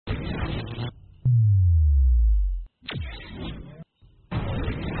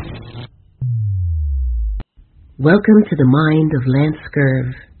Welcome to the mind of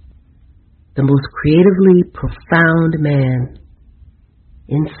Lancescurv, the most creatively profound man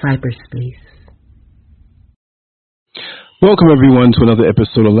in cyberspace. Welcome everyone to another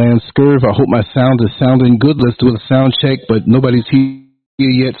episode of Lancescurv. I hope my sound is sounding good. Let's do a sound check, but nobody's here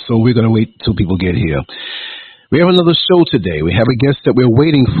yet, so we're going to wait till people get here. We have another show today. We have a guest that we're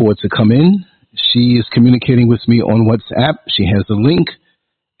waiting for to come in. She is communicating with me on WhatsApp. She has the link,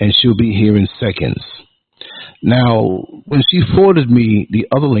 and she'll be here in seconds. Now, when she forwarded me the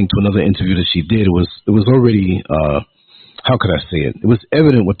other link to another interview that she did, it was already, how could I say it? It was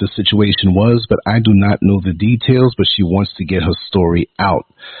evident what the situation was, but I do not know the details, but she wants to get her story out.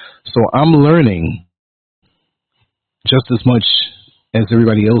 So I'm learning just as much as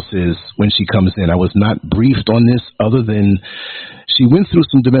everybody else is when she comes in. I was not briefed on this other than she went through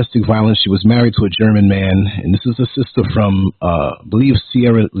some domestic violence. She was married to a German man, and this is a sister from, I believe,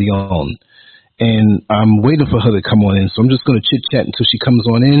 Sierra Leone. And I'm waiting for her to come on in, so I'm just going to chit-chat until she comes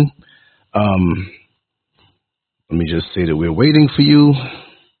on in. Let me just say that we're waiting for you to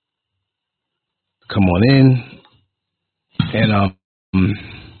come on in. And,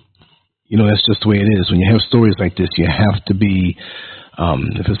 you know, that's just the way it is. When you have stories like this, you have to be,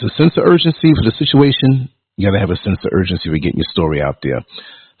 if it's a sense of urgency for the situation, you got to have a sense of urgency for getting your story out there.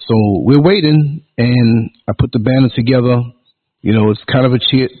 So we're waiting, and I put the banner together. You know, it's kind of a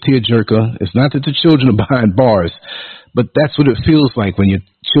tearjerker. It's not that the children are behind bars, but that's what it feels like when your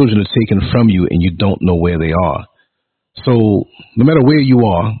children are taken from you and you don't know where they are. So no matter where you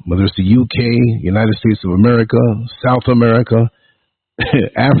are, whether it's the UK, United States of America, South America,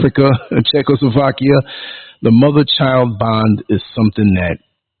 Africa, Czechoslovakia, the mother-child bond is something that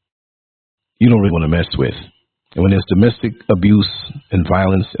you don't really want to mess with. And when there's domestic abuse and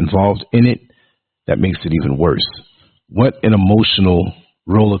violence involved in it, that makes it even worse. What an emotional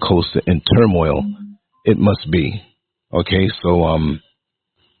roller coaster and turmoil it must be. Okay, so I'm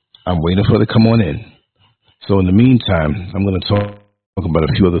waiting for her to come on in. So in the meantime, I'm going to talk about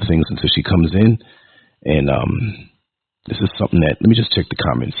a few other things until she comes in. And this is something that, let me just check the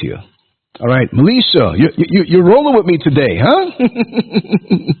comments here. All right, Melisha, you're rolling with me today, huh?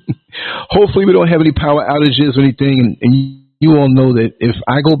 Hopefully we don't have any power outages or anything. And you all know that if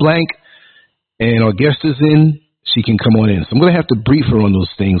I go blank and our guest is in, she can come on in. So I'm going to have to brief her on those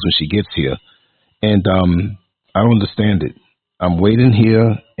things when she gets here. And I don't understand it. I'm waiting here,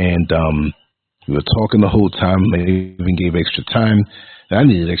 and we were talking the whole time. I even gave extra time. And I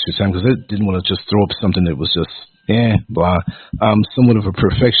needed extra time because I didn't want to just throw up something that was just, blah. I'm somewhat of a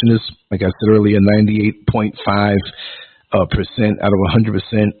perfectionist. Like I said earlier, 98.5% out of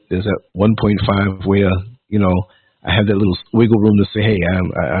 100%. There's that 1.5 where, you know, I have that little wiggle room to say, hey,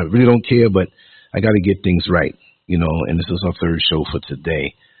 I really don't care, but I got to get things right. You know, and this is our third show for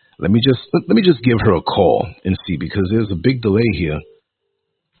today. Let me just give her a call and see, because there's a big delay here.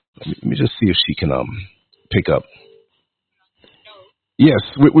 Let me just see if she can pick up. Yes,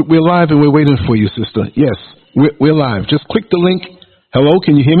 we're live and we're waiting for you, sister. Yes, we're live. Just click the link. Hello,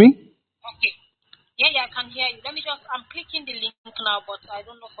 can you hear me? Okay. Yeah, I can hear you. I'm clicking the link now, but I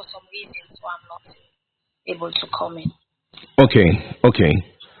don't know for some reason, so I'm not able to come in. Okay.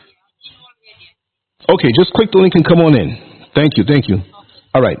 Okay, just click the link and come on in. Thank you. Okay.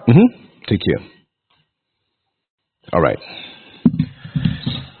 All right. Take care. All right.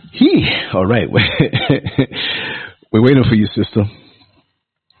 All right. We're waiting for you, sister.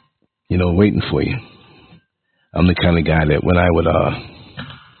 You know, waiting for you. I'm the kind of guy that when I would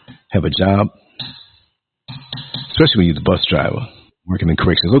have a job, especially when you're the bus driver, working in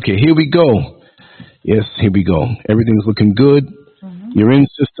corrections. Okay, here we go. Yes, here we go. Everything's looking good. You're in,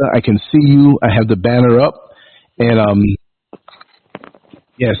 sister. I can see you. I have the banner up. And,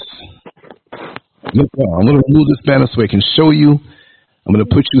 yes. No problem. I'm going to remove this banner so I can show you. I'm going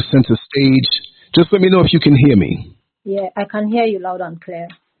to put you center stage. Just let me know if you can hear me. Yeah, I can hear you loud and clear.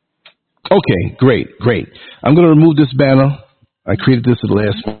 Okay, great. I'm going to remove this banner. I created this at the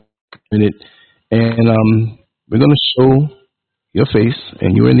last minute. And we're going to show your face,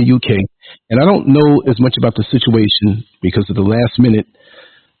 and you're in the UK. And I don't know as much about the situation because at the last minute,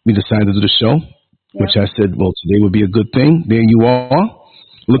 we decided to do the show, which I said, well, today would be a good thing. There you are,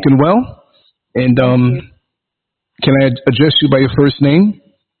 looking well. And can I address you by your first name?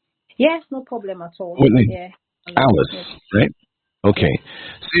 Yes, no problem at all. What name? Yeah. Alice, right? Okay.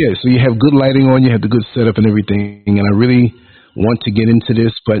 So you have good lighting on, you have the good setup and everything, and I really want to get into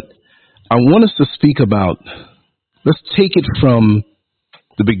this, but I want us to speak about, let's take it from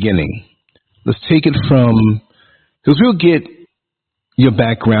the beginning. Let's take it from, because we'll get your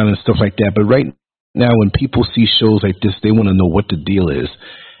background and stuff like that, but right now when people see shows like this, they want to know what the deal is.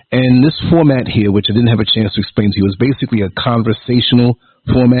 And this format here, which I didn't have a chance to explain to you, is basically a conversational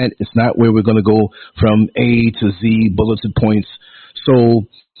format. It's not where we're going to go from A to Z, bulleted points. So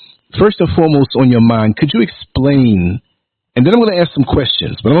first and foremost on your mind, could you explain, and then I'm going to ask some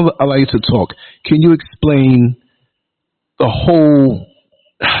questions, but I'll allow you to talk. Can you explain the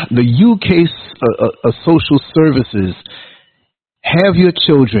UK social services have your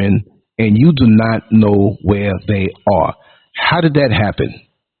children and you do not know where they are? How did that happen?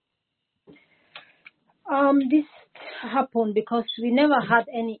 This happened because we never had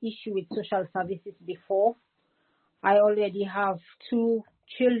any issue with social services before. I already have 2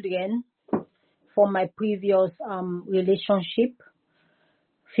 children from my previous relationship,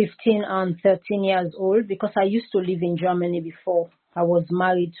 15 and 13 years old, because I used to live in Germany before. I was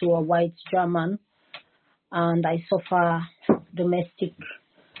married to a white German, and I suffer domestic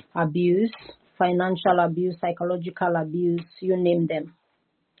abuse, financial abuse, psychological abuse, you name them.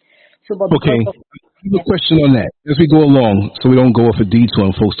 So, but Okay. because of, I have a question on that as we go along so we don't go off a detour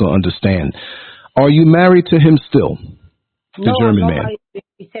and folks don't understand. Are you married to him still? The no, German I'm not man. married.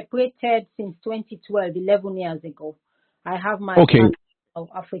 We separated since 2012, 11 years ago. I have my Okay.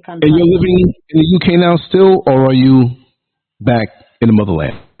 African And you're passport. living in the UK now still, or are you back in the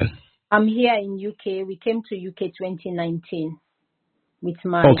motherland? I'm here in UK. We came to UK 2019 with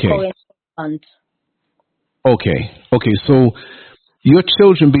my Okay. current husband. Okay. So your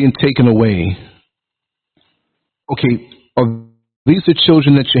children being taken away. Okay. Are these the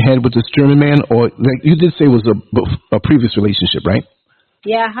children that you had with this German man, or like you did say was a previous relationship, right?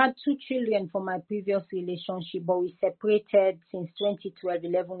 Yeah, I had 2 children from my previous relationship, but we separated since 2012,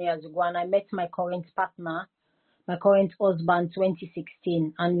 11 years ago, and I met my current partner, my current husband,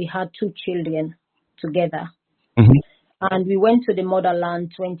 2016, and we had 2 children together. Mm-hmm. And we went to the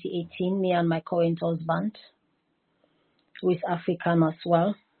motherland 2018, me and my current husband, who is African as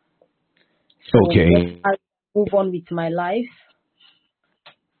well. So Okay. yes, I move on with my life,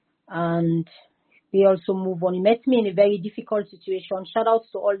 and we also move on. He met me in a very difficult situation. Shout out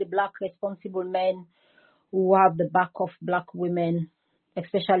to all the Black responsible men who have the back of Black women,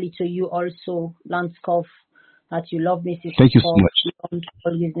 especially to you also, Lancescurv, that you love Mrs. Thank you so Scurv, much. beyond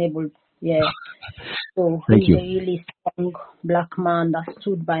all reasonable. Yeah. So Thank he's you. a really strong Black man that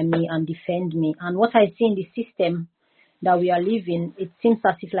stood by me and defend me. And what I see in the system that we are living, it seems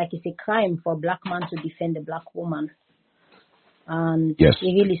as if like it's a crime for a Black man to defend a Black woman. And Yes.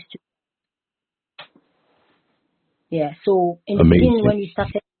 he really stood. Yeah. So in the Amazing. beginning when we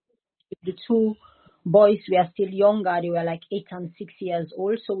started, the 2 boys were still younger. They were like 8 and 6 years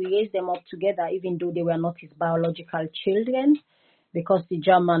old. So we raised them up together, even though they were not his biological children, because the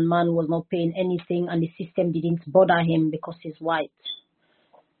German man was not paying anything and the system didn't bother him because he's white.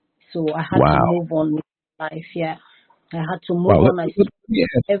 So I had to move on with life. Yeah. I had to move Wow. on. I stood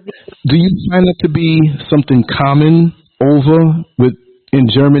everything. Do you find it to be something common over in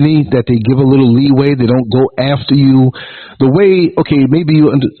Germany that they give a little leeway? They don't go after you the way. Okay, maybe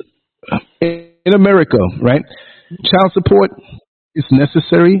in America, right? Child support is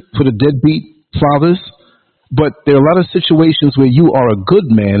necessary for the deadbeat fathers, but there are a lot of situations where you are a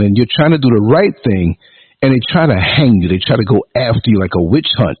good man and you're trying to do the right thing, and they try to hang you. They try to go after you like a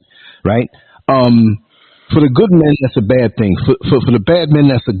witch hunt, right? For the good men, that's a bad thing. For the bad men,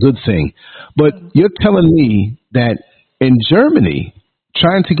 that's a good thing. But you're telling me that in Germany,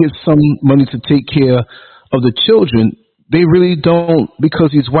 trying to get some money to take care of the children, they really don't,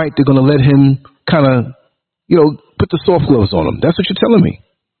 because he's white, they're going to let him kind of, put the soft gloves on him. That's what you're telling me.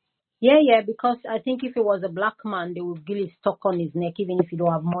 Yeah, because I think if it was a Black man, they would really stuck on his neck, even if you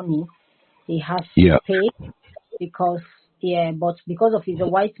don't have money. He has to pay but because of he's a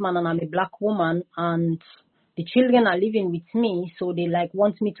white man and I'm a Black woman and the children are living with me, so they like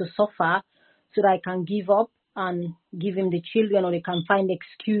want me to suffer so that I can give up and give him the children, or they can find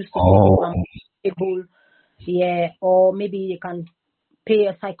excuse to say I'm able, or maybe they can pay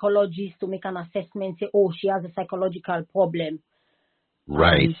a psychologist to make an assessment, say, oh, she has a psychological problem.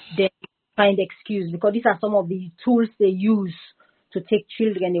 Right. And then find excuse, because these are some of the tools they use to take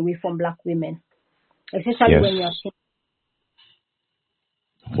children away from Black women, especially when you are seeing.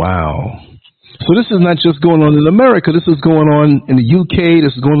 Wow. So this is not just going on in America. This is going on in the UK.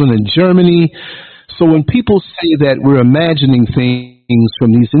 This is going on in Germany. So when people say that we're imagining things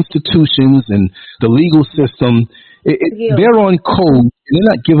from these institutions and the legal system, they're on code and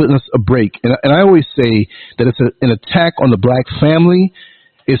they're not giving us a break. And I always say that it's an attack on the Black family.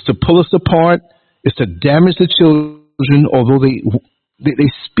 It's to pull us apart. It's to damage the children, although they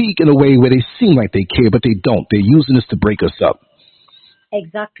speak in a way where they seem like they care, but they don't. They're using this to break us up.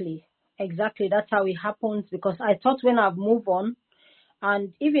 Exactly. That's how it happens, because I thought when I've moved on,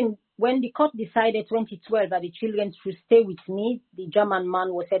 And even when the court decided 2012 that the children should stay with me, the German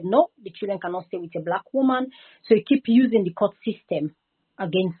man was said, no, the children cannot stay with a black woman. So he keep using the court system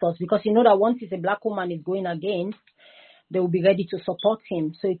against us, because you know that once it's a black woman is going against, they will be ready to support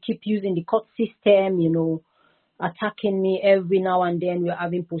him. So he keep using the court system, you know, attacking me every now and then. We're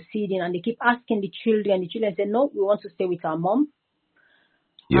having proceeding, and they keep asking the children. The children say, no, we want to stay with our mom.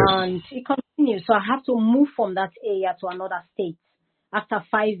 Yes. And it continues. So I have to move from that area to another state. After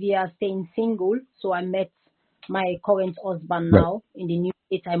 5 years staying single, so I met my current husband now in the new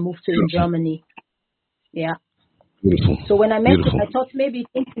state I moved to in Germany. Yeah. Beautiful. So when I met him, Beautiful. I thought maybe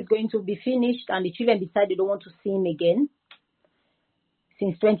things is going to be finished, and the children decided they don't want to see him again.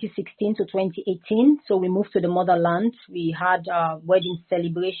 Since 2016 to 2018, so we moved to the motherland. We had a wedding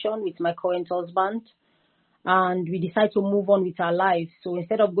celebration with my current husband, and we decided to move on with our lives. So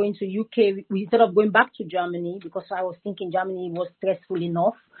instead of going to UK, instead of going back to Germany, because I was thinking Germany was stressful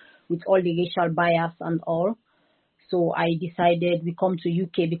enough with all the racial bias and all. So I decided we come to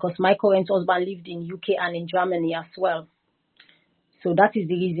UK because my current husband lived in UK and in Germany as well. So that is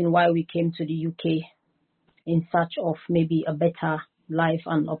the reason why we came to the UK, in search of maybe a better life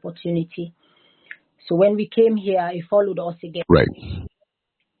and opportunity. So when we came here, he followed us again. Right.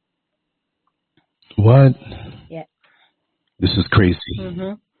 What? Yeah. This is crazy.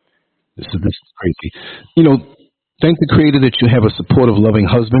 Mm-hmm. This is crazy. You know, thank the Creator that you have a supportive, loving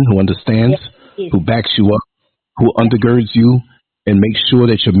husband who understands, Yes. who backs you up, who undergirds you, and makes sure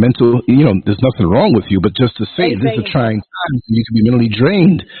that your mental, you know, there's nothing wrong with you, but just to say this is a trying time, you can be mentally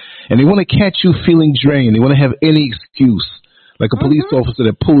drained. And they want to catch you feeling drained. They want to have any excuse. Like a police officer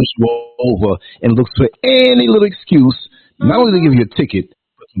that pulls you over and looks for any little excuse, not only to give you a ticket,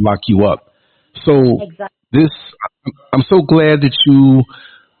 but to lock you up. So I'm so glad that you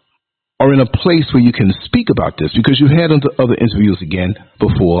are in a place where you can speak about this, because you've had other interviews again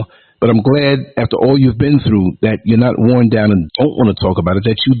before, but I'm glad after all you've been through that you're not worn down and don't want to talk about it,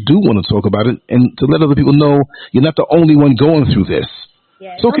 that you do want to talk about it, and to let other people know you're not the only one going through this.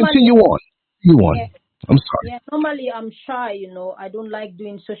 Yeah, so continue on. Yeah. I'm sorry. Yeah, normally I'm shy, you know. I don't like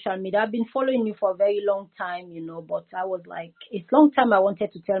doing social media. I've been following you for a very long time, you know, but I was like, it's long time I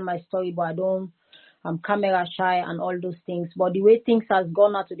wanted to tell my story, but I'm camera shy and all those things. But the way things has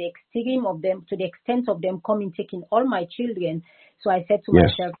gone out to the extreme of them, to the extent of them coming, taking all my children. So I said to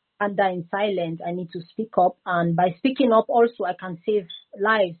myself, and die in silence, I need to speak up. And by speaking up also, I can save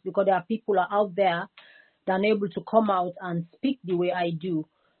lives, because there are people out there that are able to come out and speak the way I do.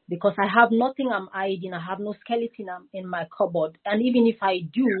 Because I have nothing I'm hiding. I have no skeleton in my cupboard. And even if I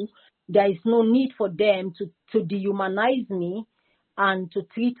do, there is no need for them to dehumanize me and to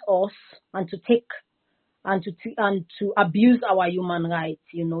treat us and to take and to abuse our human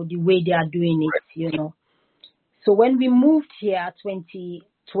rights, you know, the way they are doing it, you know. So when we moved here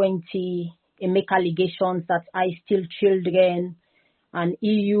 2020, they make allegations that I steal children, and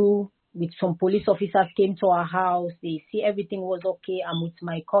EU with some police officers came to our house. They see everything was okay. I'm with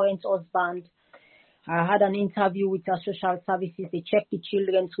my current husband. I had an interview with our social services. They checked the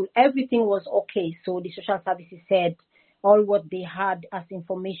children's school. Everything was okay. So the social services said all what they had as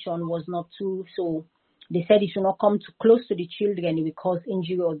information was not true. So they said it should not come too close to the children. It will cause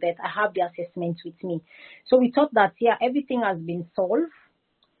injury or death. I have the assessments with me. So we thought that, yeah, everything has been solved.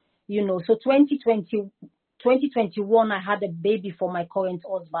 You know, so 2021, I had a baby for my current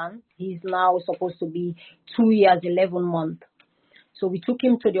husband. He's now supposed to be 2 years, 11 months. So we took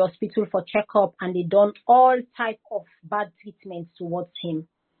him to the hospital for checkup, and they done all type of bad treatments towards him.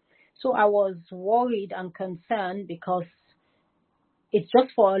 So I was worried and concerned, because it's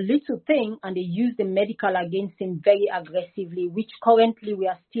just for a little thing, and they use the medical against him very aggressively, which currently we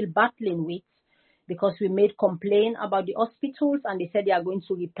are still battling with, because we made complaint about the hospitals, and they said they are going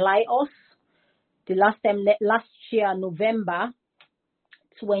to reply us. The last year, November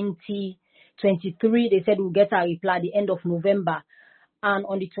 2023, they said we'll get a reply at the end of November. And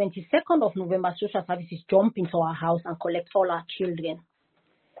on the 22nd of November, social services jump into our house and collect all our children.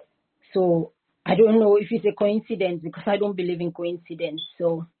 So I don't know if it's a coincidence, because I don't believe in coincidence.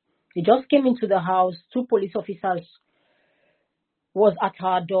 So they just came into the house. 2 police officers was at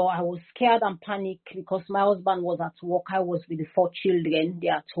our door. I was scared and panicked, because my husband was at work. I was with the 4 children.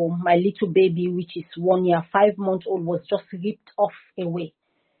 They're at home. My little baby, which is 1 year, 5 months old, was just ripped off away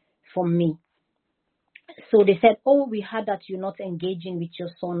from me. So they said, oh, we heard that you're not engaging with your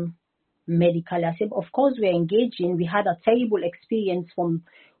son medically. I said, of course we're engaging. We had a terrible experience from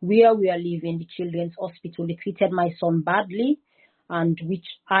where we are living, the children's hospital. They treated my son badly, and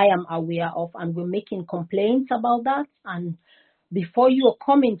which I am aware of, and we're making complaints about that. And before you were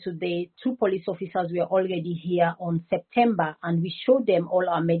coming today, 2 police officers were already here on September, and we showed them all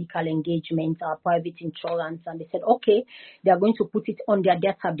our medical engagements, our private insurance, and they said, okay, they are going to put it on their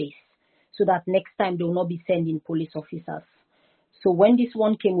database so that next time they will not be sending police officers. So when this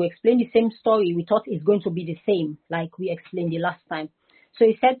one came, we explained the same story. We thought it's going to be the same, like we explained the last time. So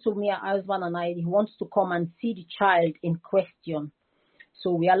he said to me, our husband and I, he wants to come and see the child in question.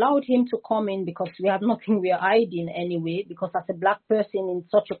 So we allowed him to come in because we have nothing we are hiding anyway, because as a black person in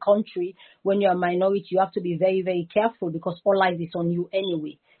such a country, when you're a minority, you have to be very, very careful because all eyes is on you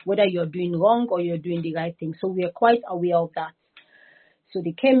anyway, whether you're doing wrong or you're doing the right thing. So we are quite aware of that. So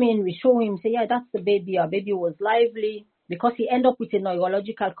they came in, we show him, say, yeah, that's the baby. Our baby was lively. Because he ended up with a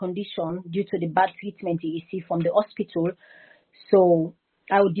neurological condition due to the bad treatment he received from the hospital. So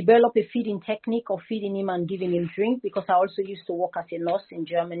I would develop a feeding technique of feeding him and giving him drink, because I also used to work as a nurse in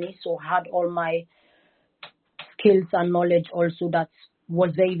Germany. So I had all my skills and knowledge also that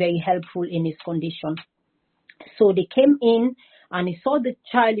was very, very helpful in his condition. So they came in and he saw the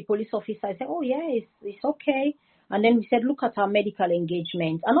child, the police officer. I said, oh, yeah, it's okay. And then we said, look at our medical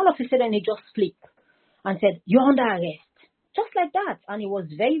engagement. And all of a sudden he just flipped and said, you're under arrest. Just like that. And it was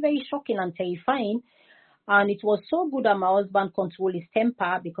very, very shocking and terrifying. And it was so good that my husband controlled his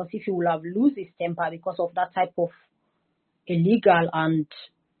temper, because if he would have lost his temper because of that type of illegal and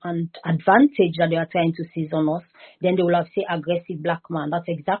advantage that they are trying to seize on us, then they will have said aggressive black man. That's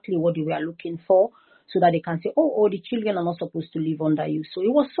exactly what we were looking for, so that they can say, oh, the children are not supposed to live under you. So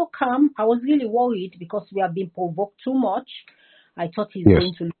it was so calm. I was really worried because we have been provoked too much. I thought he's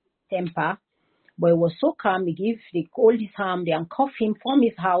going to lose his temper. But it was so calm. They hold his arm, they uncuff him from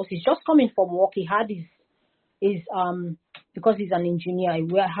his house. He's just coming from work. He had his because he's an engineer, he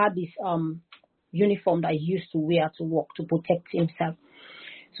had his uniform that he used to wear to work to protect himself.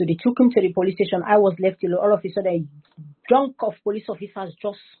 So they took him to the police station. I was left alone. All of a sudden, a drunk of police officers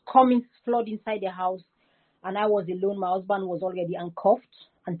just coming, flood inside the house. And I was alone. My husband was already uncuffed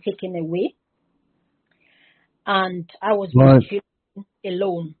and taken away. And I was with children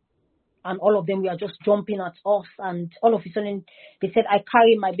alone. And all of them were just jumping at us. And all of a sudden, they said, I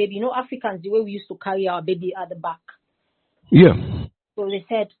carry my baby. You know, Africans, the way we used to carry our baby at the back. Yeah. So they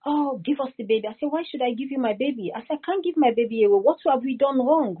said, oh, give us the baby. I said, why should I give you my baby? I said, I can't give my baby away. What have we done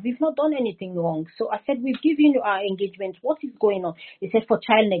wrong? We've not done anything wrong. So I said, we've given you our engagement. What is going on? They said, for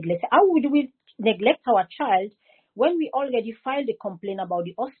child neglect. How would we neglect our child when we already filed a complaint about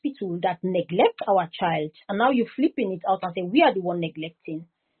the hospital that neglect our child? And now you're flipping it out and saying, we are the one neglecting.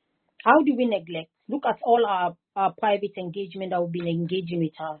 How do we neglect? Look at all our private engagement that we've been engaging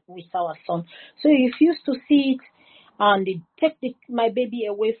with our son. So he refused to see it, and they took my baby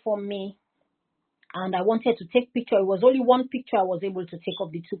away from me. And I wanted to take picture. It was only one picture I was able to take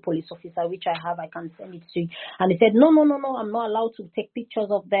of the 2 police officers, which I have. I can send it to you. And they said, no, I'm not allowed to take pictures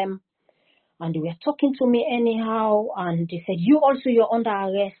of them. And they were talking to me anyhow. And they said, you're under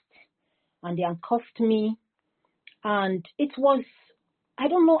arrest. And they handcuffed me. And it was, I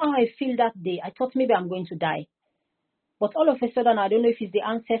don't know how I feel that day. I thought maybe I'm going to die. But all of a sudden, I don't know if it's the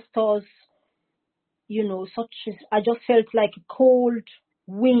ancestors, I just felt like a cold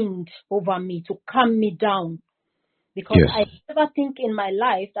wind over me to calm me down. Because I never think in my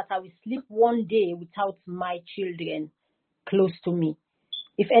life that I will sleep one day without my children close to me.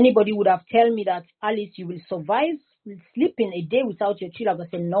 If anybody would have told me that, Alice, you will survive sleeping a day without your children, I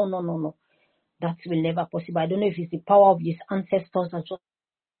would say, no. That will never possible. I don't know if it's the power of these ancestors that just.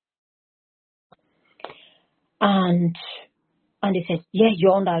 And they said, yeah,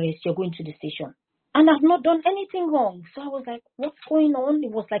 you're under arrest. You're going to the station. And I've not done anything wrong. So I was like, what's going on?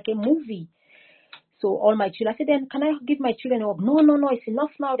 It was like a movie. So all my children, I said, then can I give my children a hug? No, it's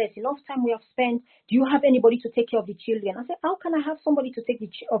enough now. There's enough time we have spent. Do you have anybody to take care of the children? I said, how can I have somebody to take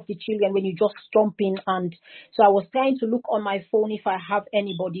care of the children when you just jump in? And so I was trying to look on my phone if I have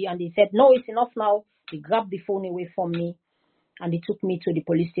anybody. And they said, no, it's enough now. They grabbed the phone away from me. And they took me to the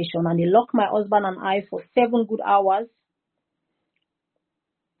police station. And they locked my husband and I for 7 good hours.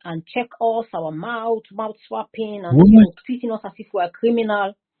 And check us, our mouth swapping, and treating us as if we are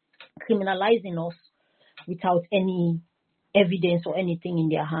criminalizing us without any evidence or anything in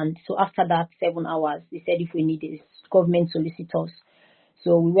their hand. So after that 7 hours, they said if we need this, government solicitors.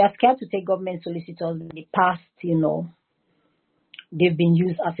 So we were scared to take government solicitors in the past, they've been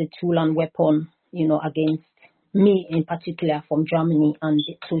used as a tool and weapon, against me in particular from Germany and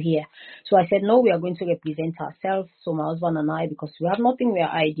to here. So I said, no, we are going to represent ourselves. So my husband and I, because we have nothing we are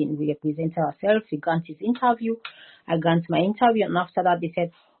hiding, we represent ourselves. We grant his interview. I grant my interview. And after that, they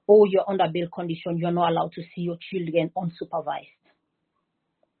said, oh, you're under bail condition. You're not allowed to see your children unsupervised.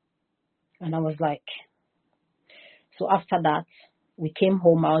 And I was like, So after that, we came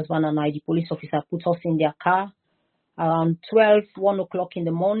home, my husband and I. The police officer put us in their car around 1 o'clock in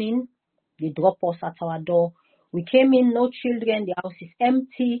the morning. They dropped us at our door. We came in, no children. The house is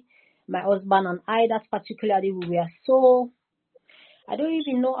empty. My husband and I, that particularly, we were so, I don't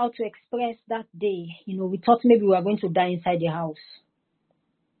even know how to express that day. We thought maybe we were going to die inside the house,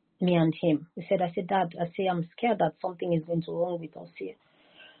 me and him. I said, Dad, I'm scared that something is going to wrong with us here.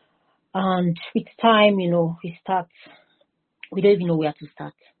 And with time, we don't even know where to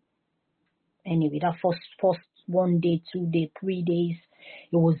start. Anyway, that first 1 day, 2 days, 3 days,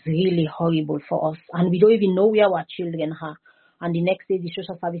 it was really horrible for us. And we don't even know where our children are. And the next day, the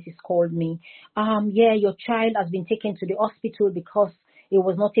social services called me. Your child has been taken to the hospital because he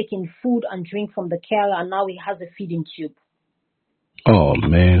was not taking food and drink from the carer, and now he has a feeding tube. Oh,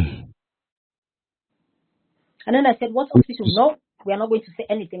 man. And then I said, what hospital? No, we are not going to say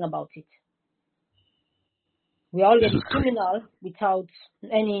anything about it. We are already criminal without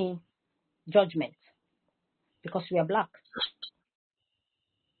any judgment because we are black.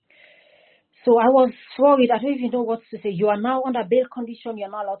 So I was worried. I don't even know what to say. You are now under bail condition. You are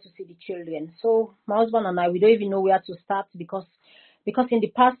not allowed to see the children. So my husband and I, we don't even know where to start because in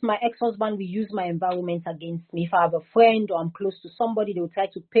the past, my ex-husband, we use my environment against me. If I have a friend or I'm close to somebody, they will try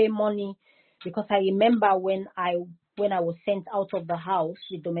to pay money. Because I remember when I was sent out of the house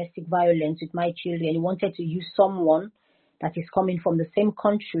with domestic violence with my children, he wanted to use someone that is coming from the same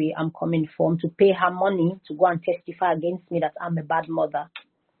country I'm coming from to pay her money to go and testify against me that I'm a bad mother.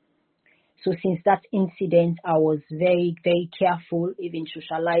 So since that incident, I was very, very careful, even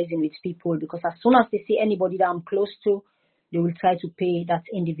socializing with people, because as soon as they see anybody that I'm close to, they will try to pay that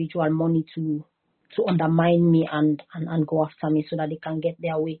individual money to undermine me and go after me so that they can get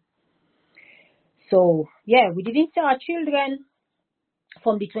their way. So, yeah, we didn't see our children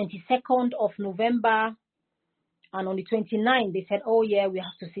from the 22nd of November. And on the 29th, they said, oh, yeah, we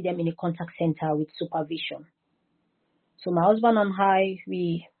have to see them in a contact center with supervision. So my husband and I,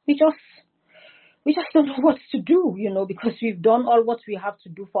 we just don't know what to do, because we've done all what we have to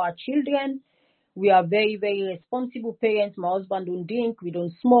do for our children. We are very, very responsible parents. My husband don't drink. We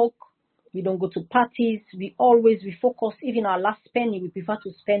don't smoke. We don't go to parties. We focus, even our last penny, we prefer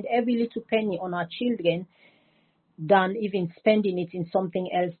to spend every little penny on our children than even spending it in something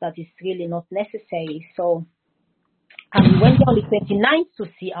else that is really not necessary. So, and we went on the 29th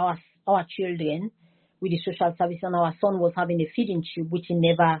to see our children with the social service, and our son was having a feeding tube, which he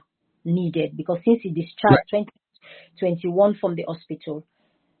never needed because since he discharged 2021 from the hospital.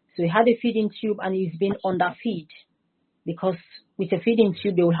 So he had a feeding tube and he's been underfed because with a feeding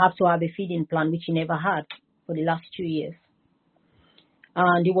tube, they will have to have a feeding plan, which he never had for the last 2 years.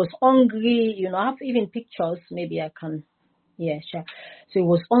 And he was hungry, I have even pictures, maybe I can, yeah, sure. So he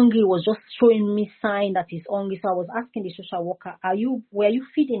was hungry, he was just showing me sign that he's hungry. So I was asking the social worker, were you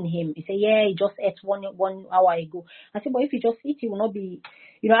feeding him? He said, yeah, he just ate one hour ago. I said, but if he just eat, he will not be,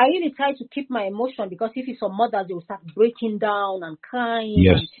 I really try to keep my emotion because if it's some mothers, they will start breaking down and crying.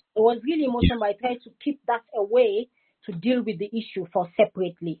 Yes. And it was really emotional, but I tried to keep that away to deal with the issue for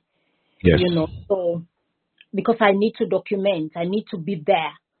separately. Yes. So because I need to document, I need to be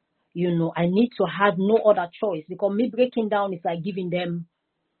there. I need to have no other choice because me breaking down is like giving them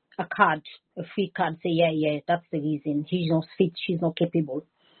a card, a free card. Say, yeah, that's the reason. He's not fit, she's not capable.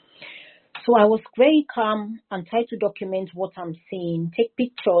 So I was very calm and tried to document what I'm seeing, take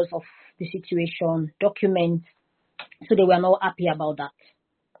pictures of the situation, document. So they were not happy about that.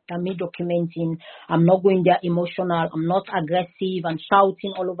 And me documenting, I'm not going there emotional, I'm not aggressive and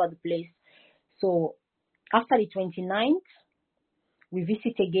shouting all over the place. So after the 29th, we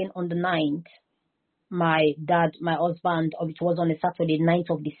visit again on the 9th. My dad, my husband, it was on a Saturday,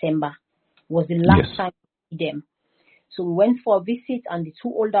 9th of December, was the last time to see them. So we went for a visit, and the 2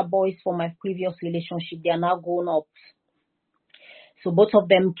 older boys from my previous relationship, they are now grown up. So both of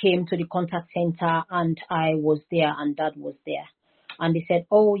them came to the contact center, and I was there, and Dad was there. And they said,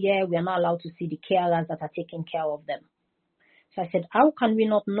 oh, yeah, we are not allowed to see the carers that are taking care of them. So I said, how can we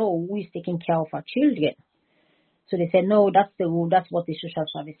not know who is taking care of our children? So they said, no, that's the rule. That's what the social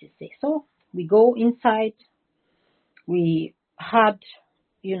services say. So we go inside. We had,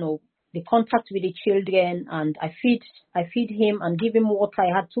 the contact with the children, and I feed him and give him water.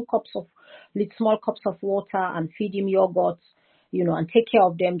 I had 2 small cups of water and feed him yogurt, and take care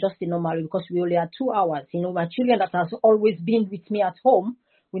of them just the normal because we only had 2 hours. My children that has always been with me at home,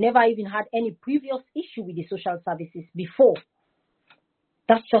 we never even had any previous issue with the social services before.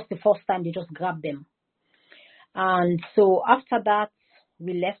 That's just the first time they just grabbed them. And so after that,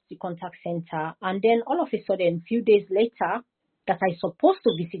 we left the contact center. And then all of a sudden, a few days later, that I supposed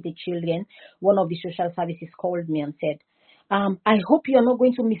to visit the children, one of the social services called me and said, I hope you are not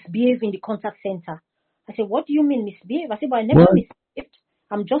going to misbehave in the contact center. I said, what do you mean misbehave? I said, but I never misbehaved.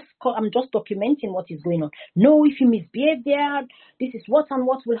 I'm just documenting what is going on. No, if you misbehave there, this is what and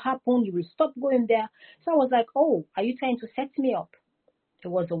what will happen. You will stop going there. So I was like, oh, are you trying to set me up? It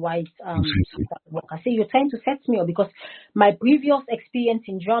was a white worker. I say, you're trying to set me up because my previous experience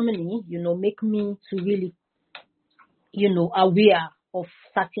in Germany, make me to really, aware of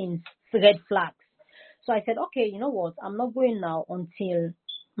certain red flags. So I said, okay, you know what? I'm not going now until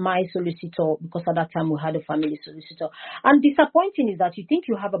my solicitor, because at that time we had a family solicitor. And disappointing is that you think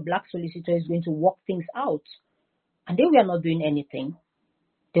you have a black solicitor is going to work things out. And they were not doing anything.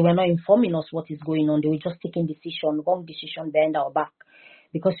 They were not informing us what is going on. They were just taking wrong decision behind our back.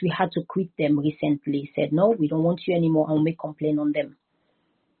 Because we had to quit them recently. Said, no, we don't want you anymore, and we complain on them.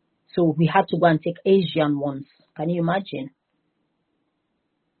 So we had to go and take Asian ones. Can you imagine?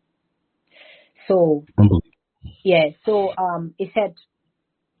 So, yeah, so he said,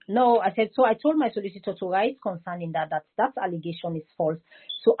 no, I said, so I told my solicitor to write concerning that allegation is false.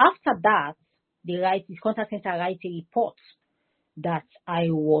 So after that, the contact center write a report that I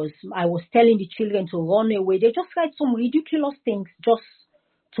was telling the children to run away. They just write some ridiculous things just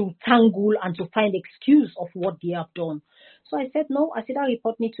to tangle and to find excuse of what they have done. So I said, no, that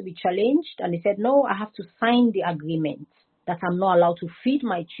report needs to be challenged. And he said, no, I have to sign the agreement that I'm not allowed to feed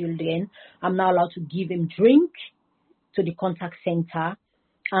my children. I'm not allowed to give them drink to the contact center.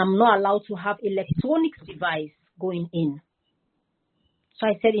 I'm not allowed to have electronics device going in. So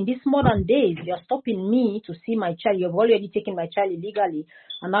I said, in these modern days, you're stopping me to see my child. You've already taken my child illegally,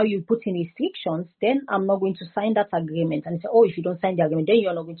 and now you put in restrictions. Then I'm not going to sign that agreement. And he said, oh, if you don't sign the agreement, then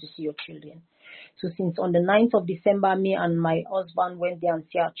you're not going to see your children. So since on the 9th of December, me and my husband went there and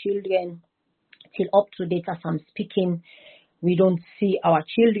see our children. Till up to date, as I'm speaking, we don't see our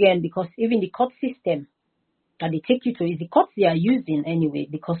children because even the court system that they take you to is the courts they are using anyway,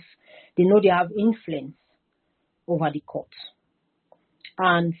 because they know they have influence over the court.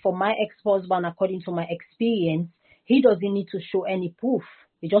 And for my ex-husband, according to my experience, he doesn't need to show any proof.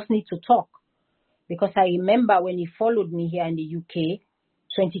 He just needs to talk. Because I remember when he followed me here in the UK,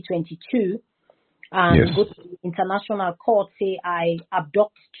 2022, and go to the international court, say I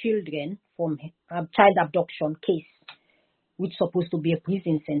abduct children from a child abduction case, which is supposed to be a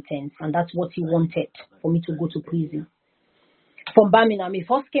prison sentence. And that's what he wanted, for me to go to prison. From Birmingham, he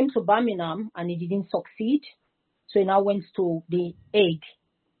first came to Birmingham and he didn't succeed. So he now went to the Hague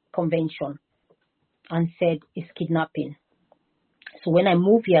Convention and said it's kidnapping. So when I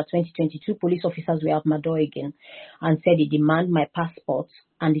moved here, 2022, police officers were at my door again and said they demand my passport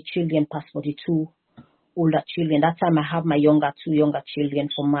and the children passport, the two older children. That time I have my two younger children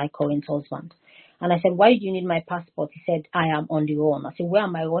from my current husband. And I said, why do you need my passport? He said, I am on the run. I said, where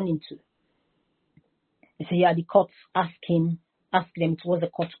am I running to? He said, yeah, the court asked them, it was a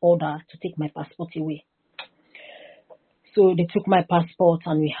court order to take my passport away. So they took my passport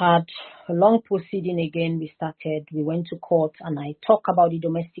and we had a long proceeding again. We went to court and I talked about the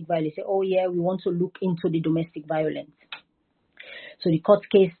domestic violence. They said, oh yeah, we want to look into the domestic violence. So the court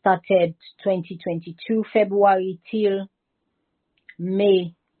case started 2022 February till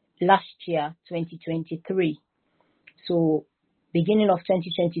May last year, 2023. So beginning of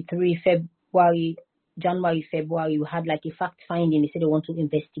 2023, January, February, we had like a fact finding. They said they want to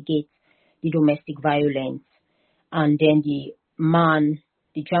investigate the domestic violence. And then the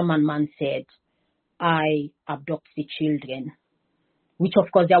German man said, I abduct the children. Which, of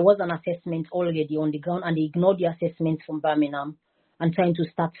course, there was an assessment already on the ground, and they ignored the assessment from Birmingham and trying to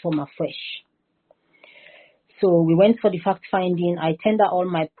start from afresh. So we went for the fact-finding. I tendered all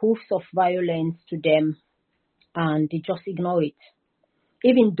my proofs of violence to them, and they just ignored it.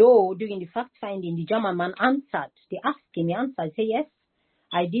 Even though during the fact-finding, the German man answered. They asked him, he answered, say, yes,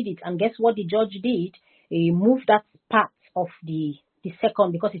 I did it. And guess what the judge did? He moved that part of the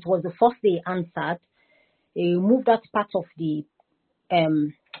second, because it was the first day answered. He moved that part of the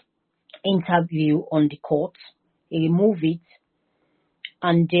interview on the court. He removed it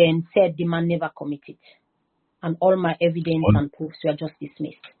and then said the man never committed. And all my evidence and proofs were just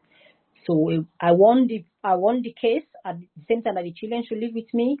dismissed. So I won the case at the same time that the children should live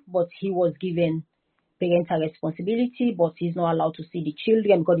with me, but he was given parental responsibility, but he's not allowed to see the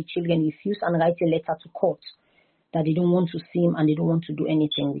children because the children refused and write a letter to court that they don't want to see him and they don't want to do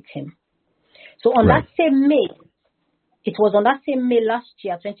anything with him. So on that same May, it was on that same May last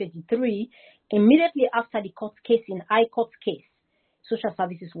year, 2023, immediately after the court case, in High Court case, social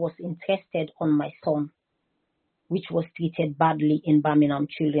services was interested on my son, which was treated badly in Birmingham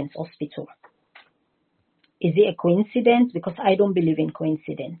Children's Hospital. is it a coincidence? Because I don't believe in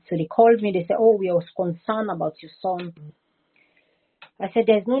coincidence. So they called me. They said, oh, we are concerned about your son. I said,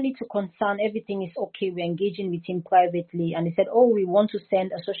 there's no need to concern. Everything is okay. We're engaging with him privately. And they said, oh, we want to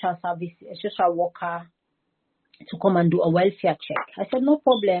send a social worker to come and do a welfare check. I said, no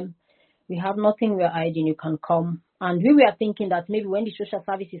problem. We have nothing we're hiding. You can come. And we were thinking that maybe when the social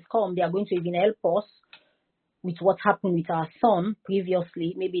services come, they are going to even help us with what happened with our son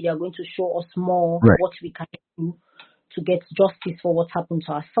previously. Maybe they are going to show us more what we can do to get justice for what happened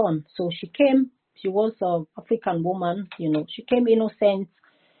to our son. So she came. She was an African woman, She came innocent.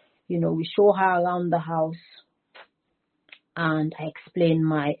 We show her around the house. And I explained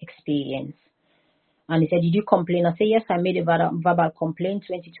my experience. And he said, did you complain? I said, yes, I made a verbal complaint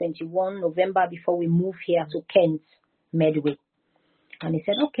 2021, November, before we moved here to Kent, Medway. And he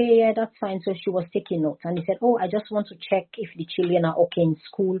said, okay, yeah, that's fine. So she was taking notes. And he said, oh, I just want to check if the children are okay in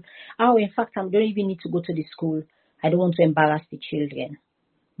school. Oh, in fact, I don't even need to go to the school. I don't want to embarrass the children.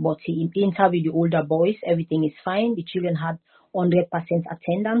 But he interviewed the older boys. Everything is fine. The children had 100%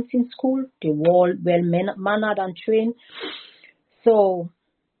 attendance in school. They were all well-mannered and trained. So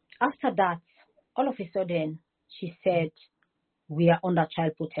after that, all of a sudden, she said, we are under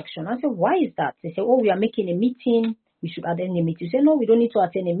child protection. I said, why is that? They said, oh, we are making a meeting. We should attend a meeting. She said, no, we don't need to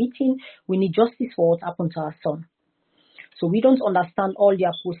attend a meeting. We need justice for what happened to our son. So we don't understand all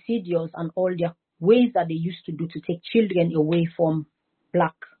their procedures and all their ways that they used to do to take children away from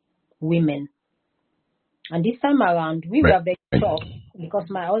black women. And this time around, we were very shocked because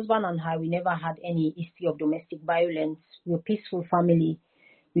my husband and I, we never had any history of domestic violence. We're a peaceful family.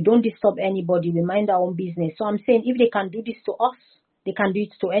 We don't disturb anybody. We mind our own business. So I'm saying if they can do this to us, they can do it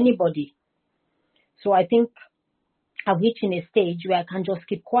to anybody. So I think I've reached in a stage where I can just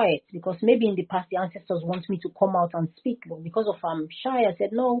keep quiet because maybe in the past the ancestors want me to come out and speak. But because of I'm shy, I said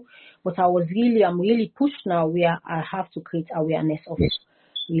no. But I'm really pushed now where I have to create awareness of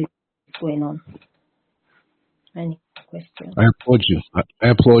really what's going on. Any questions? I applaud you. I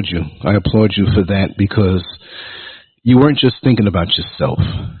applaud you. I applaud you for that because you weren't just thinking about yourself.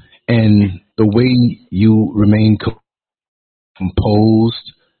 And the way you remain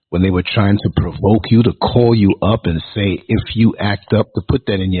composed when they were trying to provoke you, to call you up and say, if you act up, to put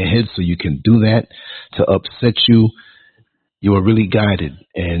that in your head so you can do that, to upset you, you are really guided.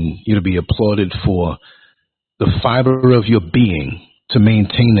 And you're to be applauded for the fiber of your being to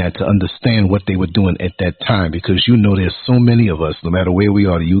maintain that, to understand what they were doing at that time, because there's so many of us, no matter where we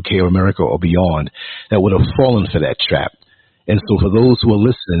are, the UK or America or beyond, that would have fallen for that trap. And so for those who are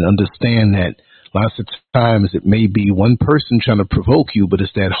listening, understand that lots of times it may be one person trying to provoke you, but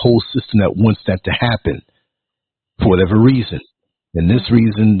it's that whole system that wants that to happen for whatever reason. And this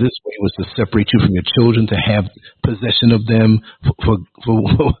reason, this way, was to separate you from your children, to have possession of them for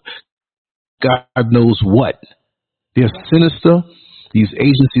God knows what. They're sinister. These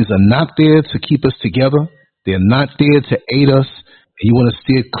agencies are not there to keep us together. They're not there to aid us. And you want to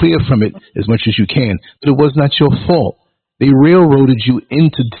steer clear from it as much as you can. But it was not your fault. They railroaded you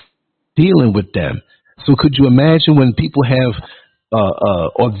into dealing with them. So could you imagine when people have,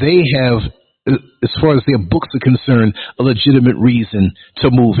 or they have, as far as their books are concerned, a legitimate reason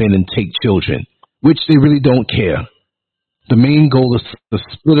to move in and take children, which they really don't care. The main goal is to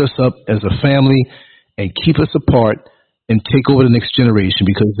split us up as a family and keep us apart and take over the next generation,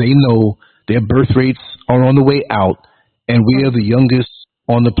 because they know their birth rates are on the way out, and we are the youngest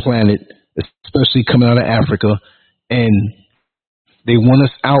on the planet, especially coming out of Africa, and they want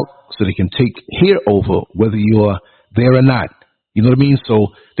us out so they can take here over, whether you are there or not. You know what I mean? So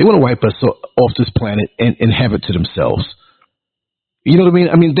they want to wipe us off this planet and have it to themselves. You know what I mean?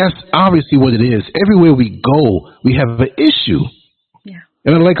 I mean, that's obviously what it is. Everywhere we go, we have an issue. Yeah.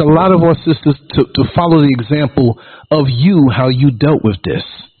 And I'd like a lot of our sisters to follow the example of you, how you dealt with this.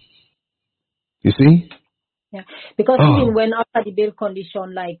 You see? Yeah, because even when after the bail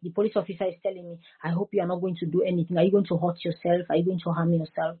condition, like the police officer is telling me, I hope you are not going to do anything. Are you going to hurt yourself? Are you going to harm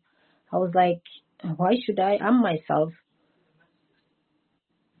yourself? I was like, why should I harm myself?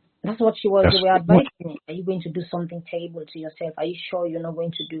 That's what they were advising me. Are you going to do something terrible to yourself? Are you sure you're not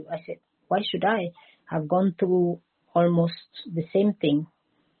going to do? I said, why should I? I've gone through almost the same thing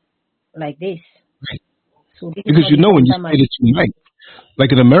like this. Right. So this because when you say that you might,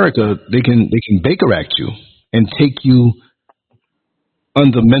 like in America, they can Baker Act you and take you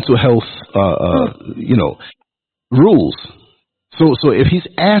under mental health, rules. So if he's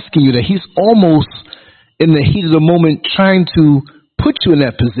asking you that, he's almost in the heat of the moment trying to put you in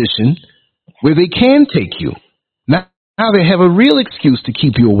that position where they can take you. Now they have a real excuse to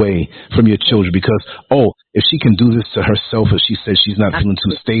keep you away from your children because, if she can do this to herself, if she says she's not feeling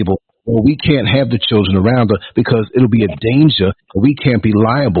too stable, well, we can't have the children around her because it'll be a danger. We can't be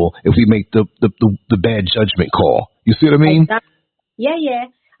liable if we make the bad judgment call. You see what I mean? Exactly. Yeah.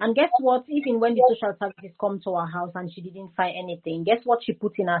 And guess what? Even when the social services come to our house and she didn't find anything, guess what she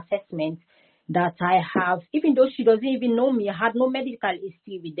put in her assessment? That I have, even though she doesn't even know me, I had no medical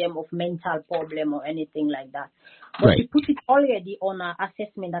history with them of mental problem or anything like that. But Right. she put it already on her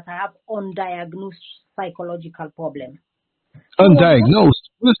assessment that I have undiagnosed psychological problem. So Undiagnosed?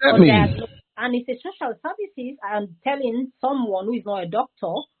 What does that mean? and it's a social services. I'm telling someone who is not a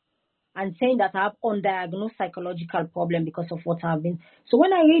doctor and saying that I have undiagnosed psychological problem because of what I've been. So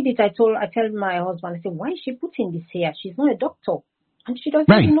when I read it, I tell my husband, I said, why is she putting this here? She's not a doctor. And she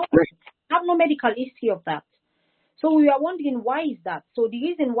doesn't even know. Have no medical history of that. So we are wondering why is that? So the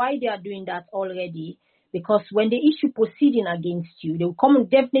reason why they are doing that already, because when they issue proceeding against you, they will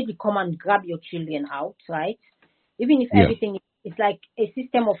definitely come and grab your children out, right? Even if everything is like a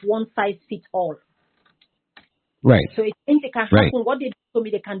system of one size fits all. Right. So it can happen. What they do to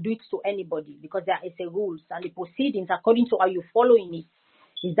me, they can do it to anybody because there is a rules and the proceedings according to how you're following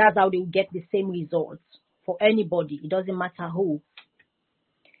it. Is that how they will get the same results for anybody? It doesn't matter who.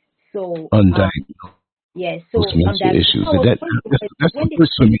 So undiagnosed mental issues. That's the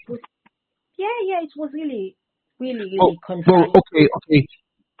first for me. Yeah, it was really concerning. Well, okay.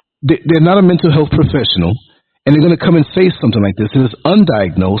 They're not a mental health professional, and they're going to come and say something like this. It is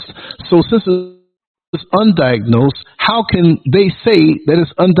undiagnosed. So since it's undiagnosed, how can they say that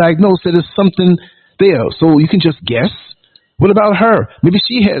it's undiagnosed, that it's something there? So you can just guess. What about her? Maybe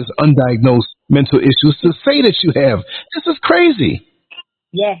she has undiagnosed mental issues to say that you have. This is crazy.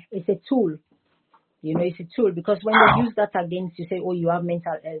 Yeah, it's a tool. It's a tool because when they use that against you, say, oh, you have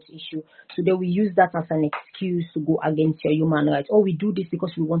mental health issue. So they will use that as an excuse to go against your human rights. Oh, we do this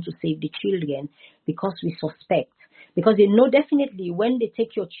because we want to save the children, because we suspect. Because they know definitely when they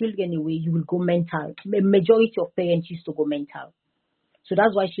take your children away, you will go mental. The majority of parents used to go mental. So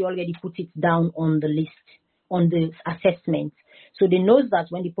that's why she already put it down on the list, on the assessment. So they know that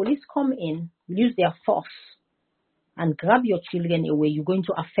when the police come in, use their force, and grab your children away, you're going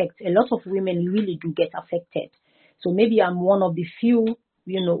to affect. A lot of women really do get affected. So maybe I'm one of the few,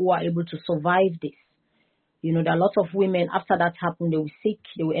 who are able to survive this. There are a lot of women, after that happened, they will sick,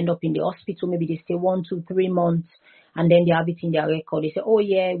 they will end up in the hospital, maybe they stay 1, 2, 3 months, and then they have it in their record. They say, oh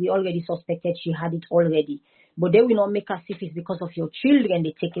yeah, we already suspected she had it already. But they will not make as if it's because of your children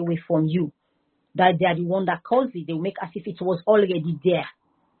they take away from you, that they are the one that caused it. They will make as if it was already there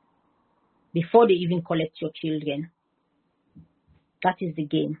before they even collect your children. That is the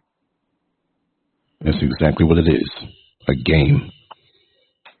game. That's exactly what it is. A game.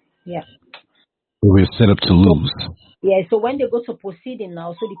 Yeah. We're set up to lose. Yeah, so when they go to proceeding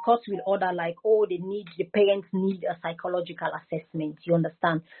now, so the courts will order like, oh, the parents need a psychological assessment. You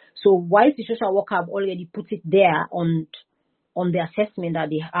understand? So while the social worker have already put it there on the assessment that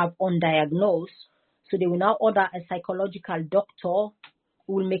they have undiagnosed, so they will now order a psychological doctor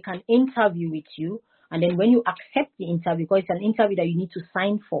who will make an interview with you. And then when you accept the interview, because it's an interview that you need to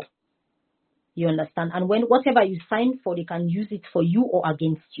sign for, you understand? And when whatever you sign for, they can use it for you or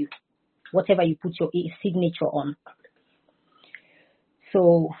against you, whatever you put your signature on.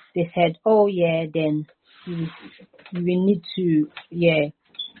 So they said, oh yeah, then you will need to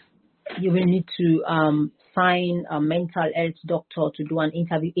sign a mental health doctor to do an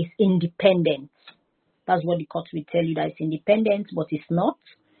interview. It's independent. That's what the court will tell you, that it's independent, but it's not.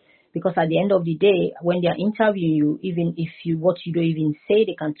 Because at the end of the day, when they are interviewing you, even if what you don't even say,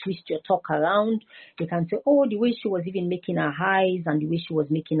 they can twist your talk around. They can say, oh, the way she was even making her eyes and the way she was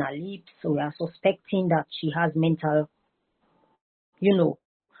making her lips, so we are suspecting that she has mental,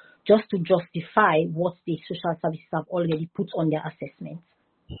 just to justify what the social services have already put on their assessment.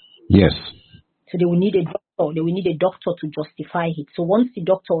 Yes. So they will need a doctor. They will need a doctor to justify it. So once the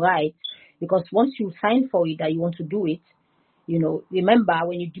doctor writes, because once you sign for it that you want to do it, remember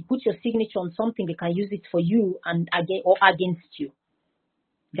when you put your signature on something, they can use it for you and or against you.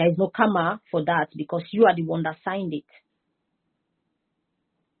 There is no karma for that because you are the one that signed it.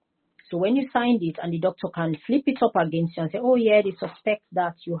 So when you signed it, and the doctor can flip it up against you and say, oh yeah, they suspect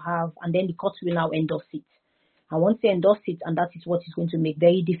that you have, and then the court will now endorse it. And once they endorse it, and that is what is going to make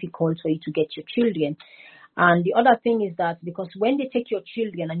very difficult for you to get your children. And the other thing is that because when they take your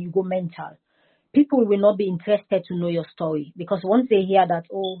children and you go mental, people will not be interested to know your story, because once they hear that,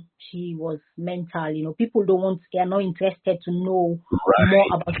 oh, she was mental, people they are not interested to know more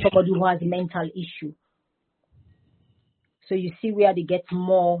about somebody who has a mental issue. So you see where they get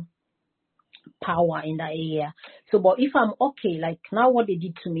more power in that area. So, but if I'm okay, like now what they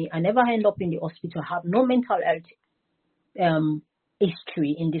did to me, I never end up in the hospital, I have no mental health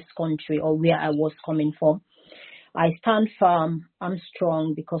history in this country or where I was coming from. I stand firm. I'm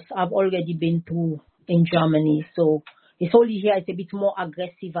strong because I've already been through in Germany. So it's only here it's a bit more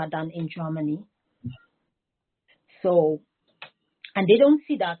aggressive than in Germany. So, and they don't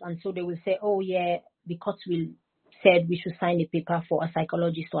see that. And so they will say, oh yeah, because we said we should sign a paper for a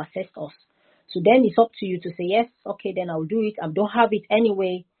psychologist to assess us. So then it's up to you to say, yes, okay, then I'll do it. I don't have it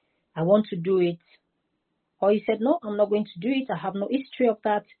anyway. I want to do it. Or you said, no, I'm not going to do it. I have no history of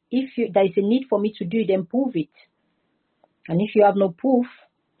that. If there is a need for me to do it, then prove it. And if you have no proof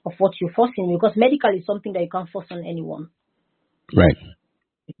of what you're forcing, because medical is something that you can't force on anyone. Right.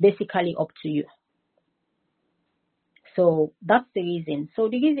 It's basically up to you. So that's the reason. So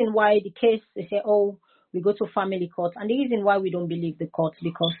the reason why the case, they say, oh, we go to family court. And the reason why we don't believe the court,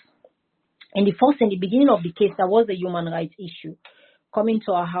 because in the beginning of the case, there was a human rights issue. Coming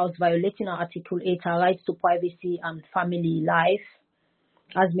to our house, violating our Article 8, our rights to privacy and family life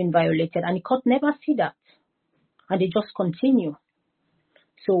has been violated. And the court never see that. And they just continue.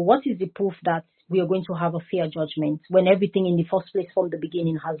 So what is the proof that we are going to have a fair judgment when everything in the first place from the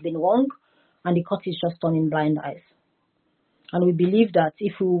beginning has been wrong and the court is just turning blind eyes? And we believe that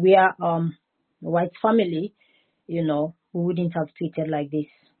if we were white family, we wouldn't have treated like this.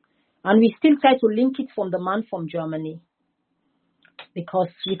 And we still try to link it from the man from Germany, because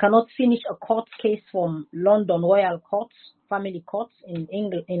we cannot finish a court case from London, royal courts, family courts in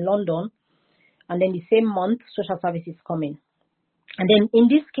England, in London, and then the same month, social services come in. And then in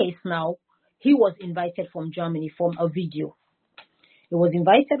this case now, he was invited from Germany from a video. He was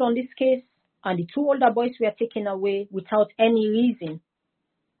invited on this case, and the two older boys were taken away without any reason,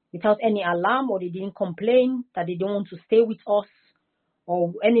 without any alarm, or they didn't complain that they don't want to stay with us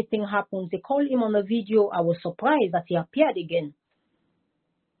or anything happens. They called him on a video. I was surprised that he appeared again.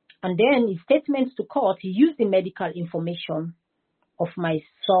 And then his statements to court, he used the medical information of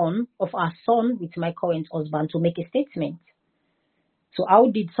our son with my current husband to make a statement. So how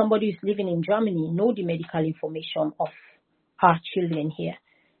did somebody who's living in Germany know the medical information of our children here?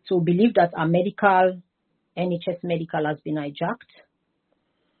 So we believe that our NHS medical has been hijacked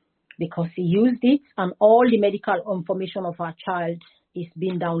because he used it, and all the medical information of our child is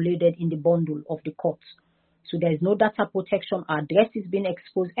being downloaded in the bundle of the court. So there is no data protection. Our address is being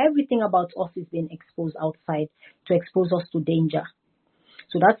exposed. Everything about us is being exposed outside to expose us to danger.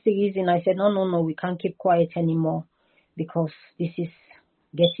 So that's the reason I said, no, we can't keep quiet anymore, because this is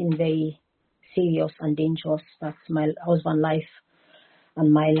getting very serious and dangerous. That's my husband's life,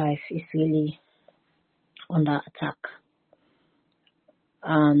 and my life is really under attack.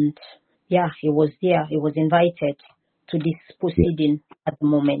 And yeah, he was there. He was invited to this proceeding at the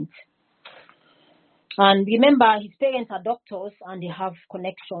moment. And remember, his parents are doctors and they have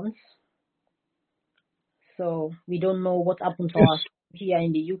connections. So we don't know what happened to us here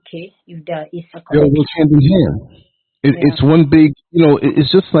in the UK, if there is a connection. They're hand in hand. It's one big,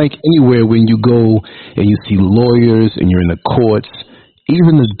 it's just like anywhere when you go and you see lawyers and you're in the courts,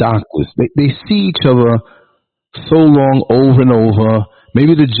 even the doctors, they see each other so long over and over.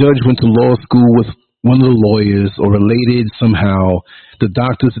 Maybe the judge went to law school with one of the lawyers or related somehow. The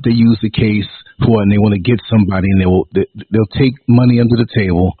doctors that they use the case for, and they want to get somebody, and they'll take money under the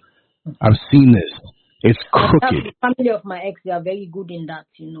table. I've seen this. It's crooked. The family of my ex, they are very good in that,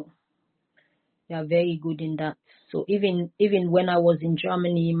 They are very good in that. So even when I was in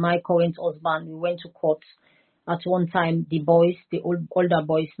Germany, my current husband, we went to court. At one time, the older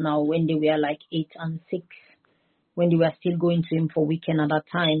boys now, when they were like 8 and 6, when they were still going to him for weekend at that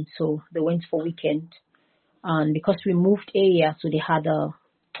time. So they went for weekend. And because we moved area, so they had a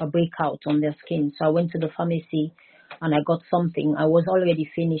breakout on their skin. So I went to the pharmacy and I got something. I was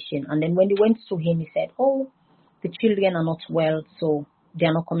already finishing. And then when they went to him, he said, oh, the children are not well, so they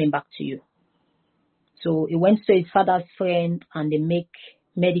are not coming back to you. So he went to his father's friend and they make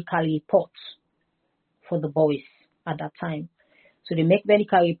medical reports for the boys at that time. So they make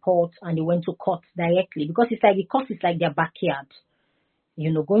medical reports and they went to court directly, because it's like the court is like their backyard.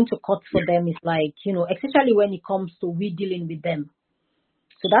 Going to court for them is like, especially when it comes to we dealing with them.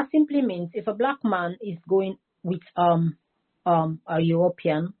 So that simply means if a black man is going with a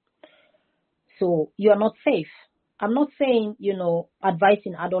European, so you are not safe. I'm not saying,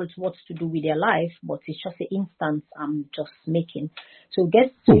 advising adults what to do with their life, but it's just an instance I'm just making. So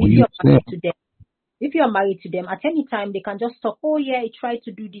if you are married to them, at any time they can just talk, oh yeah, he tried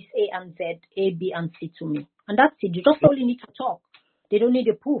to do this A and Z, A, B, and C to me. And that's it. You just only need to talk. They don't need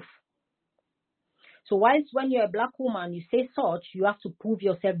a proof. So whilst when you're a black woman, you say such, you have to prove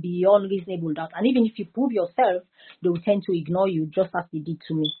yourself beyond reasonable doubt. And even if you prove yourself, they will tend to ignore you, just as they did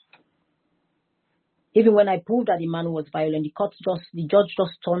to me. Even when I proved that the man was violent, the judge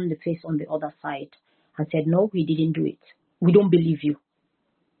just turned the face on the other side and said, no, he didn't do it. We don't believe you.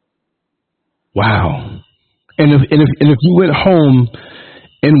 Wow. And if you went home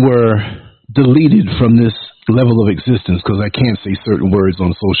and were deleted from this level of existence, because I can't say certain words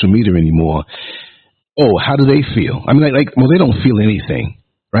on social media anymore, oh, how do they feel? I mean, well, they don't feel anything,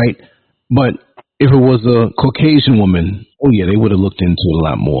 right? But if it was a Caucasian woman, oh yeah, they would have looked into it a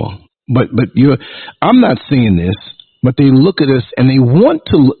lot more. But I'm not saying this, but they look at us and they want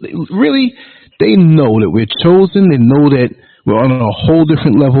to really. They know that we're chosen. They know that we're on a whole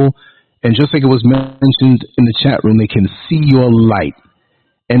different level. And just like it was mentioned in the chat room, they can see your light,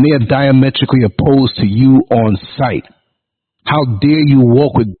 and they are diametrically opposed to you on sight. How dare you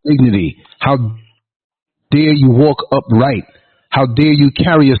walk with dignity? How dare you walk upright? How dare you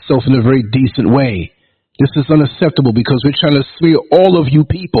carry yourself in a very decent way? This is unacceptable because we're trying to smear all of you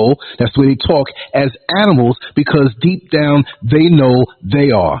people, that's the way they talk, as animals, because deep down they know they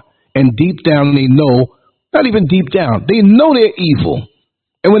are. And deep down they know, not even deep down, they know they're evil.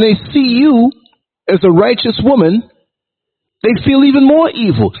 And when they see you as a righteous woman, they feel even more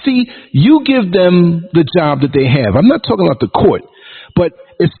evil. See, you give them the job that they have. I'm not talking about the court, but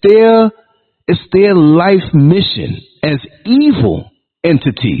it's their life mission as evil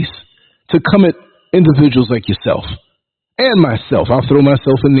entities to come at individuals like yourself and myself. I'll throw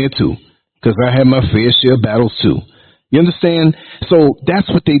myself in there too, because I have my fair share of battles too. You understand? So that's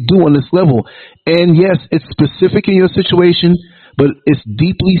what they do on this level. And yes, it's specific in your situation, but it's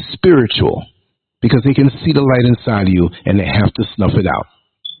deeply spiritual because they can see the light inside of you and they have to snuff it out.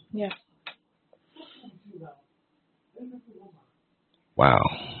 Yeah. Wow.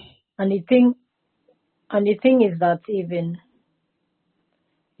 And the thing is that even,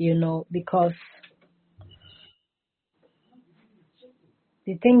 because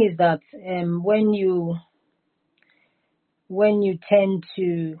the thing is that when you tend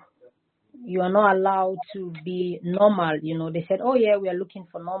to, you are not allowed to be normal. They said, oh yeah, we are looking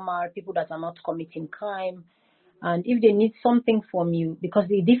for normal people that are not committing crime. And if they need something from you, because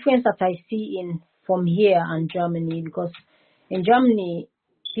the difference that I see from here and Germany, because in Germany,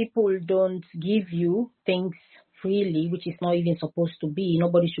 people don't give you things freely, which is not even supposed to be.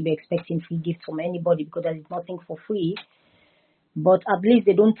 Nobody should be expecting free gifts from anybody because there is nothing for free. But at least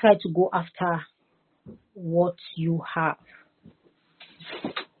they don't try to go after what you have,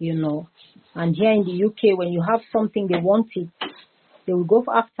 And here in the UK, when you have something, they want it, they will go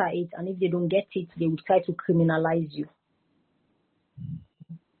after it. And if they don't get it, they will try to criminalize you.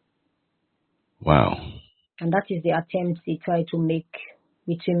 Wow. And that is the attempt they try to make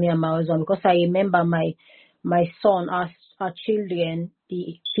between me and my husband. Because I remember my son, our children,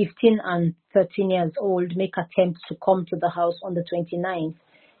 the 15 and 13 years old, make attempts to come to the house on the 29th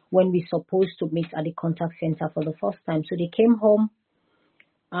when we're supposed to meet at the contact center for the first time. So they came home,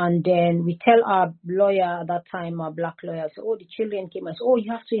 and then we tell our lawyer at that time, our black lawyer, so, oh, the children came. I said, oh,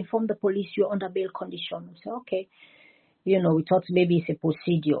 you have to inform the police you're under bail condition. I said, okay. We thought maybe it's a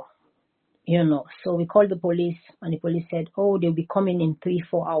procedure. So we called the police, and the police said, oh, they'll be coming in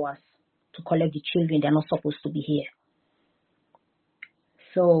 3-4 hours to collect the children. They're not supposed to be here.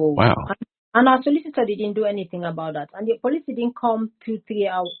 So, wow. And our solicitor didn't do anything about that. And the police didn't come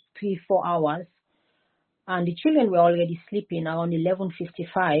 3-4 hours. And the children were already sleeping around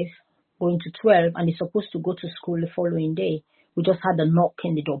 11:55, going to 12, and they're supposed to go to school the following day. We just had a knock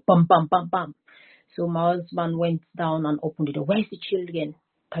in the door, bam, bam, bam, bam. So my husband went down and opened the door. Where's the children?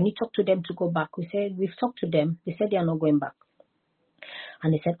 Can you talk to them to go back? We said, we've talked to them. They said they are not going back.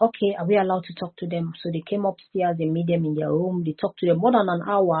 And they said, okay, are we allowed to talk to them? So they came upstairs, they met them in their room. They talked to them more than an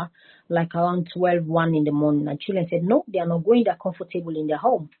hour, like around 1 in the morning. And children said, no, they are not going. They're comfortable in their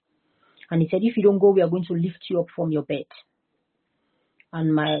home. And he said, if you don't go, we are going to lift you up from your bed.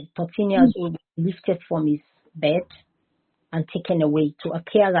 And my 13 years old lifted from his bed and taken away to a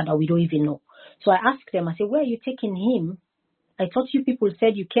carer that we don't even know. So I asked them, I said, where are you taking him? I thought you people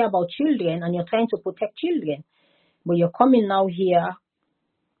said you care about children and you're trying to protect children. But you're coming now here,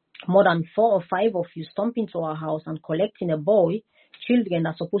 more than 4 or 5 of you stomping to our house and collecting a boy, children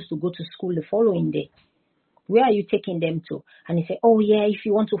are supposed to go to school the following day. Where are you taking them to? And he said, oh yeah, if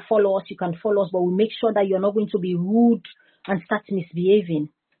you want to follow us, you can follow us, but we'll make sure that you're not going to be rude and start misbehaving.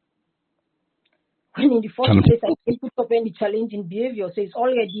 When in the first place, I didn't put up any challenging behavior, so it's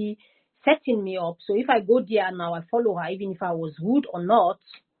already setting me up. So if I go there now, I follow her, even if I was rude or not,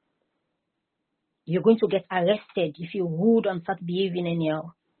 you're going to get arrested if you're rude and start behaving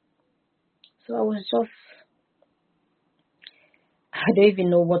anyhow. So I don't even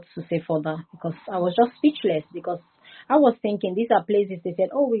know what to say for that, because I was just speechless, because I was thinking these are places they said,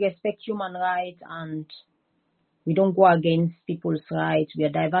 oh, we respect human rights and we don't go against people's rights. We are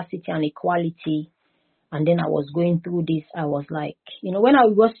diversity and equality. And then I was going through this. I was like, when I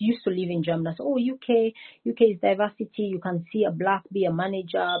was used to live in Germany, I said, oh, UK is diversity. You can see a black be a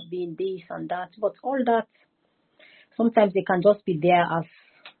manager, be this and that. But all that, sometimes they can just be there as,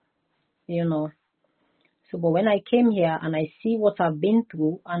 So, but when I came here and I see what I've been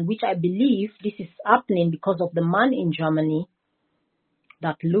through, and which I believe this is happening because of the man in Germany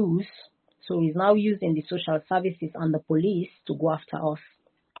that lose, so he's now using the social services and the police to go after us.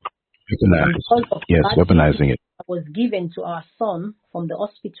 And because of yes, that, weaponizing it. was given to our son from the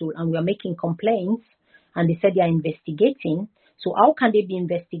hospital, and we are making complaints, and they said they are investigating. So how can they be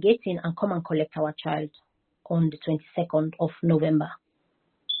investigating and come and collect our child on the 22nd of November?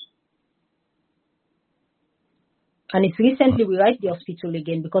 And it's recently we write the hospital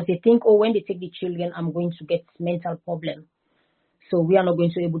again because they think, oh, when they take the children, I'm going to get mental problem. So we are not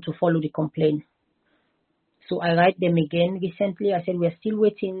going to be able to follow the complaint. So I write them again. Recently, I said, we're still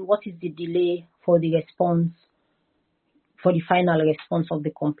waiting. What is the delay for the response, for the final response of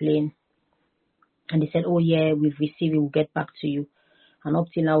the complaint? And they said, oh, yeah, we've received it. We'll get back to you. And up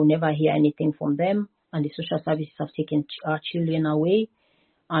till now, we'll never hear anything from them. And the social services have taken our children away.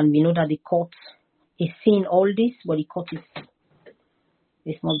 And we know that the court is seeing all this, but the court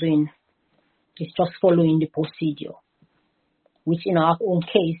is not doing, it's just following the procedure. Which in our own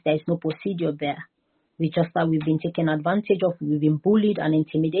case, there is no procedure there. It's just that we've been taken advantage of, we've been bullied and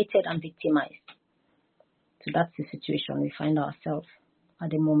intimidated and victimized. So that's the situation we find ourselves at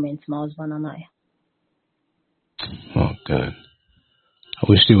the moment, my husband and I. Oh, good. I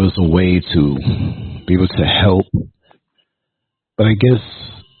wish there was a way to be able to help. But I guess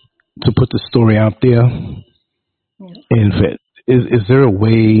to put the story out there, and is there a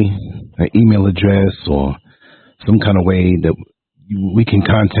way, an email address or some kind of way that we can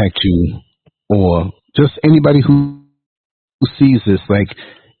contact you, or just anybody who sees this, like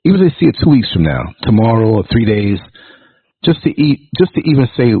even if they see it 2 weeks from now, tomorrow or 3 days, just to even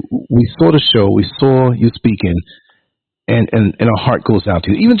say, we saw the show, we saw you speaking, and our heart goes out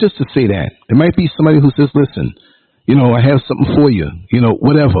to you. Even just to say that. There might be somebody who says, listen, I have something for you,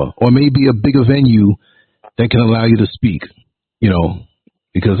 whatever. Or maybe a bigger venue that can allow you to speak,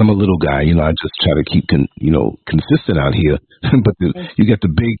 because I'm a little guy, I just try to keep, consistent out here. But you get the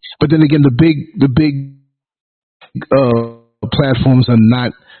big, but then again, the big platforms are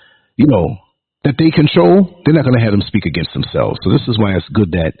not, that they control, they're not going to have them speak against themselves. So this is why it's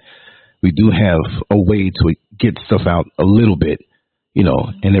good that we do have a way to get stuff out a little bit,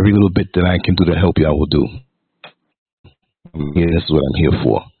 and every little bit that I can do to help you, I will do. This is what I'm here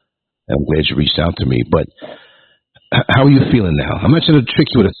for. I'm glad you reached out to me. But how are you feeling now? I'm not trying to trick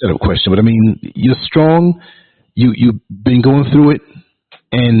you with a setup question, but I mean, you're strong. You've been going through it.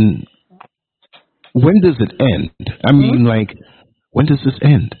 And when does it end? I mean, when does this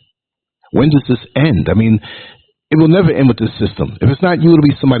end? When does this end? I mean, it will never end with this system. If it's not you, it'll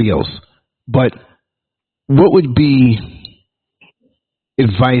be somebody else. But what would be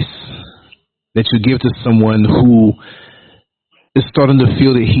advice that you give to someone who is starting to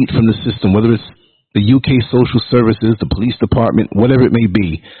feel the heat from the system, whether it's the UK social services, the police department, whatever it may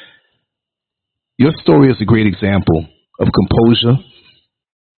be? Your story is a great example of composure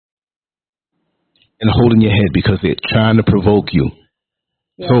and holding your head because they're trying to provoke you.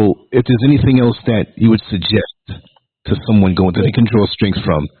 Yeah. So if there's anything else that you would suggest to someone going that they can draw strength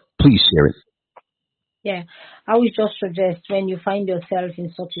from, please share it. Yeah, I would just suggest when you find yourself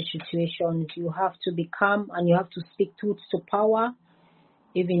in such a situation, you have to be calm and you have to speak truth to power,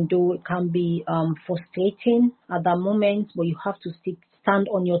 even though it can be frustrating at that moment, but you have to stand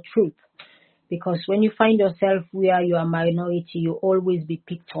on your truth. Because when you find yourself where you are a minority, you'll always be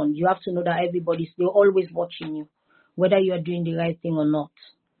picked on. You have to know that they're always watching you, whether you are doing the right thing or not.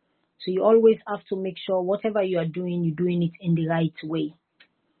 So you always have to make sure whatever you are doing, you're doing it in the right way.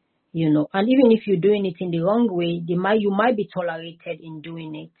 And even if you're doing it in the wrong way, you might be tolerated in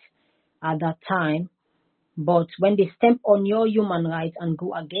doing it at that time. But when they step on your human rights and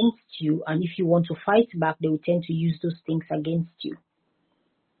go against you, and if you want to fight back, they will tend to use those things against you.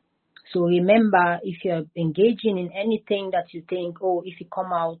 So remember, if you're engaging in anything that you think, oh, if you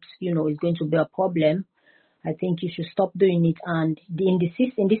come out, it's going to be a problem, I think you should stop doing it. And in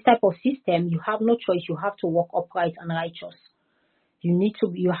this type of system, you have no choice. You have to walk upright and righteous.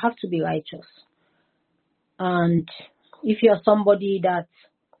 You have to be righteous. And if you're somebody that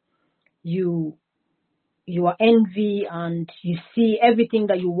you are envy and you see everything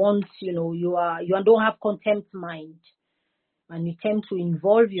that you want, you don't have contempt mind, and you tend to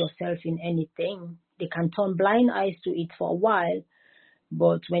involve yourself in anything, they can turn blind eyes to it for a while,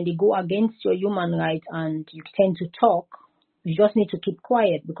 but when they go against your human right and you tend to talk, you just need to keep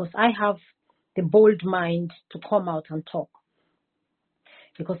quiet, because I have the bold mind to come out and talk,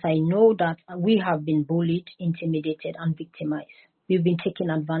 because I know that we have been bullied, intimidated, and victimized. We've been taken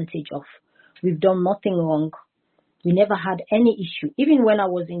advantage of. We've done nothing wrong. We never had any issue. Even when I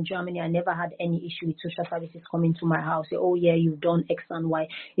was in Germany, I never had any issue with social services coming to my house. Say, oh yeah, you've done X and Y.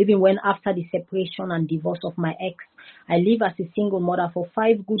 Even when after the separation and divorce of my ex, I lived as a single mother for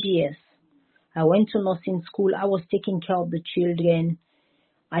 5 good years. I went to nursing school. I was taking care of the children.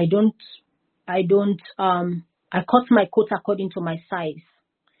 I cut my coat according to my size,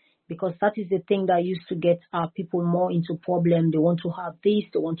 because that is the thing that used to get people more into problem. They want to have this,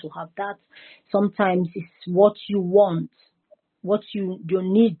 they want to have that. Sometimes it's what you want, your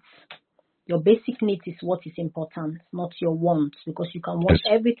needs, your basic needs is what is important, not your wants, because you can want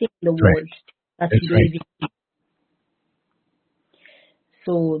everything in the world that you don't even need.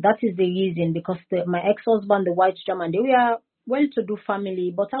 So that is the reason, because my ex-husband, the white German, they were well-to-do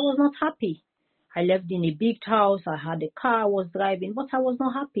family, but I was not happy. I lived in a big house. I had a car I was driving, but I was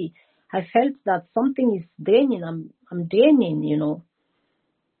not happy. I felt that something is draining. I'm draining,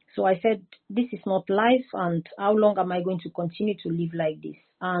 So I said, this is not life, and how long am I going to continue to live like this?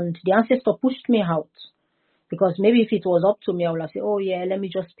 And the ancestor pushed me out, because maybe if it was up to me, I would have said, oh yeah, let me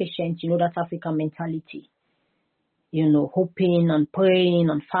just patient, that African mentality, hoping and praying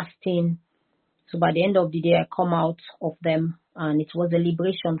and fasting. So by the end of the day, I come out of them, and it was a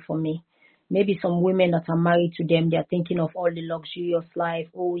liberation for me. Maybe some women that are married to them, they're thinking of all the luxurious life.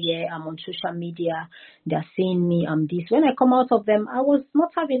 Oh yeah, I'm on social media. They're seeing me, I'm this. When I come out of them, I was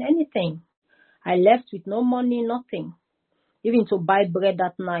not having anything. I left with no money, nothing. Even to buy bread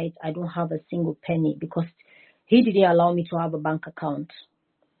that night, I don't have a single penny, because he didn't allow me to have a bank account.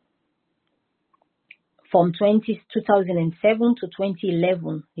 From 2007 to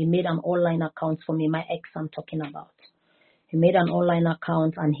 2011, he made an online account for me, my ex I'm talking about. He made an online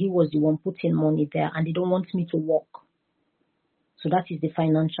account, and he was the one putting money there, and they don't want me to work. So that is the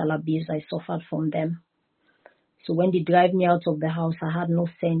financial abuse I suffered from them. So when they drive me out of the house, I had no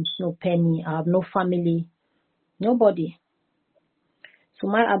cents, no penny. I have no family, nobody. So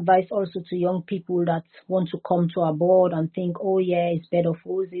my advice also to young people that want to come to abroad and think, oh yeah, it's bed of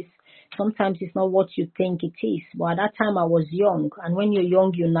roses. Sometimes it's not what you think it is. But at that time I was young, and when you're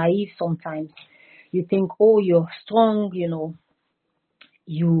young, you're naive sometimes. You think, oh, you're strong,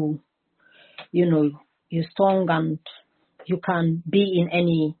 you're strong and you can be in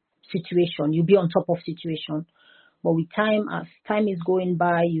any situation. You be on top of situation. But with time, as time is going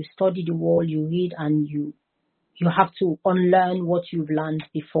by, you study the world, you read, and you have to unlearn what you've learned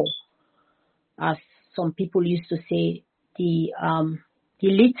before. As some people used to say, the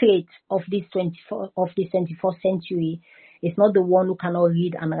literate of this 21st century is not the one who cannot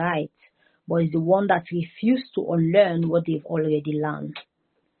read and write, but is the one that refused to unlearn what they've already learned.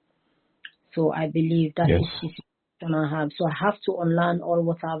 So I believe that is the situation I have. So I have to unlearn all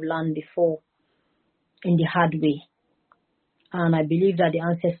what I've learned before in the hard way. And I believe that the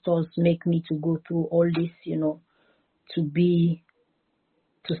ancestors make me to go through all this,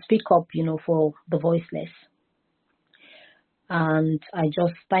 to speak up, for the voiceless. And I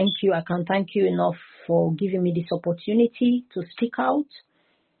just thank you. I can't thank you enough for giving me this opportunity to speak out,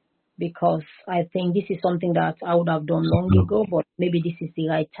 because I think this is something that I would have done long ago, but maybe this is the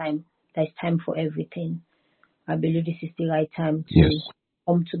right time. There's time for everything. I believe this is the right time to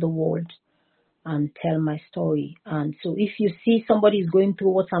come to the world and tell my story. And so if you see somebody is going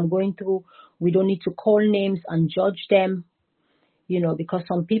through what I'm going through, we don't need to call names and judge them, because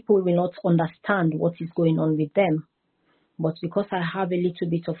some people will not understand what is going on with them. But because I have a little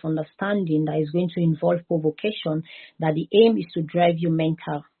bit of understanding that is going to involve provocation, that the aim is to drive you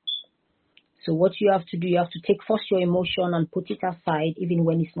mental. So what you have to do, you have to take first your emotion and put it aside, even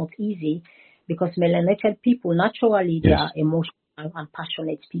when it's not easy, because melanated people, naturally, they are emotional and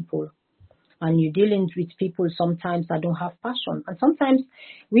passionate people. And you're dealing with people sometimes that don't have passion. And sometimes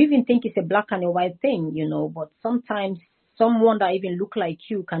we even think it's a black and a white thing, but sometimes someone that even look like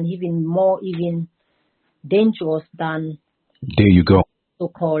you can even more dangerous than there you go.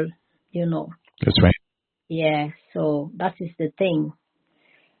 So-called, That's right. Yeah, so that is the thing.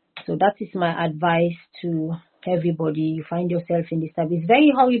 So that is my advice to everybody. You find yourself in this type. It's a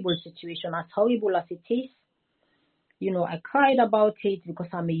very horrible situation, as horrible as it is. I cried about it because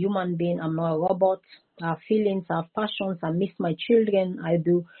I'm a human being. I'm not a robot. I have feelings, I have passions. I miss my children. I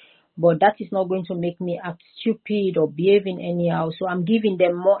do. But that is not going to make me act stupid or behaving anyhow. So I'm giving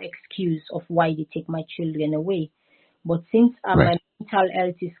them more excuse of why they take my children away. But since Right. my mental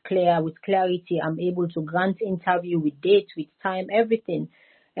health is clear, with clarity, I'm able to grant interview with date, with time, everything.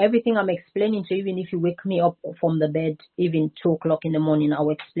 Everything I'm explaining to you, even if you wake me up from the bed, even 2 o'clock in the morning, I'll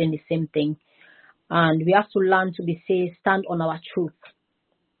explain the same thing. And we have to learn to stand on our truth.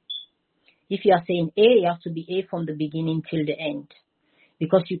 If you are saying A, you have to be A from the beginning till the end.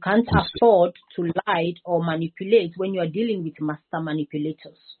 Because you can't afford to lie or manipulate when you are dealing with master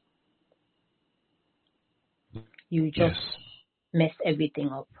manipulators. You just mess everything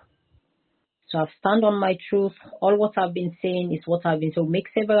up. So I've stand on my truth. All what I've been saying is what I've been saying. Make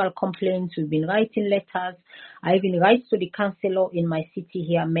several complaints. We've been writing letters. I even write to the councillor in my city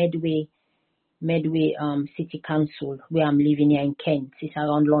here, Medway City Council, where I'm living here in Kent. It's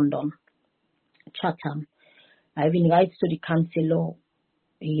around London, Chatham. I even write to the councillor.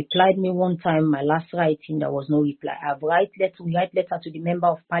 He replied me one time. My last writing, there was no reply. We write letter to the member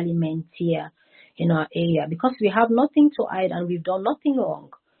of parliament here in our area because we have nothing to hide and we've done nothing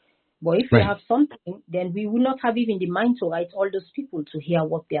wrong. But if we have something, then we will not have even the mind to write all those people to hear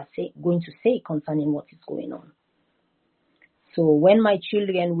what they are going to say concerning what is going on. So when my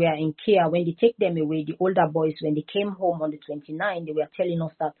children were in care, when they take them away, the older boys, when they came home on the 29th, they were telling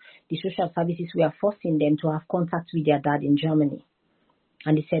us that the social services were forcing them to have contact with their dad in Germany.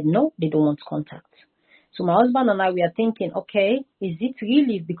 And they said, no, they don't want contact. So my husband and I, we are thinking, okay, is it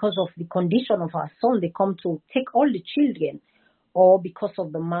really because of the condition of our son they come to take all the children, or because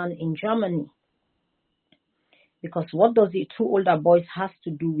of the man in Germany? Because what does the 2 older boys has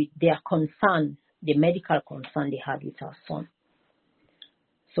to do with their concern, the medical concern they had with our son?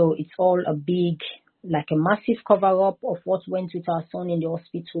 So it's all a big, like a massive cover-up of what went with our son in the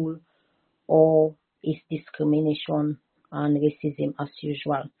hospital, or is discrimination and racism as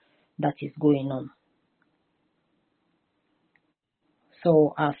usual that is going on.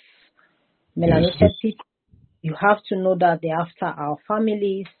 So as Melanie said, people, you have to know that they're after our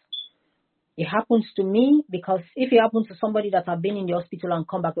families. It happens to me because if it happens to somebody that have been in the hospital and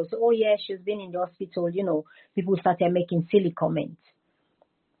come back, they'll say, oh yeah, she's been in the hospital, people started making silly comments.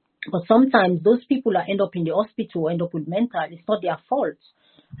 But sometimes those people that end up in the hospital end up with mental, it's not their fault.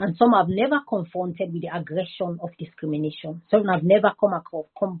 And some have never confronted with the aggression of discrimination. Some have never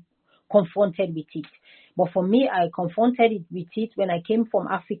confronted with it. But for me, I confronted it with it when I came from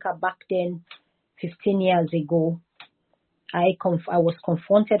Africa back then, 15 years ago. I was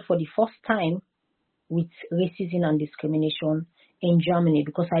confronted for the first time with racism and discrimination in Germany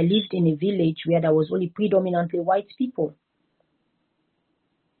because I lived in a village where there was only predominantly white people.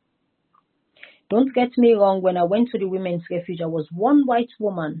 Don't get me wrong, when I went to the women's refuge, there was one white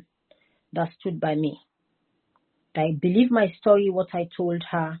woman that stood by me. I believe my story, what I told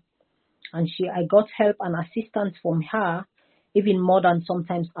her, and I got help and assistance from her, even more than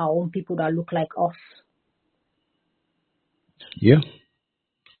sometimes our own people that look like us. Yeah,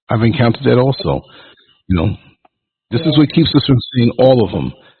 I've encountered that also. This is what keeps us from seeing all of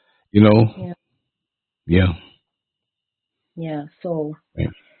them. Yeah. So,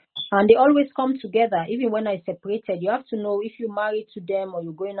 and they always come together. Even when I separated, you have to know if you're married to them or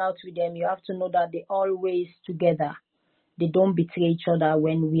you're going out with them, you have to know that they're always together. They don't betray each other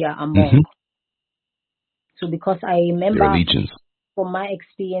when we are among. So because I remember from my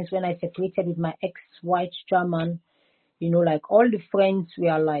experience when I separated with my ex-white German, like all the friends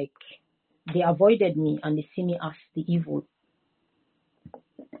were like, they avoided me and they see me as the evil.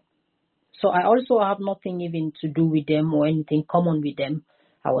 So I also have nothing even to do with them or anything common with them.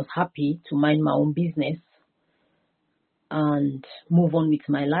 I was happy to mind my own business and move on with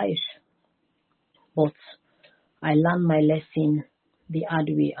my life. But I learned my lesson the hard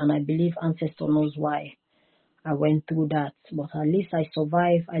way, and I believe Ancestor knows why I went through that. But at least I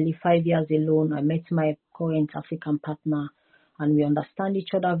survived. I lived 5 years alone. I met my current African partner, and we understand each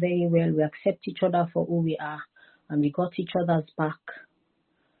other very well. We accept each other for who we are, and we got each other's back,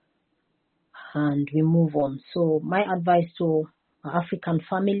 and we move on. So my advice to our African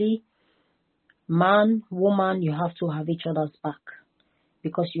family, man, woman, you have to have each other's back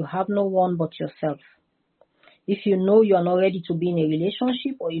because you have no one but yourself. If you know you are not ready to be in a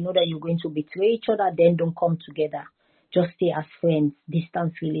relationship or you know that you're going to betray each other, then don't come together. Just stay as friends,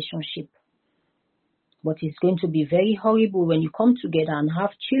 distance relationship. But it's going to be very horrible when you come together and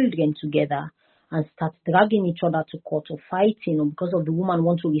have children together and start dragging each other to court or fighting, or because of the woman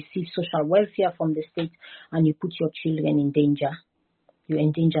want to receive social welfare from the state and you put your children in danger. You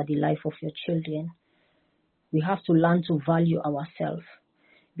endanger the life of your children. We have to learn to value ourselves.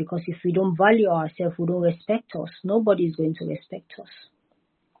 Because if we don't value ourselves, we don't respect us. Nobody is going to respect us.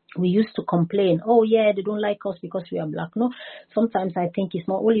 We used to complain, oh yeah, they don't like us because we are black. No, sometimes I think it's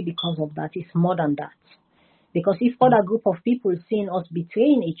not only because of that, it's more than that. Because if other group of people seeing us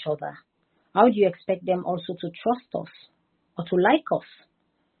betraying each other, how do you expect them also to trust us or to like us?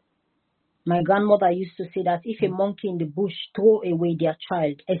 My grandmother used to say that if a monkey in the bush throw away their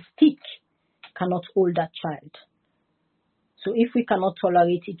child, a stick cannot hold that child. So if we cannot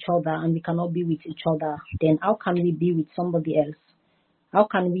tolerate each other and we cannot be with each other, then how can we be with somebody else? How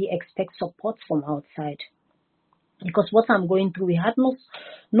can we expect support from outside? Because what I'm going through, we had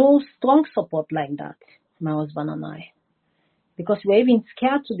no strong support like that, my husband and I. Because we're even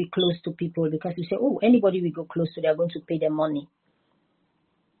scared to be close to people because we say, oh, anybody we go close to, they're going to pay them money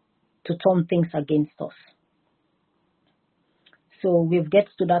to turn things against us. So we've get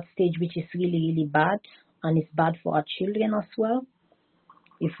to that stage which is really, really bad, and it's bad for our children as well.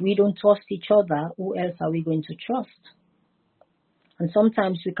 If we don't trust each other, who else are we going to trust? And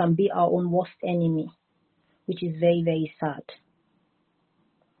sometimes we can be our own worst enemy, which is very, very sad.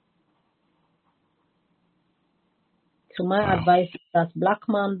 So my advice is that black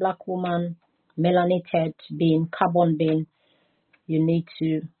man, black woman, melanated being, carbon being, you need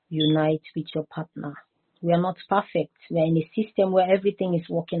to unite with your partner. We are not perfect. We are in a system where everything is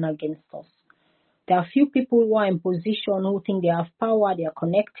working against us. There are few people who are in position who think they have power, they are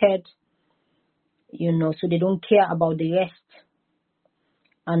connected, so they don't care about the rest.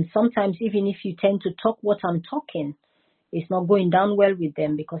 And sometimes even if you tend to talk what I'm talking, it's not going down well with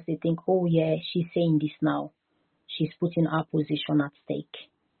them because they think, oh yeah, she's saying this now. She's putting our position at stake.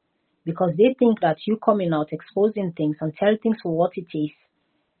 Because they think that you coming out, exposing things and tell things for what it is,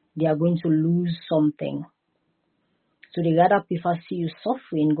 they are going to lose something. So they rather prefer see you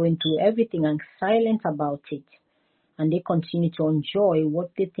suffering, going through everything and silent about it. And they continue to enjoy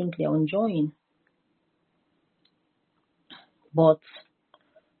what they think they're enjoying. But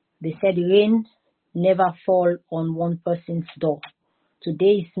they said rain never fall on one person's door.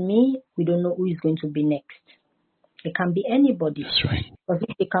 Today is me, we don't know who is going to be next. It can be anybody. That's right. Because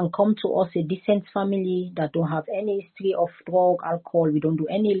if they can come to us, a decent family that don't have any history of drug, alcohol, we don't do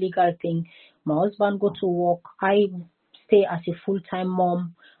any illegal thing. My husband go to work. I stay as a full-time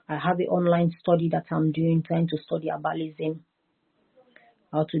mom. I have an online study that I'm doing, trying to study herbalism,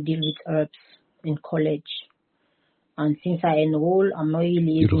 how to deal with herbs in college. And since I enroll, I'm not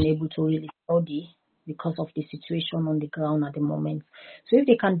really even able to really study because of the situation on the ground at the moment. So if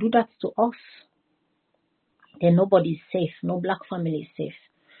they can do that to us, then nobody is safe. No black family is safe.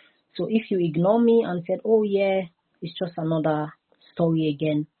 So if you ignore me and said, oh yeah, it's just another story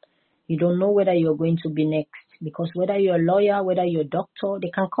again, you don't know whether you're going to be next. Because whether you're a lawyer, whether you're a doctor,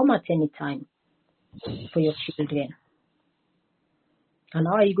 they can come at any time for your children. And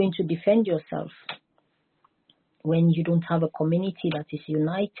how are you going to defend yourself when you don't have a community that is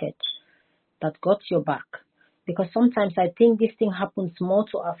united, that got your back? Because sometimes I think this thing happens more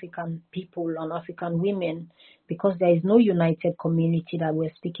to African people and African women because there is no united community that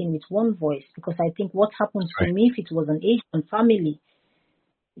we're speaking with one voice. Because I think what happens to me, if it was an Asian family,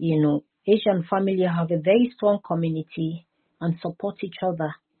 Asian family have a very strong community and support each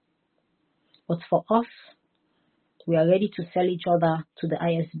other. But for us, we are ready to sell each other to the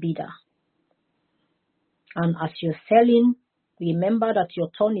highest bidder. And as you're selling, remember that your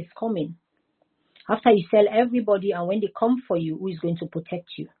turn is coming. After you sell everybody and when they come for you, who is going to protect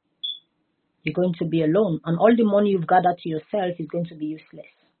you? You're going to be alone. And all the money you've gathered to yourself is going to be useless.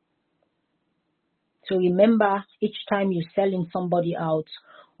 So remember, each time you're selling somebody out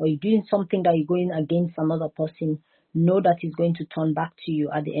or you're doing something that you're going against another person, know that it's going to turn back to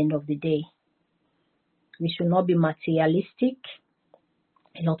you at the end of the day. We should not be materialistic.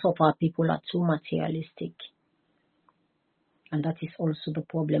 A lot of our people are too materialistic. And that is also the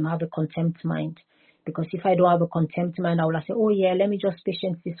problem. I have a contempt mind. Because if I don't have a contempt mind, I will say, oh yeah, let me just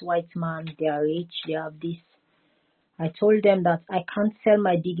patient this white man. They are rich, they have this. I told them that I can't sell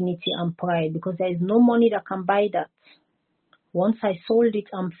my dignity and pride because there is no money that can buy that. Once I sold it,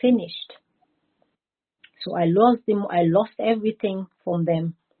 I'm finished. So I lost them. I lost everything from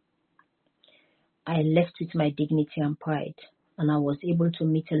them. I left with my dignity and pride. And I was able to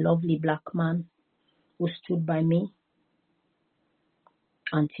meet a lovely black man who stood by me.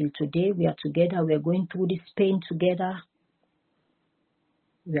 Until today, we are together. We are going through this pain together.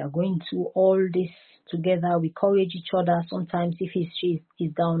 We are going through all this together. We encourage each other. Sometimes if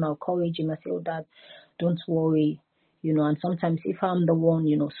he's down, I'll encourage him. I say, oh, Dad, don't worry. And sometimes if I'm the one,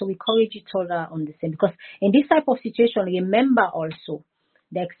 so we encourage each other on the same. Because in this type of situation, remember also,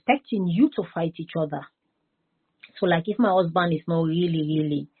 they're expecting you to fight each other. So like if my husband is not really,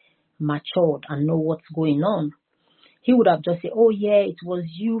 really matured and know what's going on, he would have just said, oh yeah, it was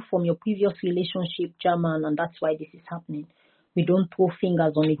you from your previous relationship, German, and that's why this is happening. We don't throw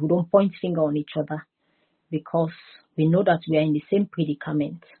fingers on it. We don't point finger on each other. because we know that we are in the same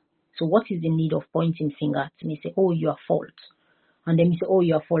predicament. So what is the need of pointing finger at me? Say, oh, you are fault. And then we say, oh,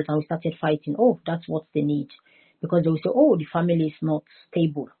 you are fault. And we started fighting. Oh, that's what's the need. Because they will say, oh, the family is not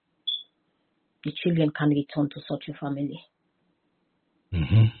stable. The children can return to such a family.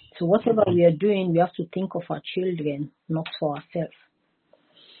 Mm-hmm. So whatever we are doing, we have to think of our children, not for ourselves.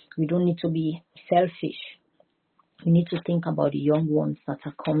 We don't need to be selfish. We need to think about the young ones that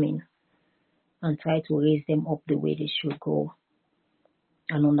are coming and try to raise them up the way they should go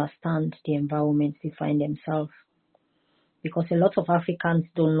and understand the environment they find themselves. Because a lot of Africans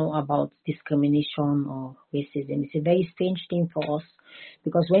don't know about discrimination or racism. It's a very strange thing for us,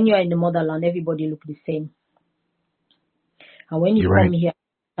 because when you are in the motherland, everybody look the same. And when you You're come right. here,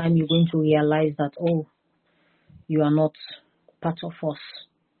 time you're going to realize that, oh, you are not part of us.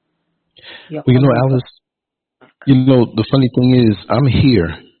 You're Well, coming Alice, the funny thing is, I'm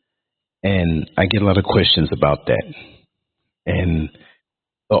here, and I get a lot of questions about that. And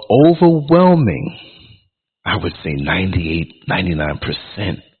the overwhelming, I would say 98,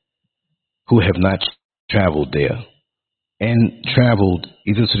 99% who have not traveled there and traveled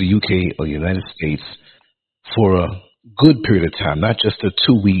either to the UK or the United States for a good period of time, not just a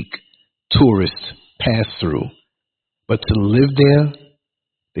 2-week tourist pass through, but to live there,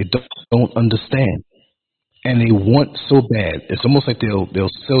 they don't understand. And they want so bad. It's almost like they'll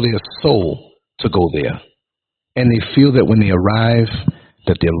sell their soul to go there. And they feel that when they arrive,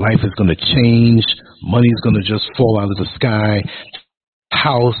 that their life is going to change, money is going to just fall out of the sky,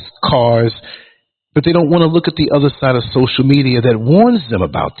 house, cars. But they don't want to look at the other side of social media that warns them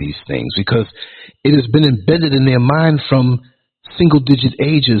about these things, because it has been embedded in their mind from single digit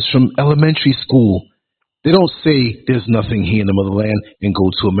ages, from elementary school. They don't say there's nothing here in the motherland and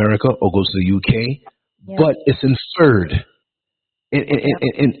go to America or go to the UK, yeah, but it's inferred and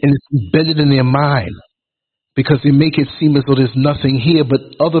it's embedded in their mind, because they make it seem as though there's nothing here, but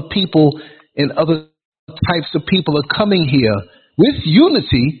other people and other types of people are coming here with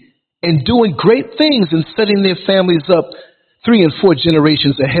unity and doing great things and setting their families up 3 and 4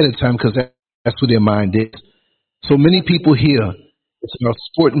 generations ahead of time, because that's what their mind is. So many people here, it's about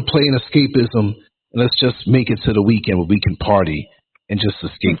sport and play and escapism, and let's just make it to the weekend where we can party and just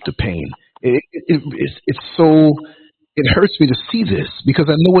escape the pain. It's so, it hurts me to see this, because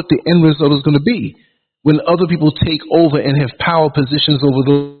I know what the end result is going to be. When other people take over and have power positions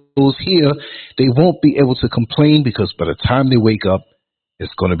over those here, they won't be able to complain, because by the time they wake up,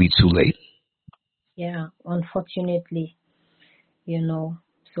 it's going to be too late. yeah, unfortunately,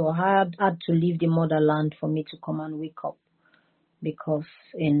 So I had to leave the motherland for me to come and wake up, because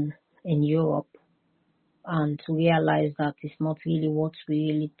in Europe, and to realize that it's not really what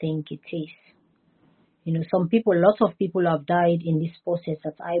we really think it is. Lots of people have died in this process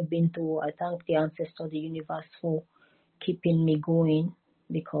that I've been through. I thank the ancestor, the universe, for keeping me going,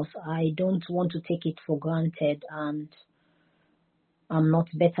 because I don't want to take it for granted, and I'm not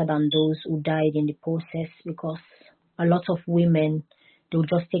better than those who died in the process, because a lot of women, they'll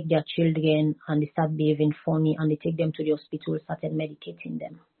just take their children and they start behaving funny, and they take them to the hospital, started medicating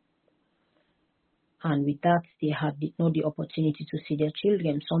them. And with that, they had not the opportunity to see their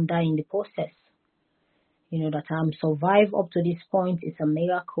children. Some die in the process. That I'm survived up to this point is a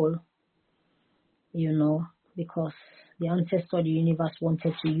miracle, because the ancestor, the universe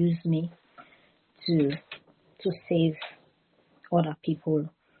wanted to use me to save other people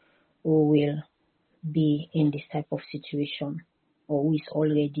who will be in this type of situation, or who is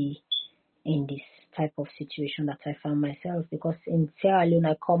already in this type of situation that I found myself. Because in Sierra Leone,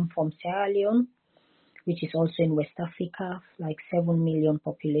 I come from Sierra Leone, which is also in West Africa, like 7 million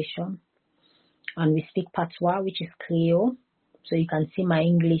population. And we speak Patois, which is Creole. So you can see my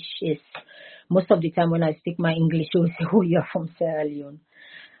English is, most of the time when I speak my English, you will say, oh, you're from Sierra Leone.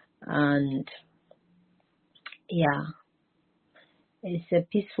 And yeah, it's a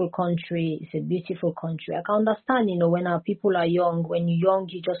peaceful country. It's a beautiful country. I can understand, when our people are young, when you're young,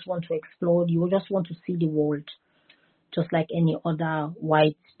 you just want to explode. You just want to see the world, just like any other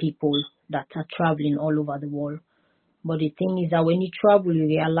white people that are traveling all over the world. But the thing is that when you travel, you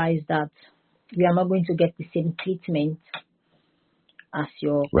realize that we are not going to get the same treatment as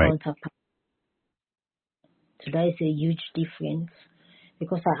your Right. counterpart. So that is a huge difference.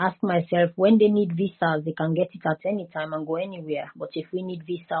 Because I ask myself, when they need visas, they can get it at any time and go anywhere. But if we need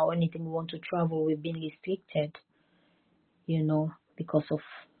visa or anything, we want to travel, we've been restricted, because of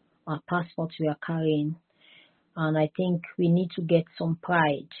our passports we are carrying. And I think we need to get some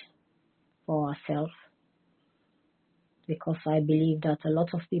pride for ourselves, because I believe that a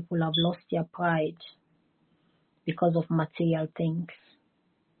lot of people have lost their pride because of material things.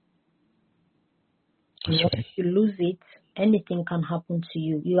 That's Once right. you lose it, anything can happen to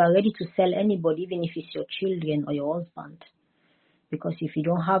you. You are ready to sell anybody, even if it's your children or your husband. Because if you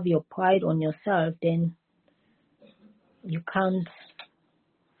don't have your pride on yourself, then you can't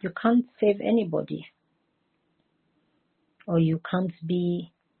save anybody, or you can't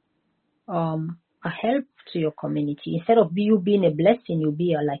be a help to your community. Instead of you being a blessing, you'll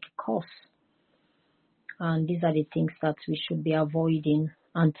be like a curse. And these are the things that we should be avoiding,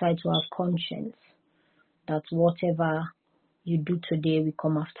 and try to have conscience that whatever you do today will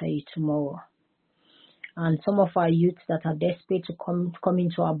come after you tomorrow. And some of our youths that are desperate to come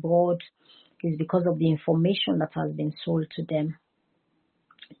into abroad is because of the information that has been sold to them.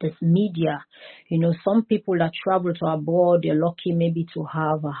 This media, some people that travel to abroad, they're lucky maybe to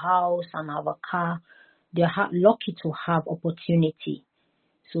have a house and have a car. They're lucky to have opportunity.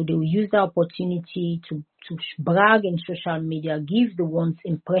 So they will use the opportunity to brag in social media, give the ones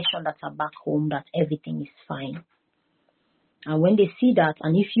impression that are back home that everything is fine. And when they see that,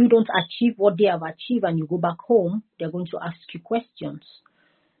 and if you don't achieve what they have achieved and you go back home, they're going to ask you questions.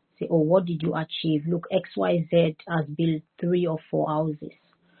 Say, oh, what did you achieve? Look, XYZ has built 3 or 4 houses.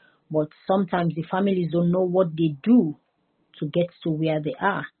 But sometimes the families don't know what they do to get to where they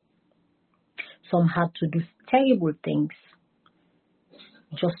are. Some had to do terrible things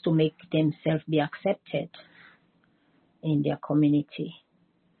just to make themselves be accepted in their community.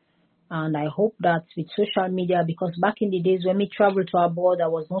 And I hope that with social media, because back in the days when we traveled to abroad, there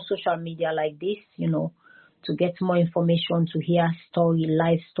was no social media like this, to get more information, to hear story,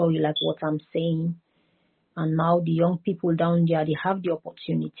 live story like what I'm saying. And now the young people down there, they have the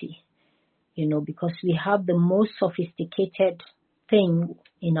opportunity, because we have the most sophisticated thing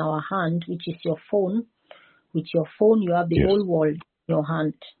in our hand, which is your phone. With your phone, you have the whole world in your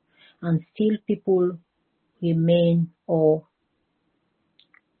hand. And still people remain,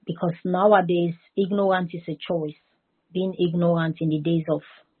 because nowadays ignorance is a choice. Being ignorant in the days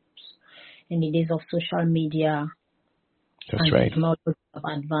of social media, That's and right. technology of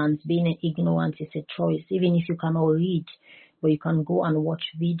advance, being ignorant is a choice. Even if you cannot read, but you can go and watch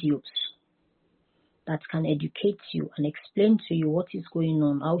videos that can educate you and explain to you what is going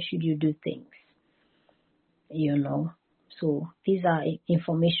on, how should you do things, So these are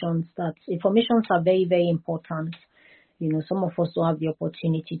informations are very, very important. Some of us don't have the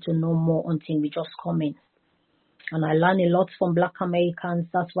opportunity to know more until we just come in. And I learn a lot from Black Americans.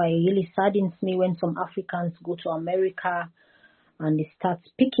 That's why it really saddens me when some Africans go to America and they start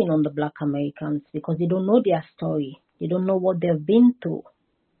picking on the Black Americans because they don't know their story. They don't know what they've been through.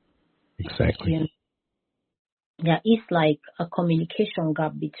 Exactly. There is like a communication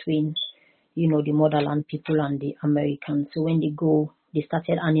gap between, the motherland people and the Americans. So when they go, they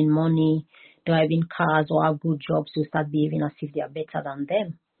started earning money, driving cars or have good jobs, they start behaving as if they are better than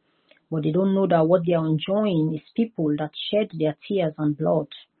them. But they don't know that what they are enjoying is people that shed their tears and blood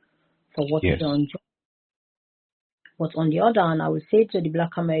for what they are enjoying. But on the other hand, I will say to the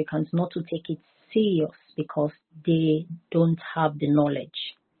Black Americans not to take it serious because they don't have the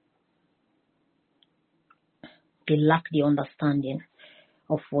knowledge. They lack the understanding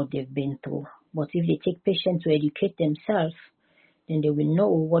of what they've been through. But if they take patience to educate themselves, then they will know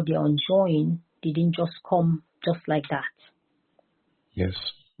what they are enjoying didn't just come just like that. Yes.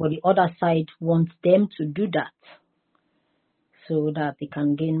 But the other side wants them to do that so that they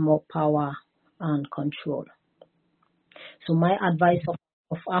can gain more power and control. So my advice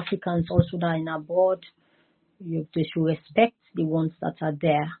of Africans also that are in abroad, they should respect the ones that are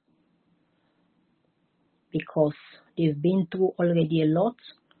there because they've been through already a lot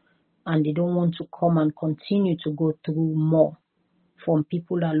and they don't want to come and continue to go through more from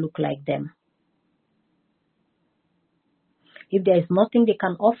people that look like them. If there is nothing they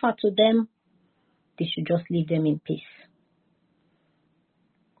can offer to them, they should just leave them in peace.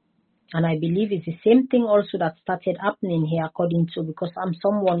 And I believe it's the same thing also that started happening here because I'm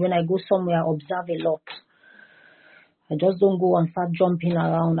someone, when I go somewhere, I observe a lot. I just don't go and start jumping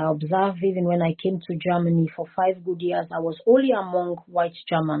around. I observe. Even when I came to Germany for 5 good years, I was only among white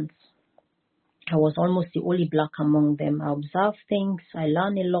Germans. I was almost the only black among them. I observe things. I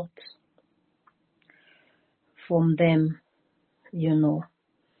learn a lot from them,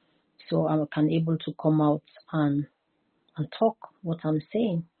 So I can able to come out and talk what I'm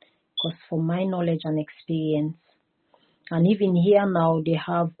saying. Because from my knowledge and experience, and even here now, they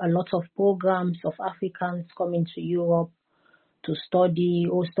have a lot of programs of Africans coming to Europe to study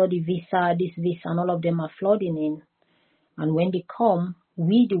visa, this visa, and all of them are flooding in. And when they come,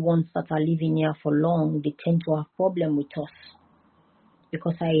 we, the ones that are living here for long, they tend to have problem with us.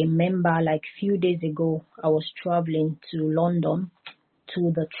 Because I remember few days ago, I was traveling to London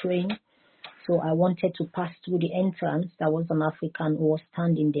to the train So I wanted to pass through the entrance. There was an African who was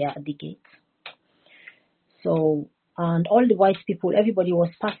standing there at the gate. So, and all the white people, everybody was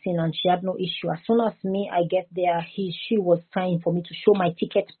passing and she had no issue. As soon as I get there, she was trying for me to show my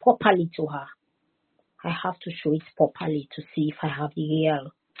ticket properly to her. I have to show it properly to see if I have the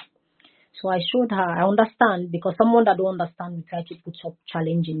real. So I showed her. I understand, because someone that don't understand will try to put up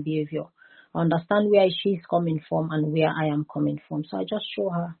challenging behavior. I understand where she's coming from and where I am coming from. So I just show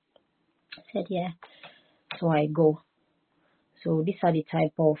her. I said, yeah. So I go. So these are the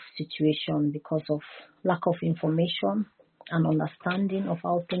type of situation, because of lack of information and understanding of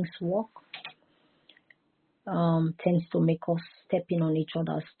how things work, tends to make us stepping on each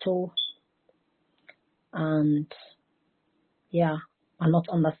other's toe, and yeah, and not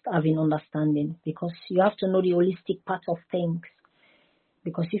having understanding, because you have to know the holistic part of things.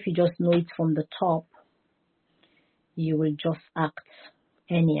 Because if you just know it from the top, you will just act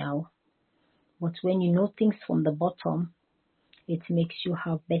anyhow. But when you know things from the bottom, it makes you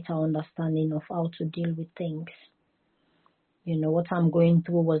have better understanding of how to deal with things. You know, what I'm going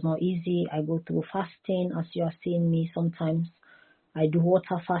through was not easy. I go through fasting, as you are seeing me sometimes. I do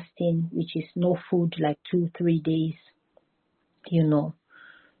water fasting, which is no food, like 2-3 days, you know,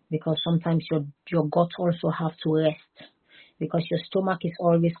 because sometimes your gut also have to rest, because your stomach is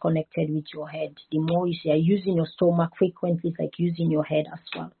always connected with your head. The more you are using your stomach frequently, it's like using your head as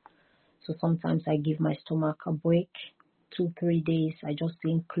well. So sometimes I give my stomach a break, 2-3 days. I just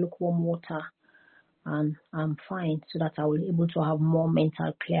drink lukewarm water and I'm fine, so that I will be able to have more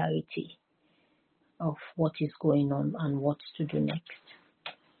mental clarity of what is going on and what to do next.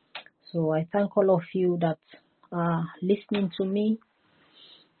 So I thank all of you that are listening to me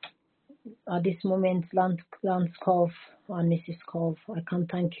at this moment. Lancescurv and Mrs. Curv, I can't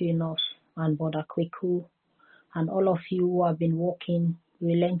thank you enough, and Brother Kweku, and all of you who have been working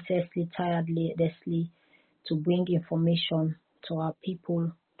relentlessly, tirelessly to bring information to our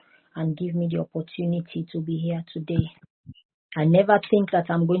people and give me the opportunity to be here today. I never think that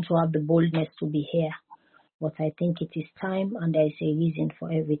I'm going to have the boldness to be here, but I think it is time and there is a reason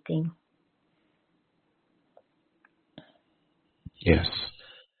for everything. Yes.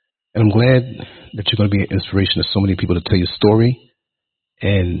 And I'm glad that you're going to be an inspiration to so many people to tell your story.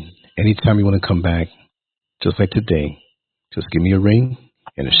 And anytime you want to come back, just like today, just give me a ring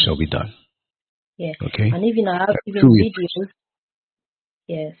and it shall be done. Yeah. Okay? And even I have even Truly videos.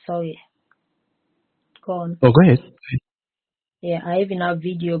 Yeah, sorry. Go on. Oh, go ahead. Yeah, I even have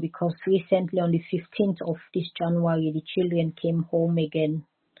video, because recently on the 15th of this January, the children came home again.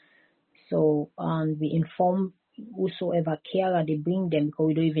 So, and we inform whosoever carer they bring them, because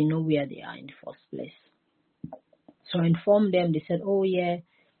we don't even know where they are in the first place. So I informed them. They said, oh yeah,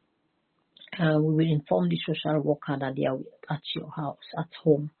 we will inform the social worker that they are at your house, at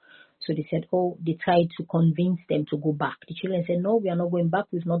home. So they said, oh, they tried to convince them to go back. The children said, no, we are not going back.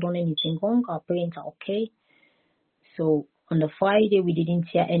 We've not done anything wrong. Our parents are okay. So on the Friday, we didn't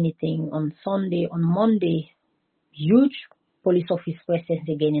hear anything. On Sunday, on Monday, huge police office presence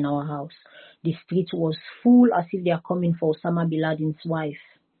again in our house. The street was full, as if they are coming for Osama bin Laden's wife.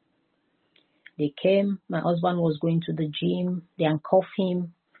 They came. My husband was going to the gym. They handcuffed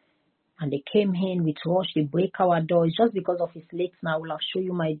him. And they came in with rush. They break our door. It's just because of his late now. I will show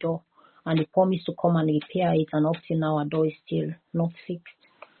you my door. And they promised to come and repair it. And up till now, our door is still not fixed.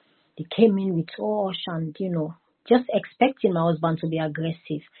 They came in with rush and, just expecting my husband to be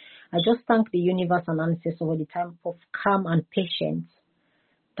aggressive. I just thank the universe and ancestors for the time of calm and patience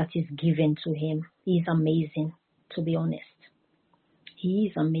that is given to him. He is amazing, to be honest. He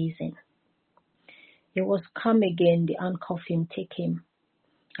is amazing. He was calm again. They handcuff him, take him.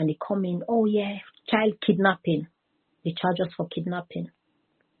 And they come in, oh yeah, child kidnapping. They charge us for kidnapping.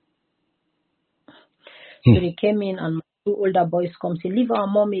 So they came in and my 2 older boys come say, leave our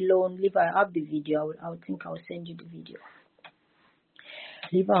mom alone. I have the video. I think I'll send you the video.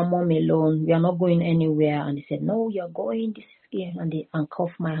 Leave our mom alone. We are not going anywhere. And they said, no, you're going this year. And they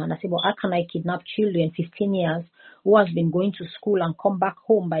handcuffed my hand. I said, well, how can I kidnap children 15 years who has been going to school and come back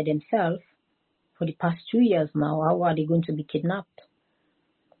home by themselves for the past 2 years now? How are they going to be kidnapped?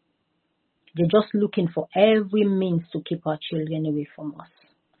 They're just looking for every means to keep our children away from us.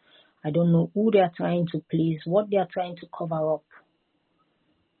 I don't know who they are trying to please, what they are trying to cover up.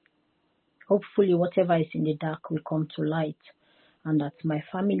 Hopefully, whatever is in the dark will come to light, and that my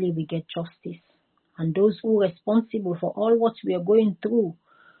family will get justice. And those who are responsible for all what we are going through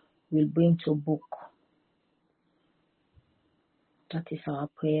will bring to book. That is our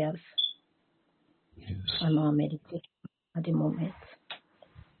prayers and our meditation at the moment.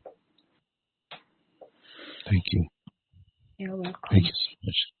 Thank you. You're welcome. Thank you so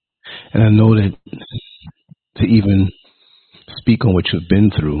much. And I know that to even speak on what you've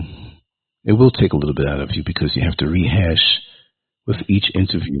been through, it will take a little bit out of you because you have to rehash with each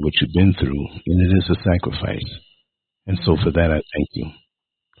interview what you've been through, and it is a sacrifice. And so for that, I thank you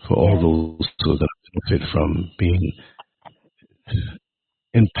for all Yes. those who are going to benefit from being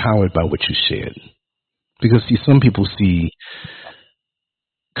empowered by what you shared. Because see, some people see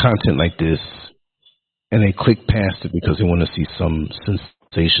content like this and they click past it because they want to see some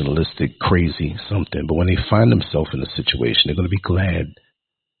sensationalistic, crazy something. But when they find themselves in a situation, they're going to be glad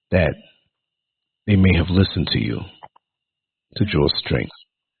that they may have listened to you to draw strength.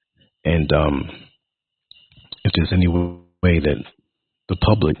 And if there's any way that the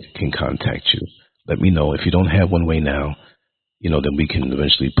public can contact you, let me know. If you don't have one way now, then we can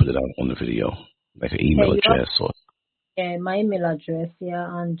eventually put it out on the video, like an email You have address or. my email address, yeah,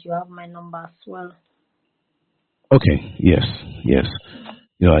 and you have my number as well. Okay. Yes. Yes.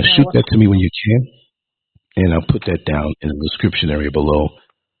 Yeah, Shoot that to me when you can, and I'll put that down in the description area below,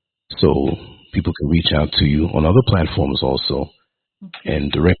 so people can reach out to you on other platforms also, okay.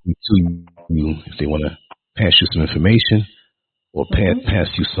 and directly to you if they want to pass you some information or pass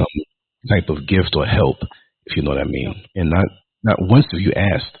you some type of gift or help, if you know what I Yeah. mean. And not once have you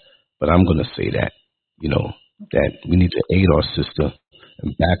asked, but I'm going to say that, that we need to aid our sister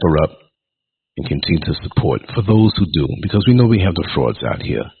and back her up and continue to support for those who do, because we know we have the frauds out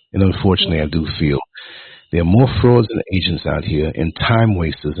here. And unfortunately, I do feel there are more frauds and agents out here and time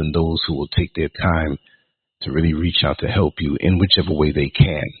wasters than those who will take their time to really reach out to help you in whichever way they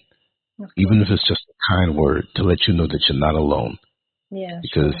can, Okay. even if it's just a kind word to let you know that you're not alone. Yeah,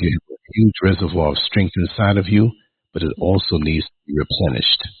 Because sure. you have a huge reservoir of strength inside of you, but it also needs to be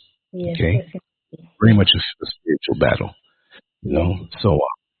replenished. Yes, Okay? definitely. Very Yeah. much a spiritual battle, Yes. So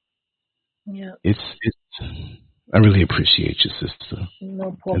Yeah. it's I really appreciate you, sister, No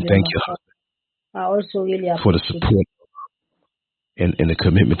and problem thank at you all. I also really for the appreciate support and the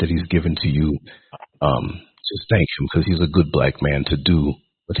commitment that he's given to you. Just thank him because he's a good black man to do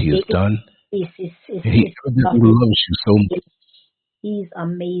what he has it. done, and he It's evidently amazing. loves you so much. He's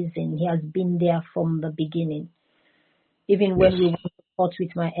amazing. He has been there from the beginning. Even Yes. when we went to court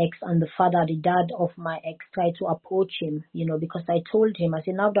with my ex and the dad of my ex tried to approach him, because I told him, I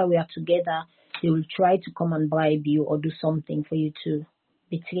said, now that we are together, they will try to come and bribe you or do something for you to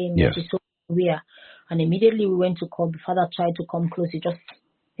betray me. I Yes. said, so we are. And immediately we went to court. The father tried to come close. He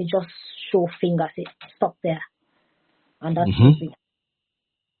just show finger, say, stop there. And that's it. Mm-hmm.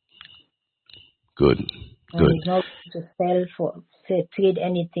 Good. And Good. it's not to trade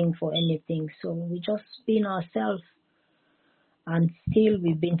anything for anything. So we just being ourselves. And still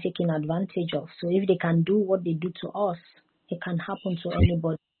we've been taken advantage of. So if they can do what they do to us, it can happen to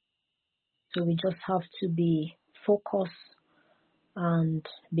anybody. So we just have to be focused and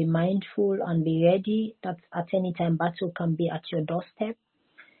be mindful and be ready that at any time battle can be at your doorstep.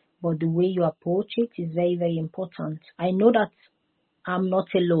 But the way you approach it is very, very important. I know that I'm not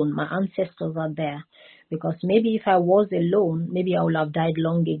alone. My ancestors are there. Because maybe if I was alone, maybe I would have died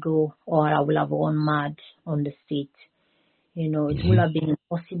long ago or I would have gone mad on the street. It would have been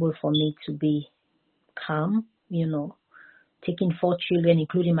impossible for me to be calm, taking 4 children,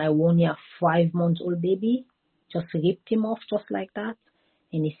 including my 1 year, 5-month-old baby, just ripped him off just like that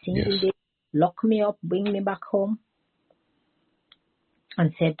in a single Yes. day, lock me up, bring me back home,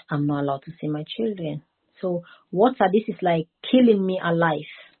 and said, I'm not allowed to see my children. So this is like killing me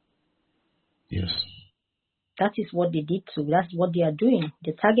alive. Yes. That is what they did to. That's what they are doing.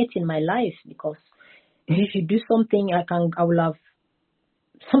 They're targeting my life because if you do something,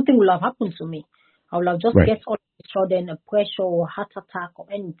 something will have happened to me. I will have just Right. get all of a sudden a pressure or heart attack or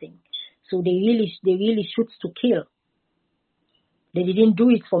anything. So they really shoot to kill. They didn't do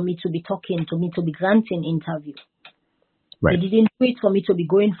it for me to be talking, to me to be granting interview. Right. They didn't do it for me to be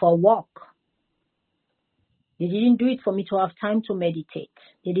going for a walk. They didn't do it for me to have time to meditate.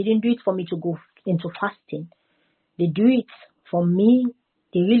 They didn't do it for me to go into fasting. They do it for me.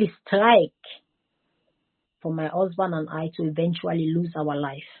 They really strike for my husband and I to eventually lose our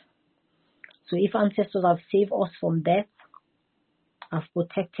life. So if ancestors have saved us from death, have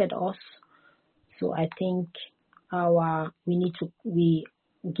protected us, so I think we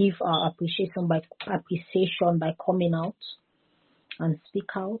give our appreciation by coming out and speak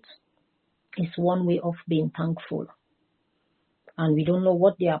out. Is one way of being thankful. And we don't know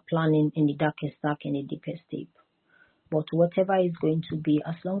what they are planning in the darkest dark and the deepest deep. But whatever is going to be,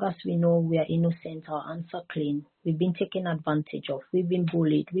 as long as we know we are innocent, our hands are clean, we've been taken advantage of, we've been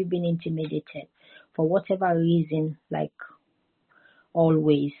bullied, we've been intimidated, for whatever reason, like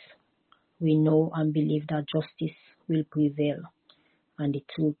always, we know and believe that justice will prevail. and the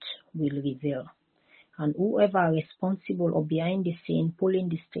truth will reveal. And whoever are responsible or behind the scene, pulling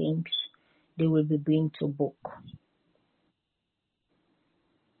the strings, they will be brought to book.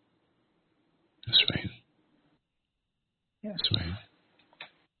 That's right. Yeah. That's right.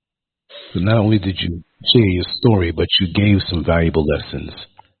 So not only did you share your story, but you gave some valuable lessons,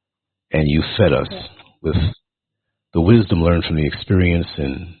 and you fed us with the wisdom learned from the experience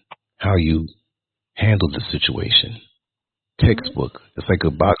and how you handled the situation. Textbook. It's like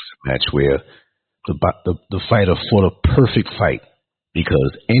a boxing match where the fighter fought a perfect fight,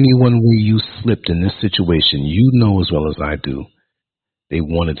 because anyone where you slipped in this situation, you know as well as I do, they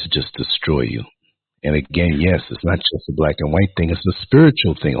wanted to just destroy you. And again, yes, it's not just a black and white thing, it's a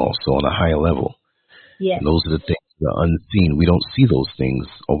spiritual thing also on a higher level. Yes. And those are the things that are unseen. We don't see those things,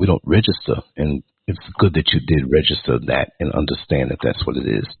 or we don't register. And it's good that you did register that and understand that that's what it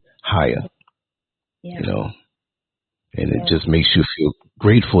is, higher, Yeah. you know. And it just makes you feel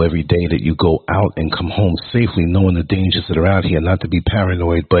grateful every day that you go out and come home safely, knowing the dangers that are out here, not to be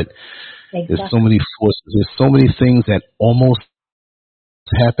paranoid, but there's so many forces, there's so many things that almost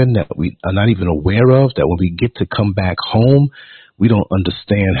happen that we are not even aware of, that when we get to come back home, we don't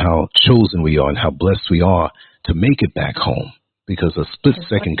understand how chosen we are and how blessed we are to make it back home. Because a split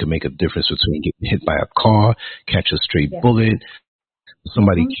second can make a difference between getting hit by a car, catch a stray bullet,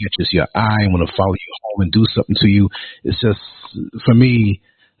 somebody catches your eye and want to follow you home and do something to you. It's just, for me,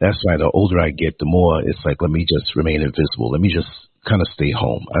 that's why the older I get, the more it's like, let me just remain invisible. Let me just kind of stay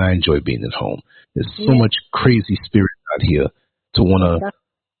home. And I enjoy being at home. There's so much crazy spirit out here to want to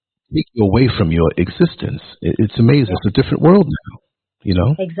take you away from your existence. It's amazing. It's a different world now, you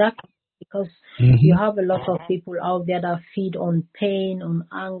know? Exactly. Because you have a lot of people out there that feed on pain, on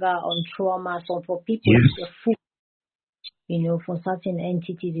anger, on trauma. So for people, it's a food. You know, for certain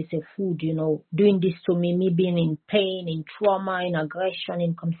entities, it's a food, you know, doing this to me being in pain, in trauma, in aggression,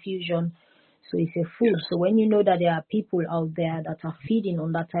 in confusion. So it's a food. So when you know that there are people out there that are feeding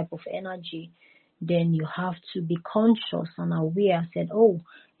on that type of energy, then you have to be conscious and aware. Said, oh,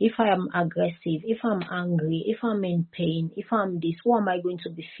 if I am aggressive, if I'm angry, if I'm in pain, if I'm this, who am I going to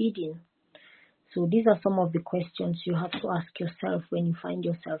be feeding? So these are some of the questions you have to ask yourself when you find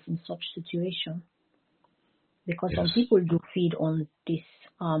yourself in such situation. Because some people do feed on this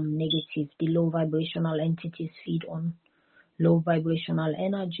negative, the low vibrational entities feed on low vibrational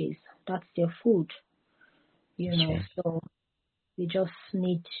energies. That's their food, you know. So we just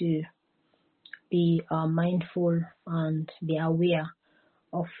need to be mindful and be aware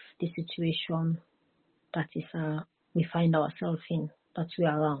of the situation that is we find ourselves in, that we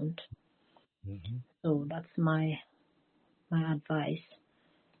are around. So that's my advice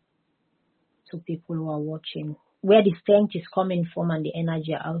to people who are watching. Where the strength is coming from and the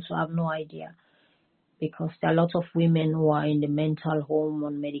energy, I also have no idea. Because there are a lot of women who are in the mental home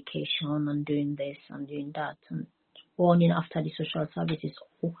on medication and doing this and doing that and running after the social services.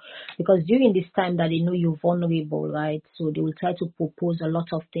 Because during this time that they know you're vulnerable, right? So they will try to propose a lot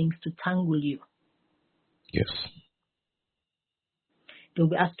of things to tangle you. Yes. They'll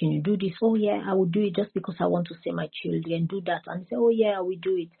be asking you, do this. Oh, yeah, I will do it just because I want to see my children. Do that. And say, oh, yeah, I will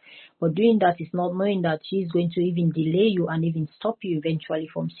do it. But doing that is not knowing that she's going to even delay you and even stop you eventually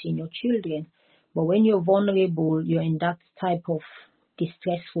from seeing your children. But when you're vulnerable, you're in that type of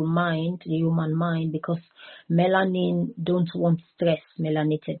distressful mind, the human mind, because melanin don't want stress,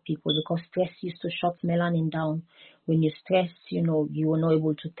 melanated people, because stress used to shut melanin down. When you stress, you know, you are not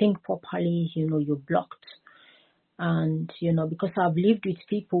able to think properly, you know, you're blocked. And, you know, because I've lived with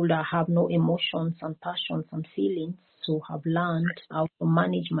people that have no emotions and passions and feelings, so have learned how to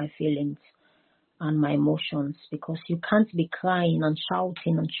manage my feelings and my emotions, because you can't be crying and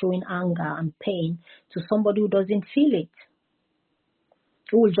shouting and showing anger and pain to somebody who doesn't feel it,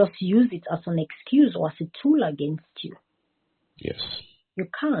 who will just use it as an excuse or as a tool against you. Yes. You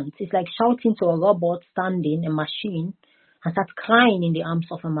can't. It's like shouting to a robot standing, a machine, and start crying in the arms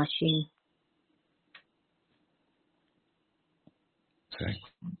of a machine. Okay.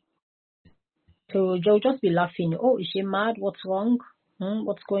 So they'll just be laughing. Oh, is she mad? What's wrong?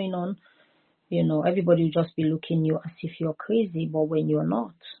 What's going on? You know, everybody will just be looking at you as if you're crazy, but when you're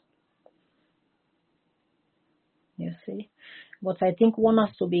not. You see? But I think one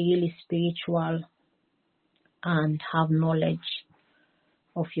has to be really spiritual and have knowledge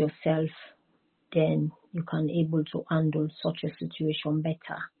of yourself. Then you can able to handle such a situation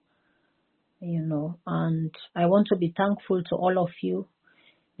better. You know, and I want to be thankful to all of you,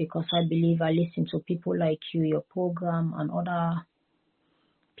 because I believe I listen to people like you, your program, and other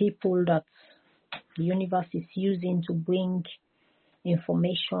people that the universe is using to bring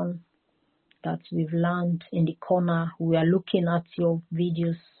information that we've learned in the corner. We are looking at your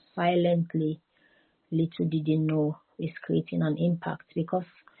videos silently. Little did you know it's creating an impact, because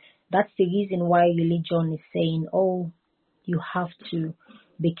that's the reason why religion is saying, oh, you have to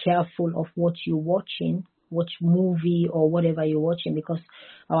be careful of what you're watching, watch movie or whatever you're watching, because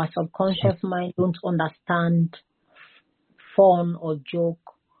our subconscious mind don't understand fun or joke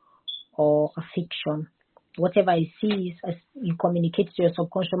or a fiction. Whatever it sees, as you communicate to your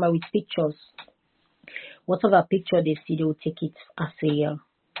subconscious mind with pictures. Whatever picture they see, they will take it as real.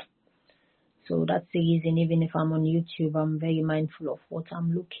 So that's the reason, even if I'm on YouTube, I'm very mindful of what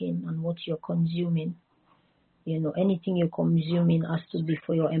I'm looking and what you're consuming. You know, anything you're consuming has to be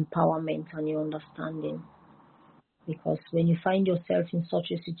for your empowerment and your understanding. Because when you find yourself in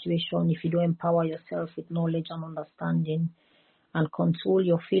such a situation, if you don't empower yourself with knowledge and understanding and control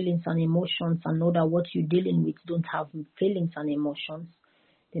your feelings and emotions and know that what you're dealing with don't have feelings and emotions,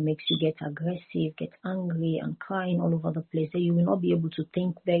 it makes you get aggressive, get angry and crying all over the place. So you will not be able to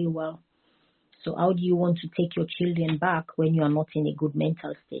think very well. So how do you want to take your children back when you are not in a good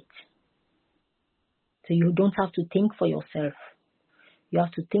mental state? So you don't have to think for yourself. You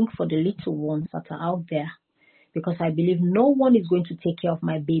have to think for the little ones that are out there. Because I believe no one is going to take care of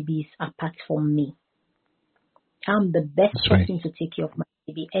my babies apart from me. I'm the best person to take care of my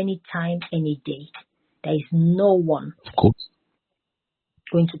baby anytime, any day. There is no one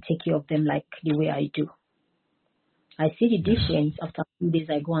going to take care of them like the way I do. I see the difference after a few days.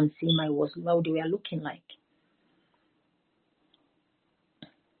 I go and see how they were looking like.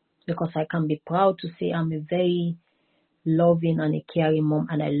 Because I can be proud to say I'm a very loving and a caring mom,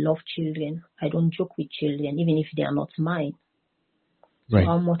 and I love children. I don't joke with children, even if they are not mine. So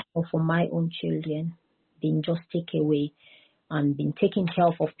how much more for my own children being just taken away and being taken care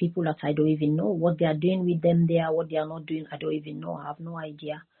of people that I don't even know what they are doing with them there, what they are not doing, I don't even know. I have no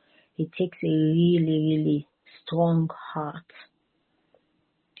idea. It takes a really, really strong heart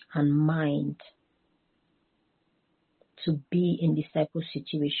and mind to be in this type of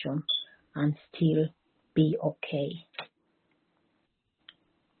situation and still be okay.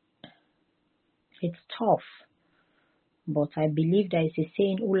 It's tough, but I believe there is a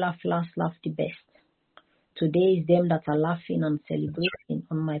saying, who laugh last, laugh the best. Today is them that are laughing and celebrating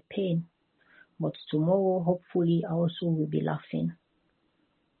on my pain, but tomorrow, hopefully, I also will be laughing.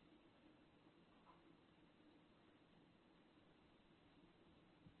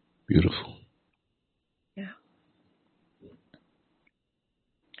 Beautiful. Yeah.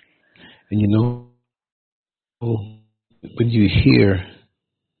 And you know, when you hear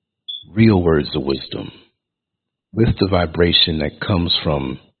real words of wisdom with the vibration that comes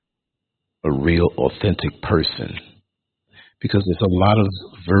from a real, authentic person, because there's a lot of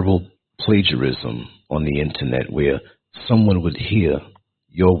verbal plagiarism on the internet where someone would hear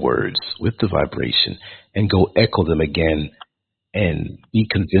your words with the vibration and go echo them again and be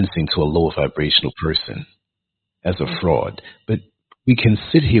convincing to a lower vibrational person as a fraud. But we can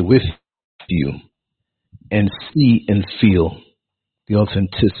sit here with you and see and feel the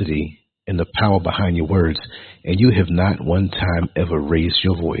authenticity and the power behind your words, and you have not one time ever raised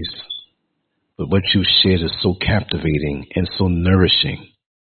your voice. But what you shared is so captivating and so nourishing.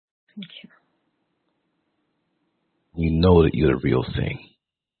 Thank you. You know that you're the real thing.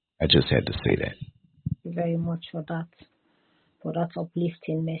 I just had to say that. Thank you very much for that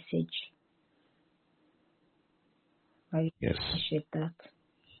uplifting message. I appreciate that.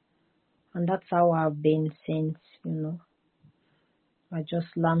 And that's how I've been since, I just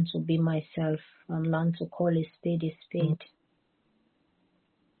learned to be myself and learned to call a spade a spade.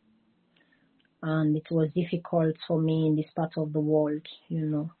 And it was difficult for me in this part of the world,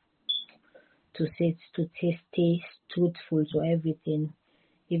 to stay truthful to everything,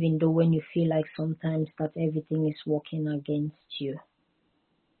 even though when you feel like sometimes that everything is working against you.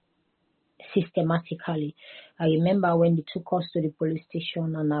 Systematically. I remember when they took us to the police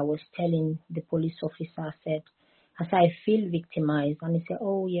station and I was telling the police officer, I feel victimized. And he said,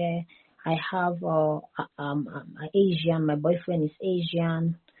 oh yeah, I have an Asian, my boyfriend is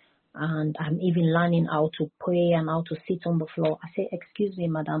Asian, and I'm even learning how to pray and how to sit on the floor. I said, excuse me,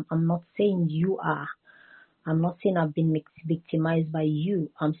 madam, I'm not saying you are. I'm not saying I've been victimized by you.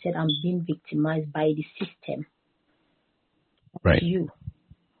 I'm saying I'm being victimized by the system. Right. You.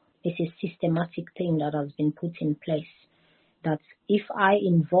 It's a systematic thing that has been put in place. That if I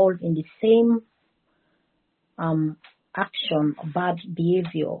involve in the same action, bad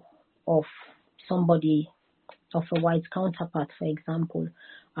behavior of somebody, of a white counterpart, for example,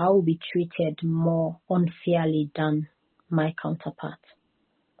 I will be treated more unfairly than my counterpart.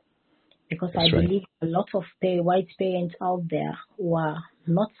 Because I believe a lot of white parents out there who are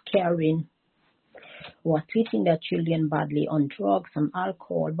not caring who are treating their children badly on drugs and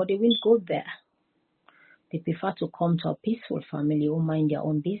alcohol, but they won't go there. They prefer to come to a peaceful family who mind their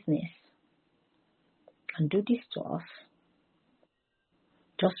own business and do this to us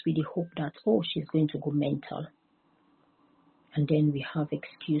just with the hope that, oh, she's going to go mental. And then we have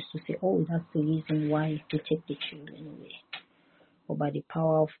excuse to say, oh, that's the reason why they take the children away. But by the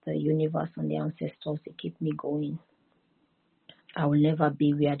power of the universe and the ancestors, they keep me going. I will never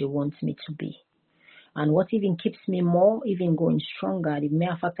be where they want me to be. And what even keeps me more, even going stronger, the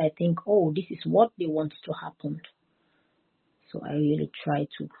mere fact I think, oh, this is what they want to happen. So I really try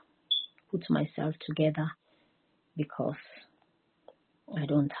to put myself together because I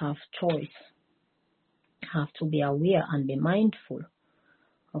don't have choice. I have to be aware and be mindful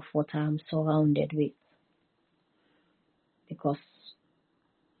of what I am surrounded with. Because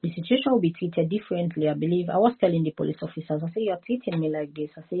the situation will be treated differently. I believe I was telling the police officers, I say, you're treating me like this.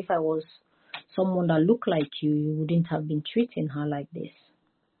 I say, if I was someone that looked like you wouldn't have been treating her like this.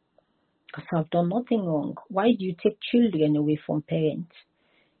 Because I've done nothing wrong. Why do you take children away from parents?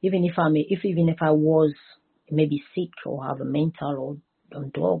 Even if I was maybe sick or have a mental or on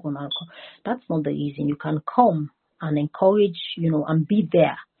drug or alcohol, that's not the reason. You can come and encourage, and be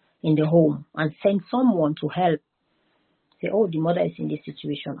there in the home and send someone to help. Say, oh, the mother is in this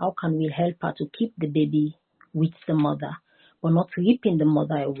situation. How can we help her to keep the baby with the mother, but not ripping the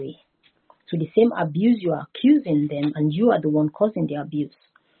mother away? So the same abuse, you are accusing them, and you are the one causing the abuse.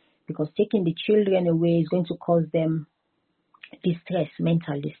 Because taking the children away is going to cause them distress,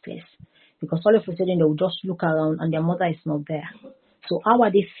 mental distress. Because all of a sudden they will just look around and their mother is not there. So how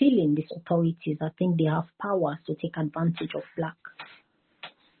are they feeling, these authorities? I think they have powers to take advantage of black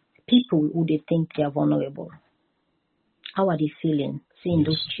people who they think they are vulnerable. How are they feeling? Seeing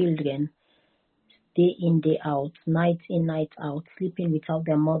those children day in, day out, night in, night out, sleeping without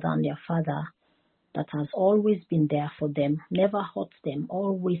their mother and their father that has always been there for them, never hurt them,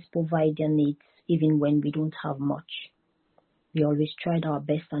 always provide their needs, even when we don't have much. We always tried our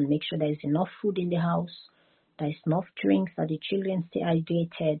best and make sure there is enough food in the house, there is enough drinks, that the children stay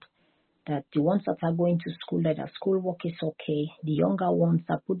hydrated, that the ones that are going to school, that their schoolwork is okay, the younger ones,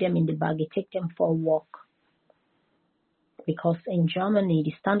 that put them in the bag, take them for a walk. Because in Germany,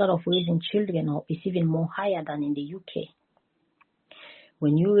 the standard of raising children is even more higher than in the UK.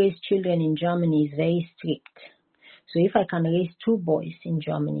 When you raise children in Germany, it's very strict. So if I can raise 2 boys in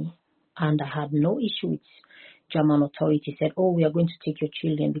Germany, and I had no issue with German authorities, said, oh, we are going to take your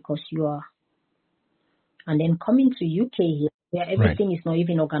children because you are. And then coming to UK here, where everything is not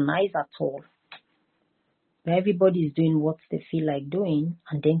even organized at all, where everybody is doing what they feel like doing,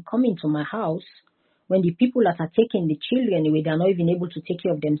 and then coming to my house, when the people that are taking the children away, they are not even able to take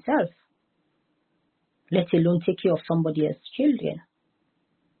care of themselves, let alone take care of somebody else's children.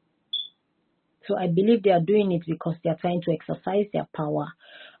 So I believe they are doing it because they are trying to exercise their power.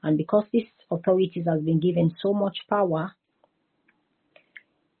 And because these authorities have been given so much power,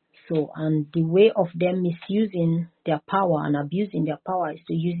 and the way of them misusing their power and abusing their power is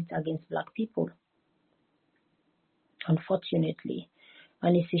to use it against black people, unfortunately.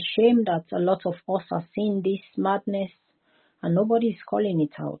 And it's a shame that a lot of us are seeing this madness and nobody is calling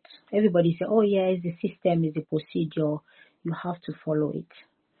it out. Everybody say, oh yeah, it's the system, it's the procedure. You have to follow it.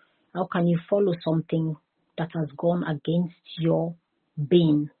 How can you follow something that has gone against your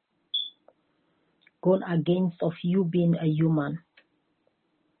being? Gone against of you being a human?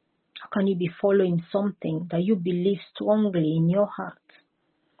 How can you be following something that you believe strongly in your heart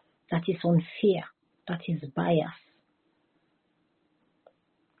that is unfair, that is biased,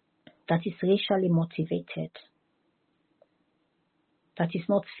 that is racially motivated, that is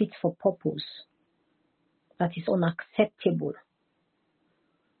not fit for purpose, that is unacceptable?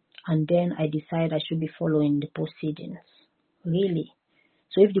 And then I decide I should be following the proceedings. Really?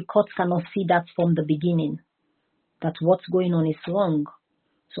 So if the court cannot see that from the beginning, that what's going on is wrong,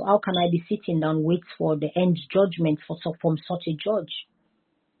 so how can I be sitting down wait for the end judgment from such a judge?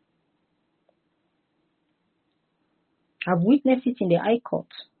 I've witnessed it in the High Court,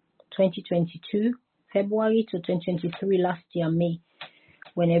 2022, February to 2023, last year, May,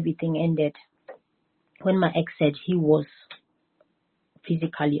 when everything ended. When my ex said he was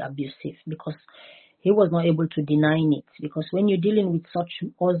physically abusive, because he was not able to deny it. Because when you're dealing with such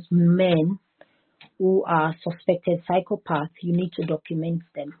as men who are suspected psychopaths, you need to document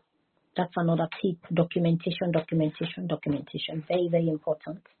them. That's another tip. Documentation. Very, very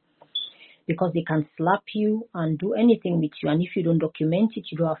important. Because they can slap you and do anything with you. And if you don't document it,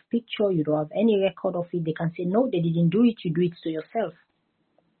 you don't have picture, you don't have any record of it, they can say, no, they didn't do it, you do it to yourself.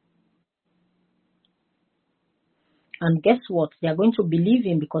 And guess what? They are going to believe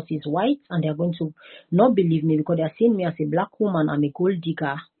him because he's white, and they are going to not believe me because they are seeing me as a black woman. I'm a gold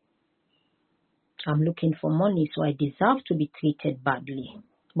digger. I'm looking for money, so I deserve to be treated badly.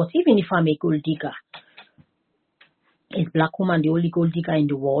 But even if I'm a gold digger, is black woman the only gold digger in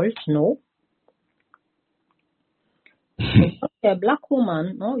the world? No. If you're a black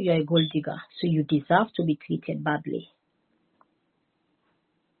woman, no, you're a gold digger. So you deserve to be treated badly.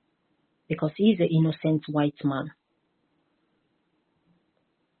 Because he's an innocent white man.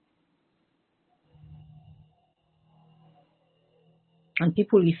 And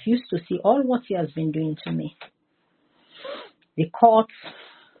people refuse to see all what he has been doing to me. The courts,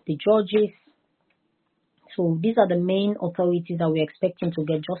 the judges. So these are the main authorities that we're expecting to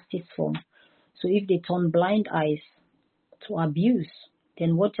get justice from. So if they turn blind eyes to abuse,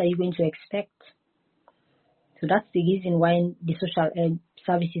 then what are you going to expect? So that's the reason why the social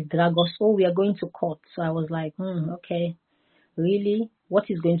services drag us. Oh, we are going to court. So I was like, okay, really? What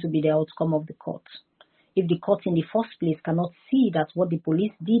is going to be the outcome of the court? If the court in the first place cannot see that what the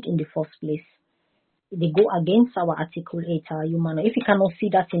police did in the first place, they go against our Article 8, our human rights. If you cannot see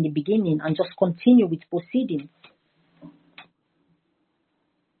that in the beginning and just continue with proceedings,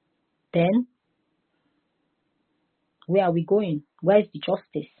 then where are we going? Where is the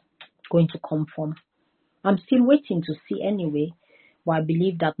justice going to come from? I'm still waiting to see anyway, but I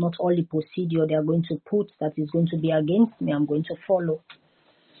believe that not all the procedure they are going to put that is going to be against me, I'm going to follow.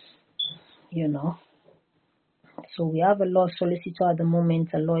 So we have a law solicitor at the moment,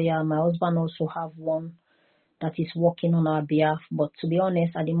 a lawyer. My husband also have one that is working on our behalf. But to be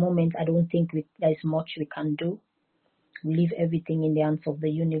honest, at the moment, I don't think there is much we can do. We leave everything in the hands of the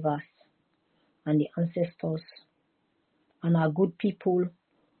universe and the ancestors and our good people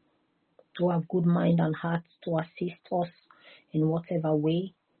who have good mind and heart to assist us in whatever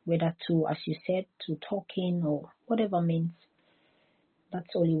way, whether to, as you said, to talking or whatever means.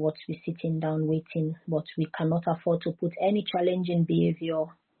 That's only what we're sitting down waiting, but we cannot afford to put any challenging behavior or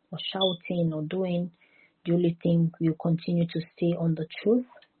shouting or doing. The only thing, we'll continue to stay on the truth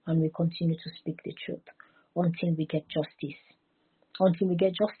and we continue to speak the truth until we get justice. Until we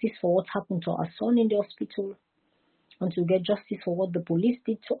get justice for what happened to our son in the hospital, until we get justice for what the police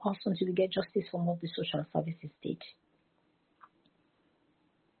did to us, until we get justice for what the social services did.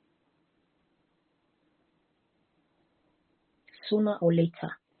 Sooner or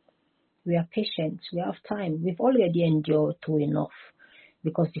later, we are patient, we have time. We've already endured through enough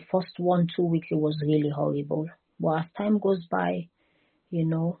because the first 1-2 weeks it was really horrible. But as time goes by,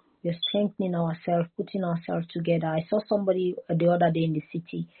 we're strengthening ourselves, putting ourselves together. I saw somebody the other day in the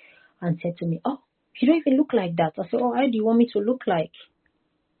city and said to me, "Oh, you don't even look like that." I said, "Oh, how do you want me to look like?"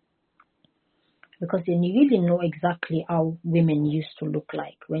 Because they really know exactly how women used to look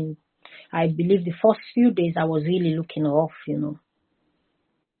like. When I believe the first few days I was really looking rough,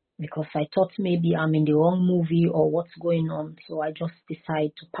 because I thought maybe I'm in the wrong movie or what's going on. So I just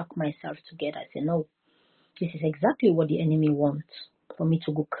decided to pack myself together. I said, no, this is exactly what the enemy wants, for me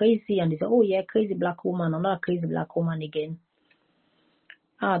to go crazy. And they say, oh yeah, crazy black woman, another crazy black woman again.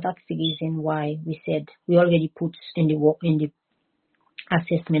 That's the reason why we said we already put in the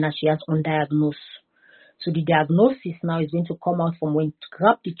assessment that she has undiagnosed. So the diagnosis now is going to come out from when to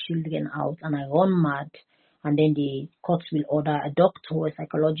grab the children out and I run mad. And then the courts will order a doctor, a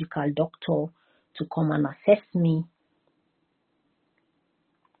psychological doctor, to come and assess me.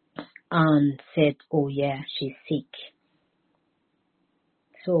 And said, oh yeah, she's sick.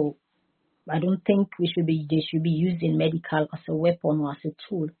 So I don't think they should be using medical as a weapon or as a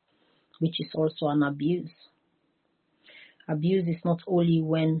tool, which is also an abuse. Abuse is not only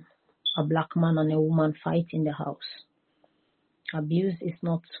when a black man and a woman fight in the house. Abuse is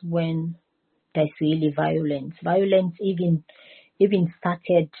not when there's really violence. Violence even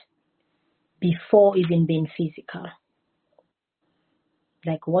started before even being physical.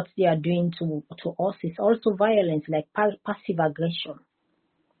 Like what they are doing to us is also violence, like passive aggression.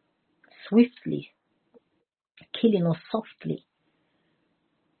 Swiftly, killing us softly.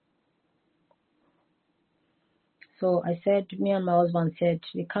 So I said, me and my husband said,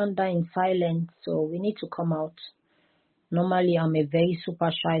 we can't die in silence, so we need to come out. Normally, I'm a very super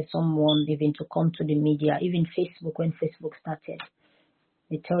shy someone, even to come to the media, even Facebook, when Facebook started.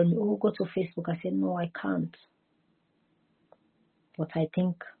 They tell me, oh, go to Facebook. I said, no, I can't. But I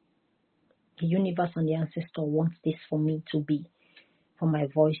think the universe and the ancestor wants this for me to be, for my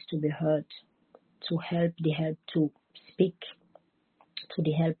voice to be heard, to help the help, to speak to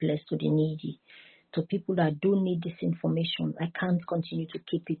the helpless, to the needy, to people that do need this information. I can't continue to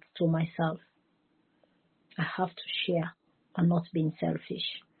keep it to myself. I have to share and not being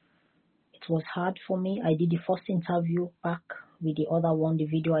selfish. It was hard for me. I did the first interview back with the other one, the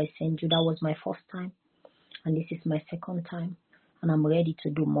video I sent you. That was my first time. And this is my second time. And I'm ready to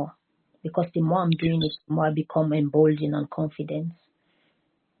do more. Because the more I'm doing it, the more I become emboldened and confident.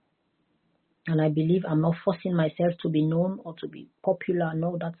 And I believe I'm not forcing myself to be known or to be popular.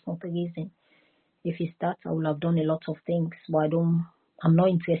 No, that's not the reason. If it's that, I would have done a lot of things. But I'm not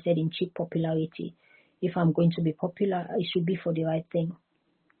interested in cheap popularity. If I'm going to be popular, it should be for the right thing.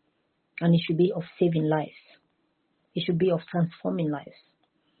 And it should be of saving lives. It should be of transforming lives.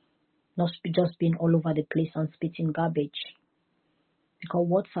 Not just being all over the place and spitting garbage. Because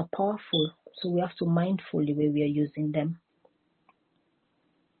words are powerful. So we have to be mindful the way we are using them.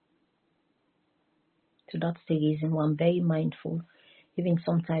 So that's the reason why I'm very mindful. Even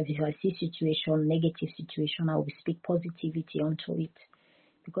sometimes if I see negative situation, I will speak positivity onto it.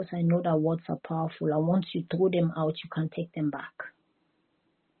 Because I know that words are powerful. And once you throw them out, you can take them back.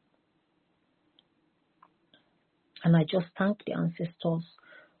 And I just thank the ancestors,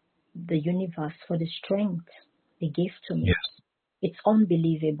 the universe, for the strength they gave to me. Yes. It's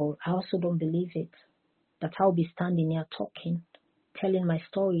unbelievable. I also don't believe it. That I'll be standing here talking, telling my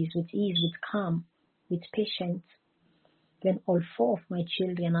stories with ease, with calm, with patience. When all 4 of my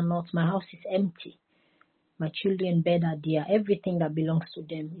children are not, my house is empty. My children bed are there. Everything that belongs to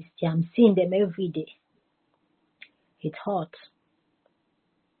them is there. I'm seeing them every day. It hurts,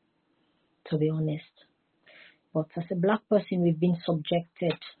 to be honest. But as a black person, we've been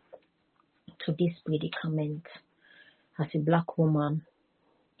subjected to this predicament. As a black woman,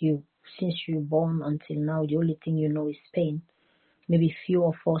 since you're born until now, the only thing you know is pain. Maybe few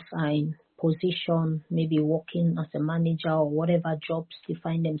of us are in position, maybe working as a manager or whatever jobs they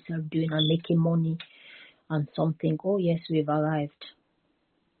find themselves doing and making money, and something, oh yes, we've arrived.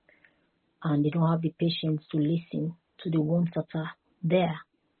 And they don't have the patience to listen to the ones that are there.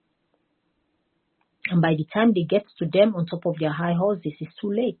 And by the time they get to them on top of their high horses, it's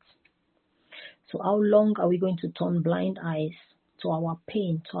too late. So how long are we going to turn blind eyes to our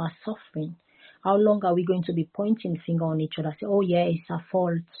pain, to our suffering? How long are we going to be pointing finger on each other, say, oh yeah, it's our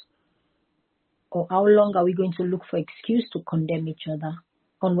fault? Or how long are we going to look for excuse to condemn each other?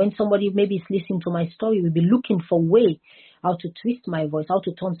 And when somebody maybe is listening to my story, we'll be looking for a way how to twist my voice, how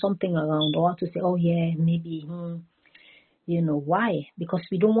to turn something around, or how to say, oh yeah, maybe, why? Because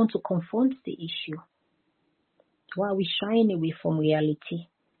we don't want to confront the issue. Why are we shying away from reality?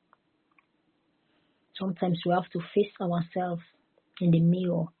 Sometimes we have to face ourselves in the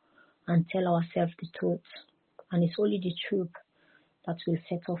mirror and tell ourselves the truth. And it's only the truth that will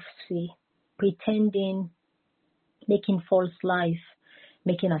set us free. Pretending, making false life,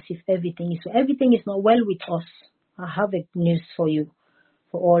 making as if everything is well. Everything is not well with us. I have a news for you,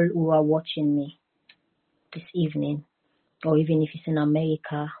 for all who are watching me this evening, or even if it's in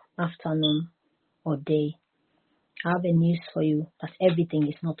America, afternoon or day. I have a news for you that everything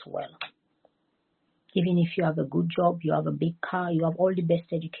is not well. Even if you have a good job, you have a big car, you have all the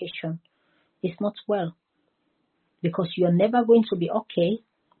best education, it's not well. Because you're never going to be okay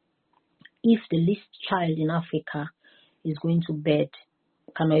if the least child in Africa is going to bed,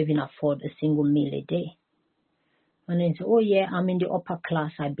 cannot even afford a single meal a day. And then say, oh yeah, I'm in the upper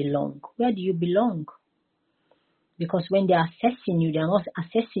class, I belong. Where do you belong? Because when they're assessing you, they're not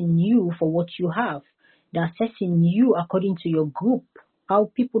assessing you for what you have. They're assessing you according to your group,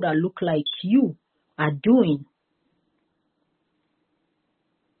 how people that look like you are doing.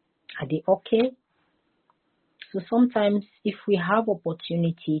 Are they okay? So sometimes if we have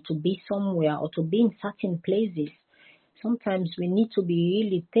opportunity to be somewhere or to be in certain places, sometimes we need to be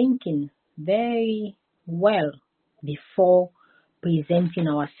really thinking very well before presenting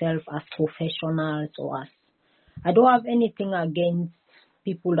ourselves as professionals or as... I don't have anything against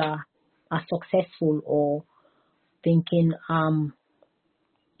people that are successful or thinking I'm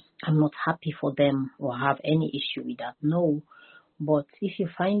not happy for them or have any issue with that. No. But if you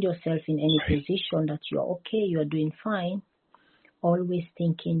find yourself in any position that you're okay, you're doing fine, always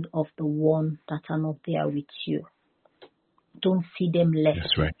thinking of the one that are not there with you. Don't see them less.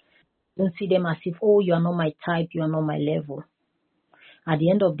 That's right. Don't see them as if, oh, you are not my type, you are not my level. At the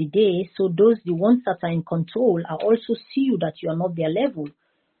end of the day, so the ones that are in control are also see you that you are not their level.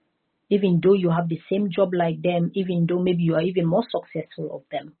 Even though you have the same job like them, even though maybe you are even more successful of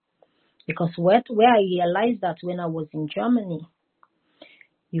them. Because where I realized that when I was in Germany,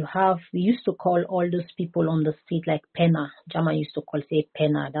 we used to call all those people on the street like penner. German used to say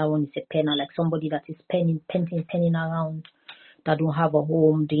penner. That one is a penner, like somebody that is penning around, that don't have a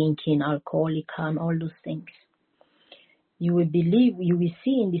home, drinking, alcoholic, and all those things. You will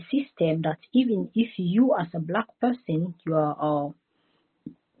see in the system that even if you as a black person, you are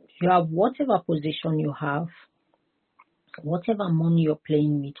You have whatever position you have, whatever money you're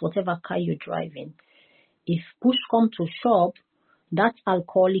playing with, whatever car you're driving. If push comes to shove, that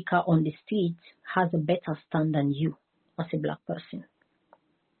alcoholic on the street has a better stand than you as a black person.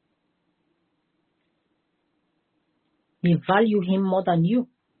 They value him more than you.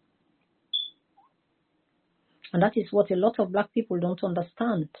 And that is what a lot of black people don't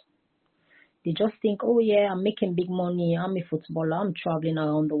understand. They just think, oh yeah, I'm making big money, I'm a footballer, I'm traveling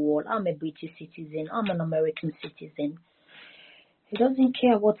around the world, I'm a British citizen, I'm an American citizen. He doesn't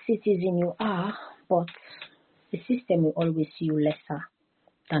care what citizen you are, but the system will always see you lesser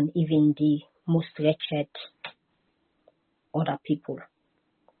than even the most wretched other people.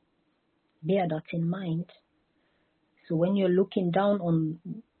 Bear that in mind. So when you're looking down on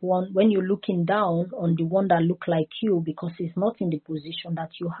the one that look like you because it's not in the position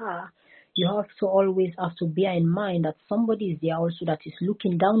that you are, you have to always have to bear in mind that somebody is there also that is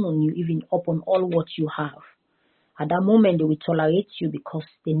looking down on you, even upon all what you have. At that moment, they will tolerate you because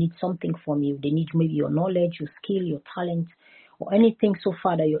they need something from you. They need maybe your knowledge, your skill, your talent, or anything so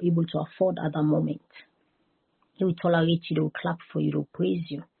far that you're able to afford at that moment. They will tolerate you, they will clap for you, they will praise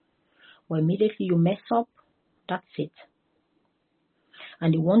you. But immediately you mess up, that's it.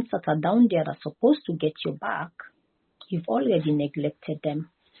 And the ones that are down there that are supposed to get you back, you've already neglected them.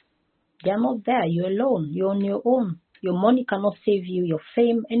 They are not there. You're alone. You're on your own. Your money cannot save you. Your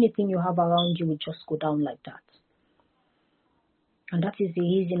fame, anything you have around you will just go down like that. And that is the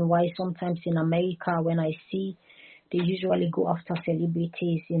reason why sometimes in America, when I see, they usually go after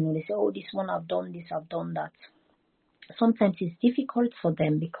celebrities. They say, oh, this one I've done this, I've done that. Sometimes it's difficult for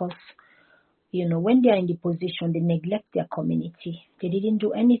them because, when they are in the position, they neglect their community. They didn't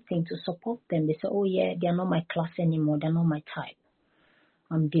do anything to support them. They say, oh yeah, they are not my class anymore. They're not my type.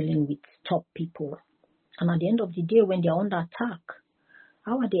 I'm dealing with top people. And at the end of the day, when they're under attack,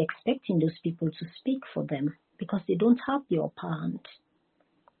 how are they expecting those people to speak for them? Because they don't have the upper hand.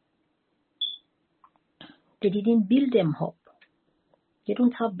 They didn't build them up. They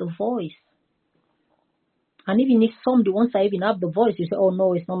don't have the voice. And even if the ones that even have the voice, you say, oh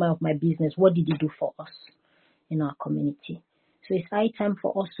no, it's not of my business. What did he do for us in our community? So it's high time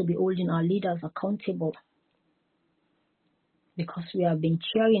for us to be holding our leaders accountable. Because we have been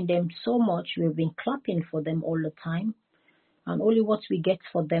cheering them so much, we have been clapping for them all the time. And only what we get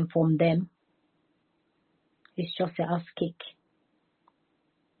from them is just an ass kick.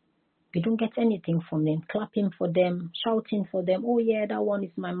 We don't get anything from them. Clapping for them, shouting for them. Oh yeah, that one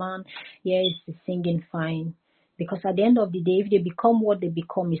is my man. Yeah, he's singing fine. Because at the end of the day, if they become what they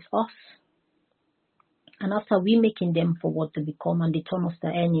become, is us. And after we making them for what they become and they turn us the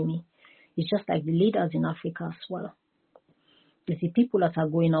enemy, it's just like the leaders in Africa as well. You see people that are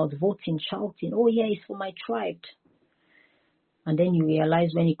going out voting, shouting, oh yeah, it's for my tribe. And then you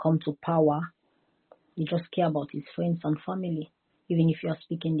realize when he comes to power, he just care about his friends and family. Even if you are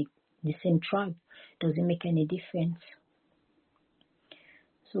speaking the same tribe, it doesn't make any difference.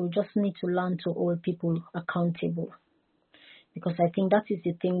 So we just need to learn to hold people accountable. Because I think that is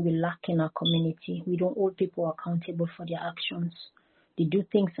the thing we lack in our community. We don't hold people accountable for their actions. They do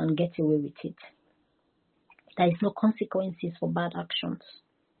things and get away with it. There is no consequences for bad actions.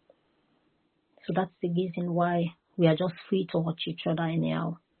 So that's the reason why we are just free to hurt each other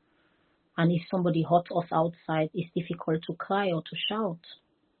anyhow. And if somebody hurts us outside, it's difficult to cry or to shout.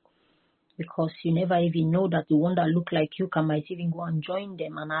 Because you never even know that the one that look like you might even go and join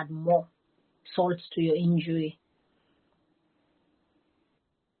them and add more salt to your injury.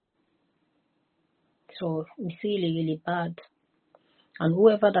 So it's really, really bad. And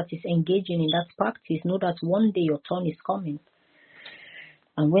whoever that is engaging in that practice, know that one day your turn is coming.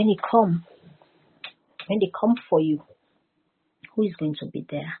 And when they come for you, who is going to be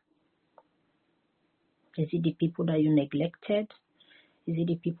there? Is it the people that you neglected? Is it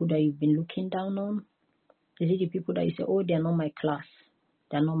the people that you've been looking down on? Is it the people that you say, oh, they're not my class,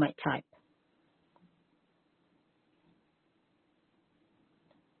 they're not my type?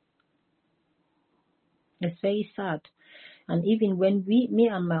 It's very sad. And even when me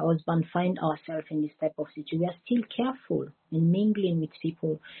and my husband find ourselves in this type of situation, we are still careful in mingling with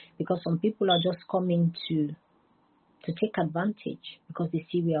people, because some people are just coming to take advantage because they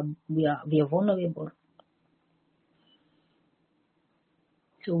see we are vulnerable.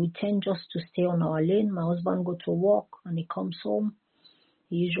 So we tend just to stay on our lane. My husband go to work and he comes home.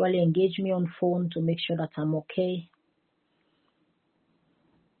 He usually engage me on phone to make sure that I'm okay.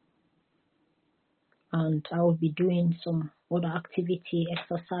 And I will be doing some other activity,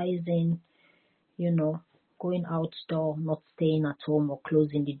 exercising, going outdoor, not staying at home or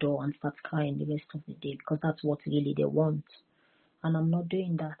closing the door and start crying the rest of the day, because that's what really they want. And I'm not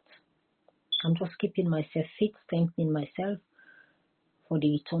doing that. I'm just keeping myself fit, strengthening myself for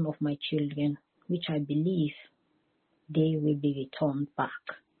the return of my children, which I believe they will be returned back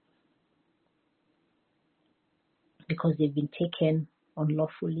because they've been taken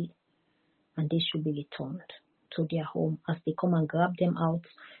unlawfully and they should be returned to their home. As they come and grab them out,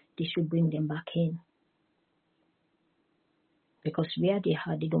 they should bring them back in because where they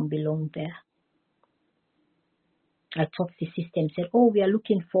are, they don't belong there. I thought the system said, oh, we are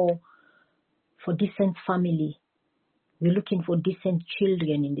looking for decent family. We're looking for decent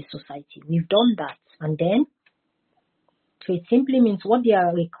children in the society. We've done that. And then, so it simply means what they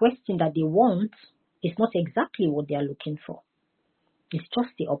are requesting that they want is not exactly what they are looking for. It's just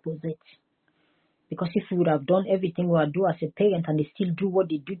the opposite. Because if we would have done everything we would do as a parent and they still do what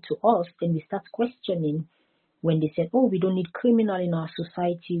they do to us, then we start questioning when they said, oh, we don't need criminal in our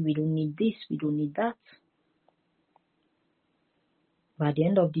society, we don't need this, we don't need that. But at the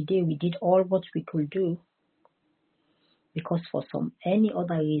end of the day, we did all what we could do because for some any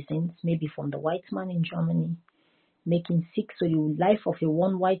other reasons, maybe from the white man in Germany, making 6, so the life of a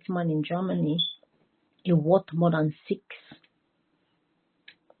one white man in Germany is worth more than 6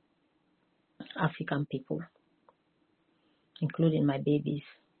 African people, including my babies.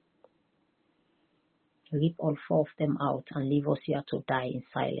 Rip all 4 of them out and leave us here to die in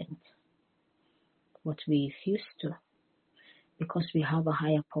silence. But we refuse to, because we have a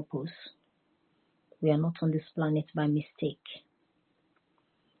higher purpose. We are not on this planet by mistake.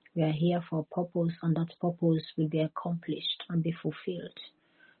 We are here for a purpose, and that purpose will be accomplished and be fulfilled,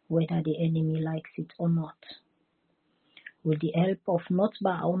 whether the enemy likes it or not. With the help of not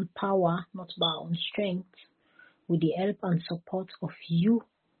by our own power, not by our own strength, with the help and support of you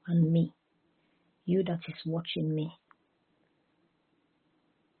and me, you that is watching me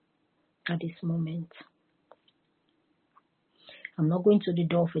at this moment. I'm not going to the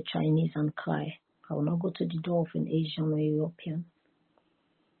door of a Chinese and cry. I will not go to the door of an Asian or European.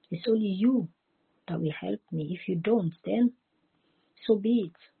 It's only you that will help me. If you don't, then so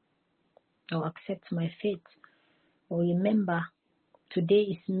be it. I'll accept my fate. But remember, today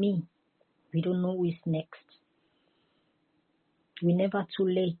is me. We don't know who is next. We're never too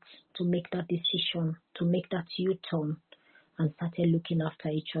late to make that decision, to make that U-turn and started looking after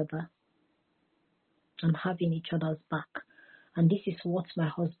each other and having each other's back. And this is what my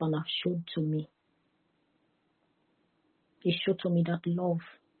husband has showed to me. He showed to me that love.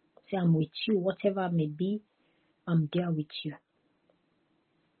 Say, I'm with you, whatever it may be, I'm there with you.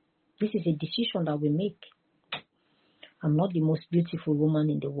 This is a decision that we make. I'm not the most beautiful woman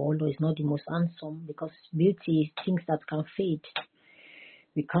in the world, or it's not the most handsome, because beauty is things that can fade.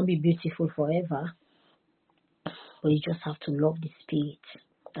 We can't be beautiful forever, but you just have to love the spirit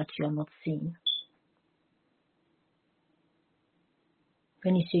that you are not seeing.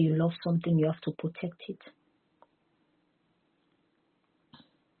 When you say you love something, you have to protect it.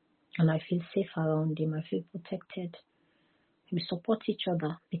 And I feel safe around him. I feel protected. We support each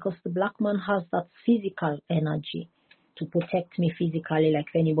other because the black man has that physical energy to protect me physically, like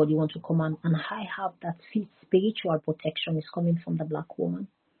if anybody wants to come and I have that spiritual protection is coming from the black woman.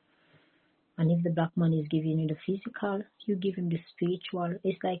 And if the black man is giving you the physical, you give him the spiritual.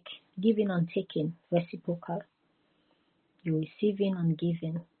 It's like giving and taking, reciprocal. You're receiving and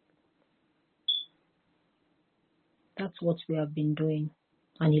giving. That's what we have been doing.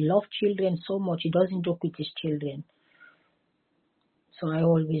 And he loves children so much, he doesn't joke with his children. So I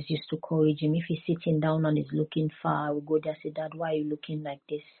always used to encourage him. If he's sitting down and he's looking far, I will go there and say, Dad, why are you looking like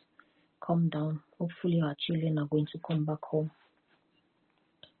this? Calm down. Hopefully our children are going to come back home.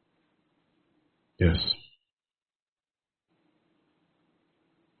 Yes.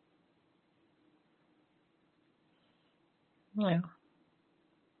 Yeah.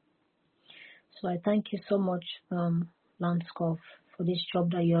 So I thank you so much, Lancescurv, for this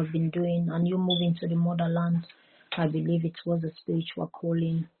job that you have been doing, and you moving to the motherland. I believe it was a spiritual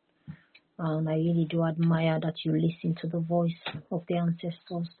calling. And I really do admire that you listen to the voice of the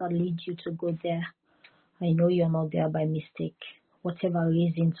ancestors that lead you to go there. I know you're not there by mistake. Whatever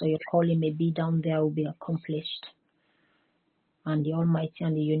reasons or your calling may be down there will be accomplished. And the Almighty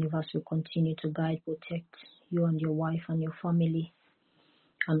and the universe will continue to guide, protect you and your wife and your family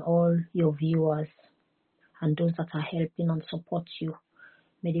and all your viewers and those that are helping and support you.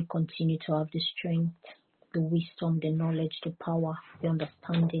 May they continue to have the strength, the wisdom, the knowledge, the power, the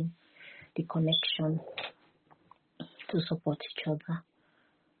understanding, the connection to support each other.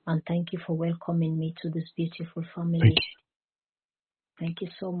 And thank you for welcoming me to this beautiful family. Thank you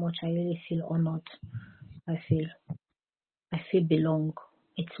so much. I really feel honored. I feel belong.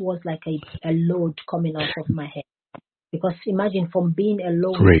 It was like a load coming out of my head. Because imagine from being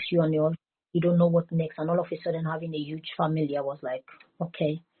alone with you and your you don't know what next. And all of a sudden, having a huge family, I was like,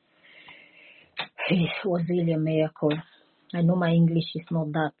 okay, it was really a miracle. I know my English is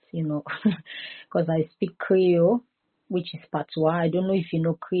not that, because I speak Creole, which is patois. I don't know if you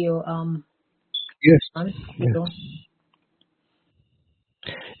know Creole. Yes. You Yes. know.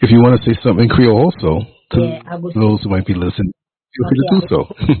 If you want to say something in Creole also, Yeah, to I was those who might be listening, feel free okay. to do so.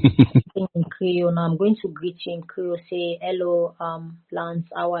 Saying in Creole now. I'm going to greet you in Creole. Say hello, Lance.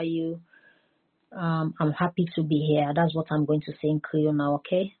 How are you? I'm happy to be here. That's what I'm going to say in Creole now.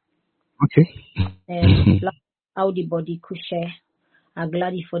 Okay. Okay. Lance, how the body couche? I'm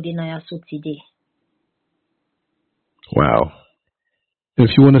glad for the Naya so today. Wow.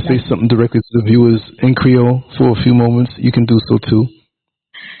 If you want to say something directly to the viewers in Creole for a few moments, you can do so too.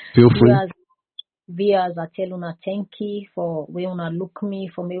 Feel free. Viewers, I tell una thank you for way una look me,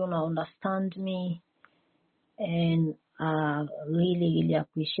 for me una understand me, and I really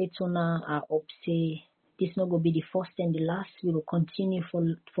appreciate una. I hope say this not gonna be the first and the last. We will continue for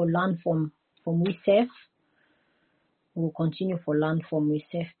learn from we We will continue for learn from we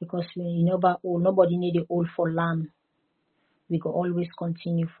because we never nobody need it all for learn. We will always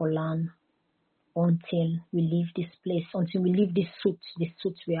continue for learn until we leave this place, until we leave this suit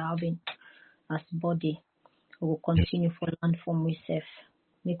we are having as body. We will continue for learn from we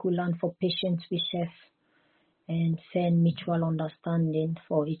Make we learn for patience we and send mutual understanding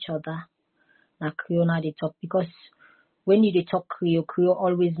for each other. Now Creole na they talk because when you talk Creole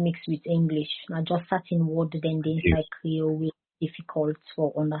always mix with English. Now just certain word then the inside Creole will be difficult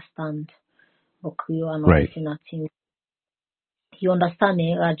for understand. But Creole are not Right. the same thing. You understand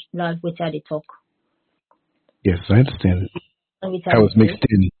Raj, what they talk? Yes, I understand it. How it's Say? mixed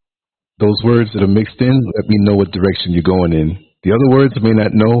in. Those words that are mixed in, let me know what direction you're going in. The other words I may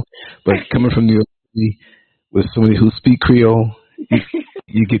not know, but coming from New York City with somebody who speak Creole,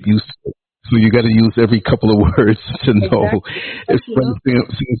 you get used to it. So you got to use every couple of words to know. If something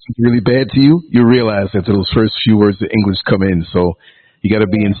seems really bad to you, you realize after those first few words of English come in. So you got to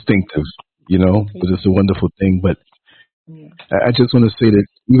be instinctive, but it's a wonderful thing. But I just want to say that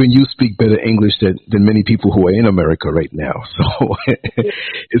even you speak better English than many people who are in America right now. So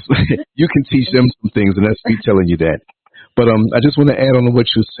you can teach them some things, and that's me telling you that. But I just want to add on to what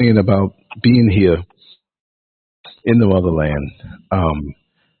you're saying about being here in the motherland.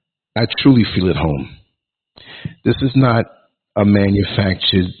 I truly feel at home. This is not a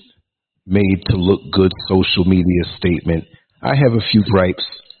manufactured, made to look good social media statement. I have a few gripes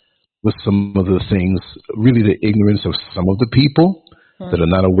with some of the things, really the ignorance of some of the people that are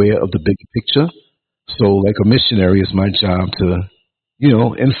not aware of the bigger picture. So like a missionary, it's my job to,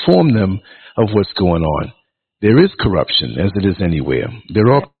 inform them of what's going on. There is corruption, as it is anywhere.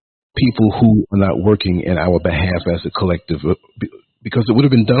 There are people who are not working in our behalf as a collective because it would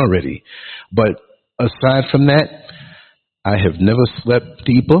have been done already. But aside from that, I have never slept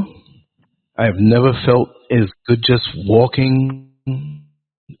deeper. I have never felt as good just walking and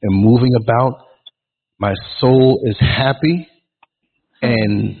moving about. My soul is happy,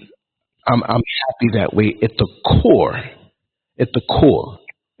 and I'm happy that way at the core. At the core.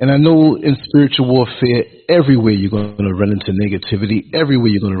 And I know in spiritual warfare, everywhere you're going to run into negativity, everywhere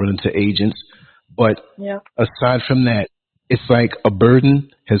you're going to run into agents. But aside from that, it's like a burden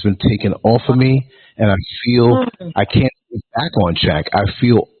has been taken off of me, and I feel I can't get back on track. I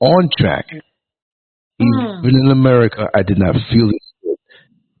feel on track. Even in America, I did not feel it.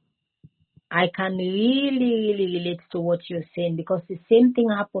 I can really relate to what you're saying because the same thing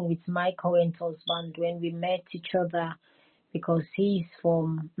happened with my current husband when we met each other because he's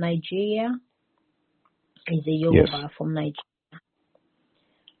from Nigeria. He's a Yoruba from Nigeria.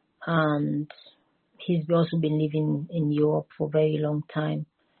 And he's also been living in Europe for a very long time.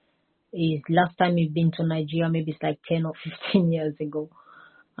 His last time he's been to Nigeria, maybe it's like 10 or 15 years ago.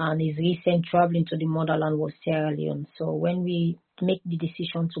 And his recent traveling to the motherland was Sierra Leone. So when we make the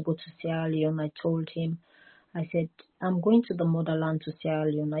decision to go to Sierra Leone, I told him, I said, I'm going to the motherland to Sierra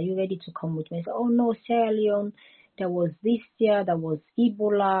Leone. Are you ready to come with me? He said, oh no, Sierra Leone, there was this year, there was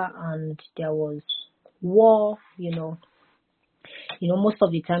Ebola, and there was war, most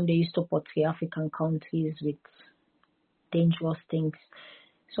of the time they used to portray African countries with dangerous things.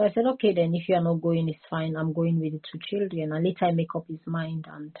 So I said, okay, then if you are not going, it's fine. I'm going with the two children. And later I make up his mind.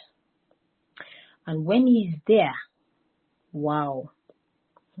 And when he's there, wow,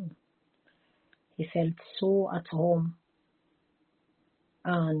 he felt so at home.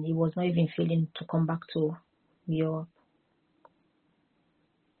 And he was not even feeling to come back to Europe.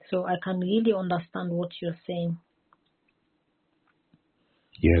 So I can really understand what you're saying.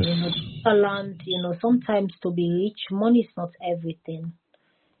 Yes. Talent, sometimes to be rich, money is not everything.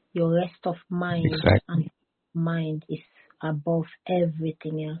 Your rest of mind Exactly. and mind is above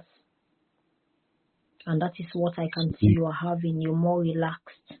everything else. And that is what I can see you are having. You're more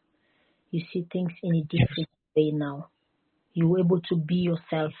relaxed. You see things in a Yes. different way now. You're able to be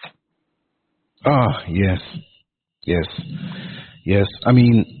yourself. Ah, yes. Yes. Yes. I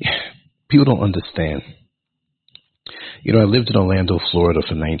mean, people don't understand. You know, I lived in Orlando, Florida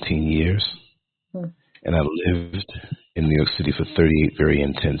for 19 years, Hmm. and I lived in New York City for 38 very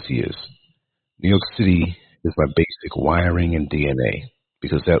intense years. New York City is my basic wiring and DNA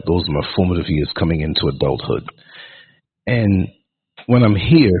because those are my formative years coming into adulthood. And when I'm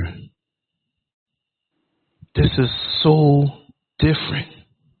here, this is so different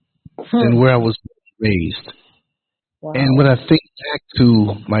than where I was raised. And Wow. when I think back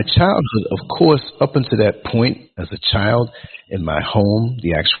to my childhood, of course, up until that point as a child in my home,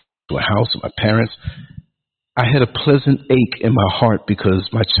 the actual house with my parents, I had a pleasant ache in my heart because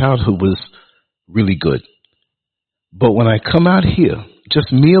my childhood was really good. But when I come out here,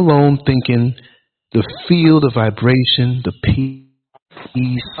 just me alone thinking the feel, the vibration, the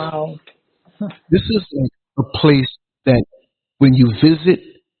peace, Wow. this is like a place that when you visit,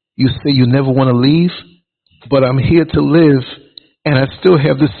 you say you never want to leave, but I'm here to live and I still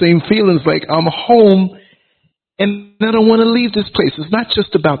have the same feelings like I'm home and I don't want to leave this place. It's not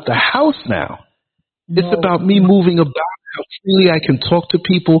just about the house now. It's No. about me moving about, how freely I can talk to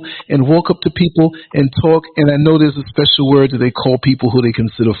people and walk up to people and talk. And I know there's a special word that they call people who they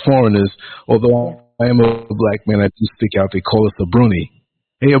consider foreigners. Yes. Although I am a black man, I do stick out. They call us a Bruni.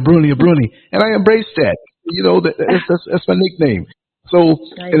 Hey, a Bruni, a Bruni. And I embrace that. You know, that's my nickname. So,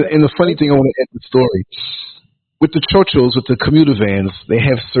 I and the funny thing, I want to end the story. With the Churchills, with the commuter vans, they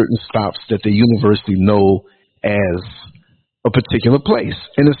have certain stops that they universally know as a particular place.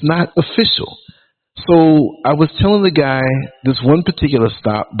 And it's not official. So I was telling the guy this one particular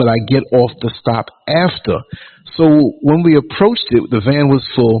stop, but I get off the stop after. So when we approached it, the van was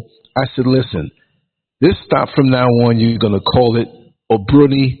full. I said, listen, this stop from now on, you're going to call it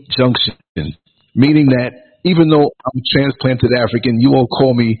Obruni Junction, meaning that even though I'm a transplanted African, you won't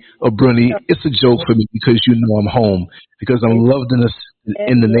call me Obruni. It's a joke for me because you know I'm home, because I'm loved in the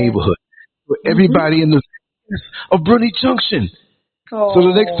Yeah. neighborhood. So Mm-hmm. everybody in the Obruni Junction. So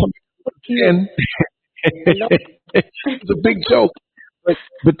the next Oh, time, so cute. and I love it's a big joke,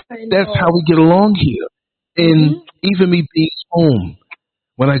 but I that's how know. we get along here. And Mm-hmm. even me being home,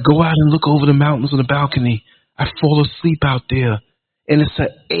 when I go out and look over the mountains on the balcony, I fall asleep out there, and it's an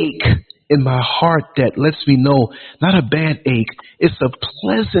ache in my heart that lets me know, not a bad ache, it's a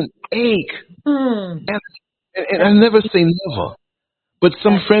pleasant ache. Mm. And I That's never say never. But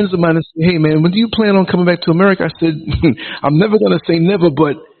some that. friends of mine say, hey, man, when do you plan on coming back to America? I said, I'm never going to say never,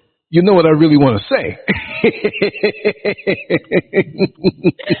 but you know what I really want to say.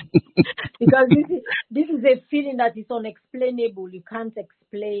 Because this is a feeling that is unexplainable. You can't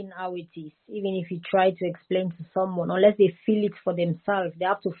explain how it is, even if you try to explain to someone, unless they feel it for themselves. They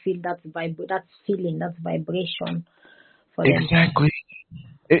have to feel that that feeling, that vibration for them. Exactly.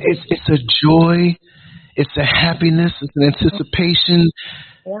 It's a joy. It's a happiness. It's an anticipation.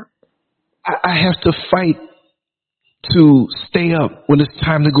 Yeah. I have to fight to stay up when it's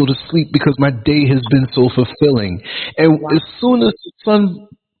time to go to sleep because my day has been so fulfilling. And Wow. as soon as the sun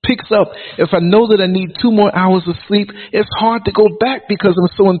picks up, if I know that I need 2 more hours of sleep, it's hard to go back because I'm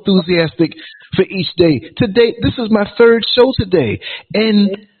so enthusiastic for each day. Today, this is my 3rd show today.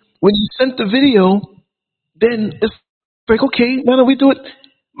 And when you sent the video, then it's like, okay, now that we do it,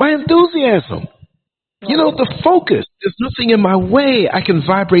 my enthusiasm, you know, the focus, there's nothing in my way. I can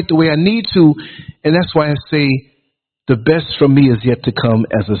vibrate the way I need to. And that's why I say the best from me is yet to come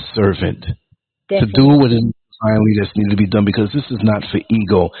as a servant to do Definitely. what is finally that's needed to be done, because this is not for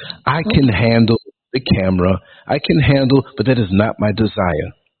ego. I can handle the camera. I can handle, but that is not my desire.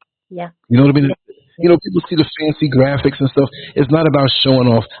 Yeah. You know what I mean? You know, people see the fancy graphics and stuff. It's not about showing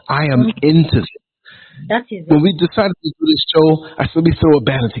off. I am into it. That is When it. we decided to do this show, I said, let me throw a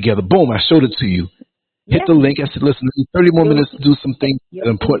banner together. Boom, I showed it to you. Hit Yeah. the link. I said, listen, there's 30 more You're, minutes to do some things, you're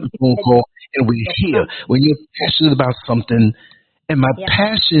an important phone call, and we're here. When you're passionate about something, and my yeah.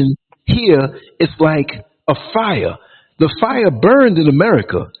 passion here is like a fire. The fire burned in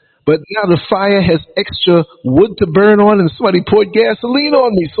America, but now the fire has extra wood to burn on, and somebody poured gasoline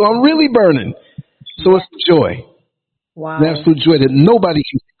on me, so I'm really burning. So Yeah. it's joy, an Wow. absolute joy that nobody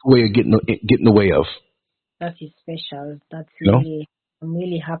can take away or get in the way of. That is special. That's You know? really, I'm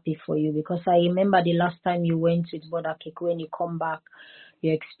really happy for you, because I remember the last time you went with Brother Kiko, when you come back,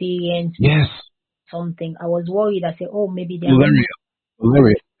 your experience with Yes. something. I was worried. I said, oh, maybe they are not Malaria. going.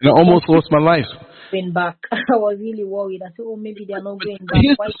 Malaria. And I almost lost my life. Going back. I was really worried. I said, oh, maybe they're not going But back.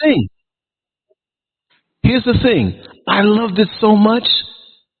 here's the thing. Here's the thing. I loved it so much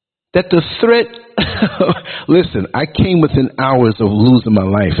that the threat, listen, I came within hours of losing my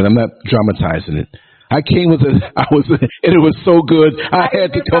life, and I'm not dramatizing it. I came within hours, and it was so good, I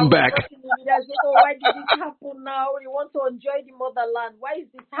had to come back. I said, oh, why did this happen now? You want to enjoy the motherland. Why is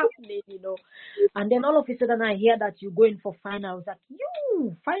this happening, And then all of a sudden I hear that you're going for final. I was like,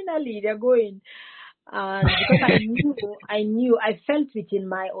 finally, they're going. And because I felt within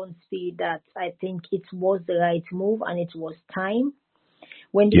my own spirit that I think it was the right move and it was time.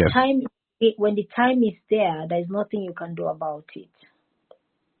 When the time is there, there's nothing you can do about it.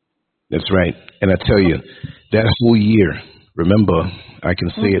 That's right. And I tell you, that whole year, remember, I can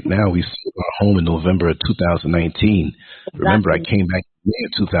say it now, we sold our home in November of 2019. Exactly. Remember, I came back in May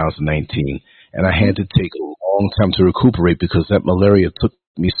of 2019, and I had to take a long time to recuperate because that malaria took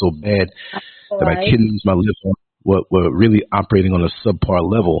me so bad that my kidneys, my liver were really operating on a subpar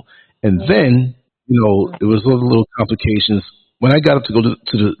level. And then, there was all the little complications. When I got up to go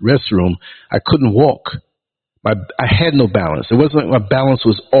to the restroom, I couldn't walk. I had no balance. It wasn't like my balance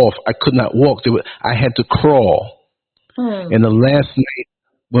was off. I could not walk. I had to crawl. And the last night,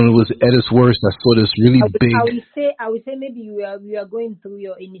 when it was at its worst, I saw this really big. I would say maybe you are going through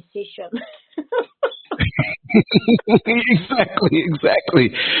your initiation. Exactly.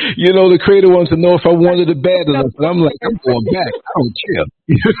 The Creator wants to know if I wanted it bad enough. And I'm like, I'm going back. I don't care.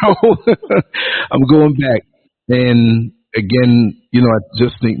 I'm going back. And again, I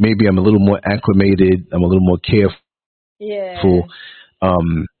just think maybe I'm a little more acclimated. I'm a little more careful. Yeah.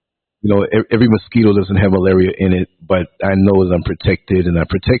 Every mosquito doesn't have malaria in it, but I know that I'm protected and I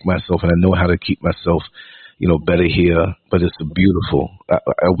protect myself and I know how to keep myself, better here. But it's beautiful.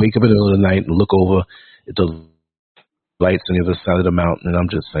 I wake up in the middle of the night and look over at the lights on the other side of the mountain and I'm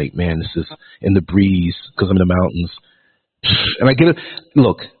just like, man, this is in the breeze because I'm in the mountains. And I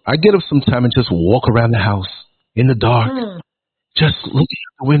get up sometime and just walk around the house in the dark, just looking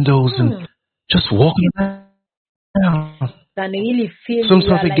at the windows and just walking around. Can really feel.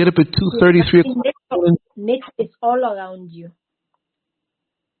 Sometimes I get up at 2:30, 3 o'clock. Nature is all around you.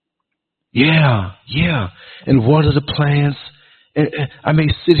 Yeah, and water the plants. And I may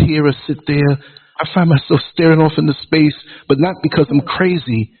sit here or sit there. I find myself staring off into space, but not because I'm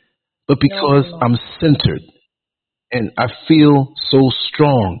crazy, but because I'm centered, and I feel so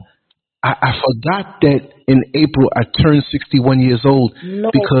strong. I forgot that in April I turned 61 years old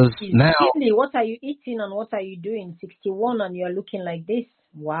because now. Really, what are you eating and what are you doing? 61 and you're looking like this.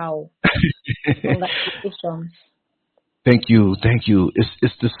 Wow. Congratulations. Thank you.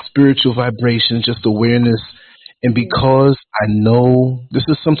 It's the spiritual vibration, just awareness. And because I know, this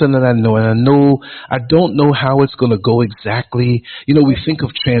is something that I know, and I don't know how it's going to go exactly. We think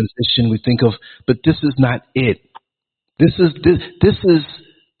of transition, but this is not it. This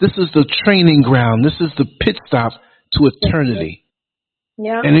is the training ground. This is the pit stop to eternity.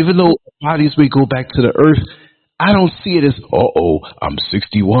 Yeah. And even though bodies may go back to the earth, I don't see it as, I'm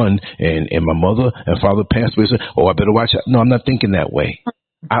 61 and my mother and father passed away. So, I better watch out. No, I'm not thinking that way.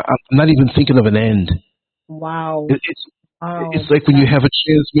 I'm not even thinking of an end. Wow. It's like when you have a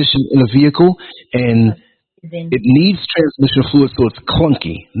transmission in a vehicle and it needs transmission fluid, so it's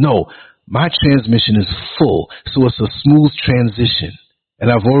clunky. No, my transmission is full, so it's a smooth transition. And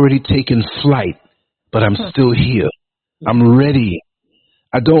I've already taken flight, but I'm still here. I'm ready.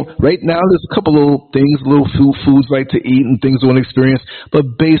 Right now there's a couple little things, little foods like to eat and things I want to experience,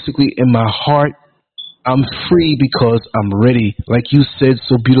 but basically in my heart, I'm free because I'm ready. Like you said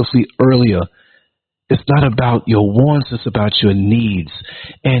so beautifully earlier, it's not about your wants, it's about your needs.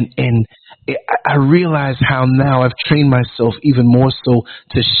 And I realize how now I've trained myself even more so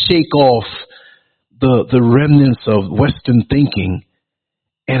to shake off the remnants of Western thinking.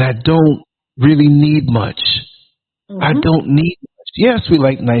 And I don't really need much. I don't need much. Yes, we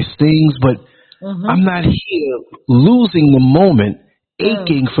like nice things, but I'm not here losing the moment,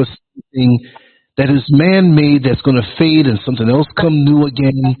 aching for something that is man-made that's going to fade and something else come new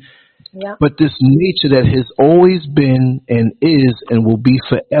again. Yeah. But this nature that has always been and is and will be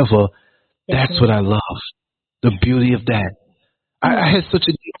forever, that's what I love. The beauty of that. I had such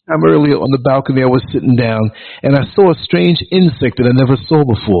a good time earlier on the balcony. I was sitting down and I saw a strange insect that I never saw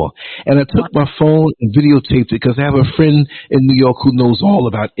before. And I took my phone and videotaped it because I have a friend in New York who knows all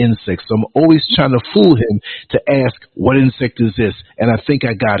about insects. So I'm always trying to fool him to ask, what insect is this? And I think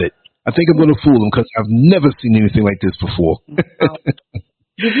I got it. I think I'm going to fool him because I've never seen anything like this before. Wow.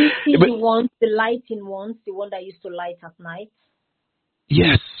 Did you see the lighting ones, the one that used to light at night?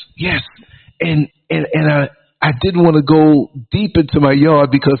 Yes. And I didn't want to go deep into my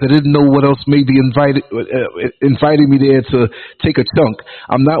yard because I didn't know what else may be inviting me there to take a chunk.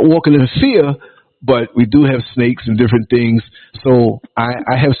 I'm not walking in fear, but we do have snakes and different things, so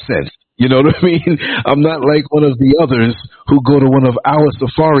I have sense. You know what I mean? I'm not like one of the others who go to one of our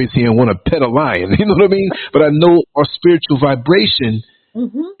safaris here and want to pet a lion. You know what I mean? But I know our spiritual vibration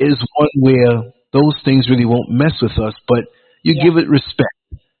is one where those things really won't mess with us, but you give it respect,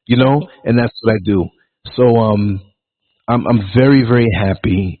 you know, and that's what I do. So I'm very, very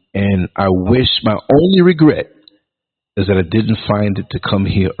happy, and I wish, my only regret is that I didn't find it to come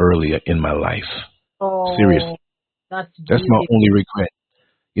here earlier in my life. Oh, Seriously. that's My only regret.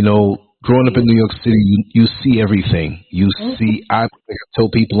 You know, growing up in New York City, you see everything. You see, like I tell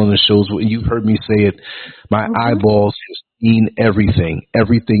people on the shows, and you've heard me say it, my eyeballs have seen everything,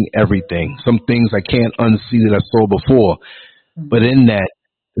 everything. Some things I can't unsee that I saw before. But in that,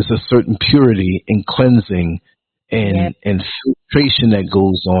 there's a certain purity and cleansing and filtration that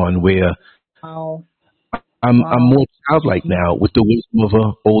goes on where I'm more childlike now with the wisdom of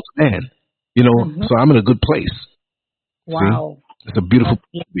an old man. You know, so I'm in a good place. Wow. See? It's a beautiful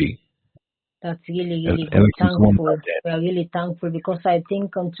place to be. That's really, really good. Thankful. We are really thankful because I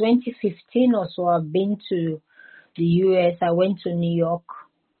think in 2015 or so I've been to the US. I went to New York,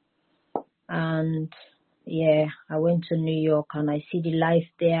 and I went to New York and I see the life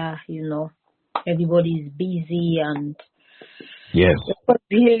there. You know, everybody is busy, and it's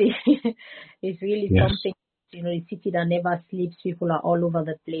really something. You know, a city that never sleeps. People are all over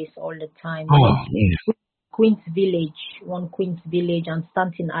the place all the time. Queens Village, and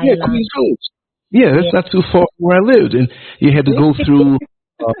Staten Island. Queens Village. Yeah, that's not too far from where I lived. And you had to go through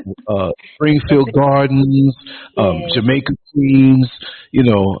Springfield Gardens, Jamaica, Queens. You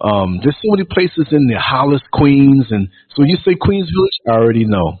know, there's so many places in there. Hollis, Queens. And so you say Queens Village, I already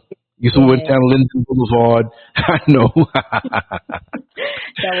know. You went down Linden Boulevard. I know.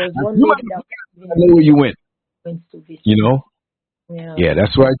 That was one day that I know where you went. To visit. You know? Yeah,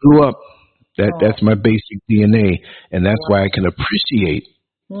 that's where I grew up. That's my basic DNA, and that's why I can appreciate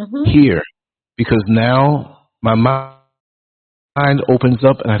here, because now my mind opens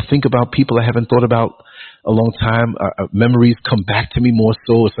up, and I think about people I haven't thought about a long time. Memories come back to me more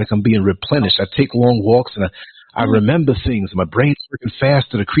so. It's like I'm being replenished. I take long walks, and I remember things. My brain's working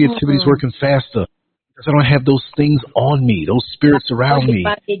faster. The creativity's working faster. Because I don't have those things on me, those spirits around me.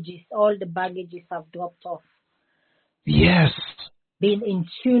 All the baggages have dropped off. Yes. Being in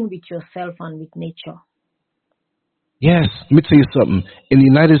tune with yourself and with nature. Yes. Let me tell you something. In the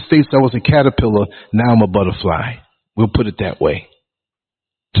United States, I was a caterpillar. Now I'm a butterfly. We'll put it that way.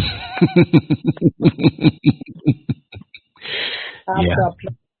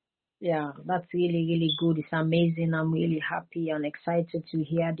 Yeah, that's really, really good. It's amazing. I'm really happy and excited to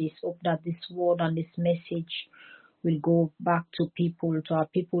hear this. Hope that this word and this message will go back to people, to our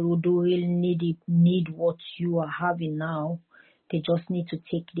people who do really need what you are having now. They just need to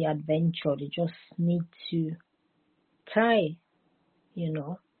take the adventure. They just need to try, you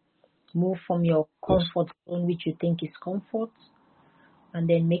know, move from your comfort zone, which you think is comfort, and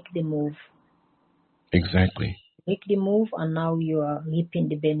then make the move. Exactly. Make the move, and now you are reaping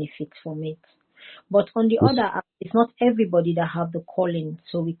the benefits from it. But on the other hand, it's not everybody that have the calling,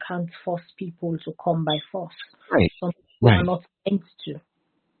 so we can't force people to come by force. Right. Some people are not meant to.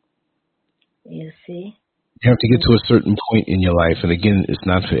 You see? You have to get to a certain point in your life, and again, it's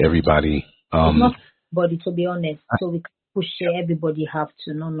not for everybody. It's not for everybody, to be honest. So we can't push everybody have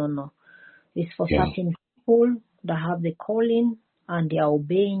to. No. It's for certain people that have the calling, and they are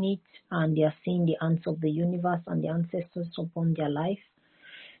obeying it, and they are seeing the hands of the universe and the ancestors upon their life.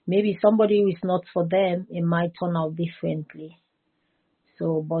 Maybe somebody who is not for them, it might turn out differently.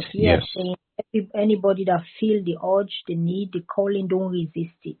 So, but we are saying anybody that feel the urge, the need, the calling, don't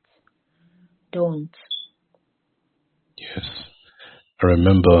resist it. Don't. Yes. I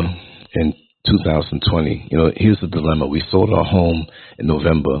remember in 2020, you know, here's the dilemma. We sold our home in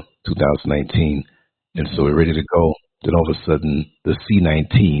November 2019, and so we're ready to go. Then all of a sudden, the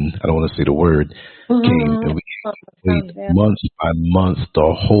C-19, I don't want to say the word, came, and we wait month by month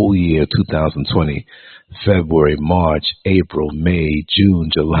the whole year 2020, February, March, April, May, June,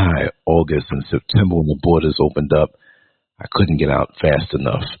 July, August, and September when the borders opened up. I couldn't get out fast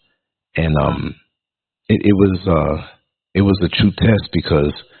enough, and it was a true test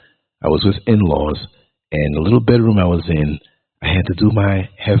because I was with in-laws, and the little bedroom I was in, I had to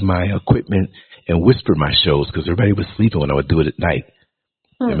have my equipment and whisper my shows because everybody was sleeping when I would do it at night.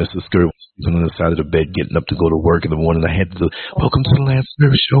 And Mrs. Scurv was sleeping on the side of the bed, getting up to go to work in the morning. I had to do, welcome to the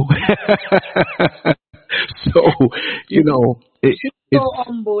Lancescurv show. So, you know, She's it's so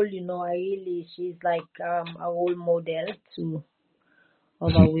humble, she's like a role model to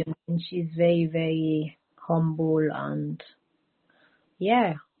other women. She's very, very humble, and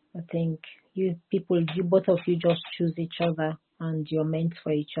yeah, I think both of you just choose each other and you're meant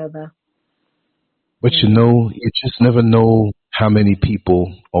for each other. but you just never know how many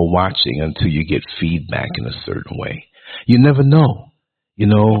people are watching until you get feedback in a certain way. You never know,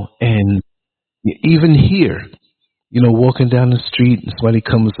 and even here, walking down the street and somebody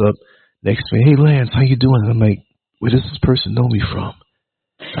comes up next to me, hey Lance, how you doing? And I'm like, where does this person know me from?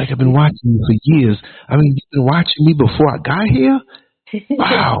 Like I've been watching you for years. I mean, you've been watching me before I got here?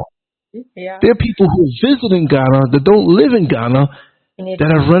 Wow. Yeah. There are people who visit in Ghana that don't live in Ghana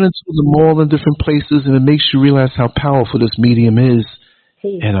that I've run into the mall in different places, and it makes you realize how powerful this medium is.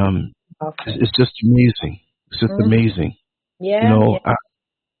 And it's just amazing. It's just amazing. Yeah.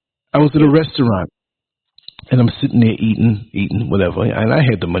 I was at a restaurant and I'm sitting there eating, whatever, and I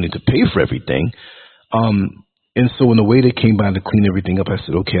had the money to pay for everything. And so when the waiter came by to clean everything up, I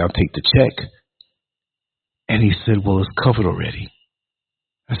said, okay, I'll take the check. And he said, well, it's covered already.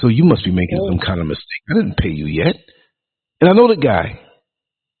 I said, you must be making some kind of mistake. I didn't pay you yet. And I know the guy.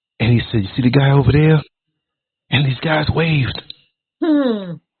 And he said, you see the guy over there? And these guys waved.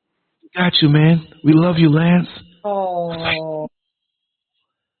 Got you, man. We love you, Lance. Oh.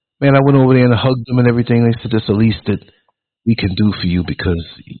 Man, I went over there and hugged them and everything. They said, that's the least that we can do for you because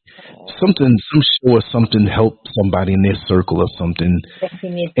some show or something helped somebody in their circle or something.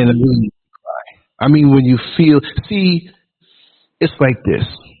 Definitely. And it really, I mean, when you feel, it's like this.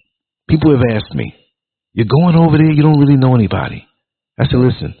 People have asked me, you're going over there, you don't really know anybody. I said,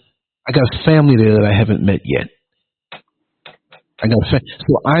 listen, I got family there that I haven't met yet.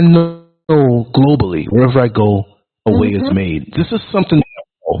 So I know globally, wherever I go, a way is made. This is something that I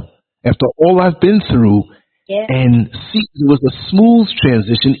know. After all I've been through, and see, it was a smooth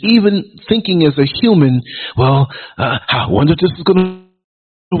transition, even thinking as a human, well, I wonder if this is going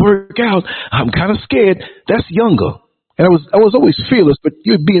to work out. I'm kind of scared. That's younger. And I was always fearless, but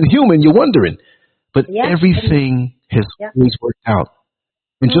you're being human, you're wondering. But everything has always worked out.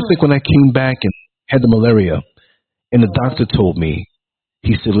 And just like when I came back and had the malaria, and the doctor told me,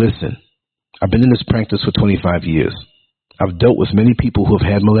 he said, listen, I've been in this practice for 25 years. I've dealt with many people who have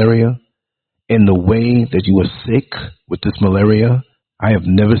had malaria. In the way that you were sick with this malaria, I have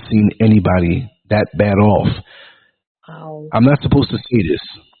never seen anybody that bad off. Wow. I'm not supposed to say this,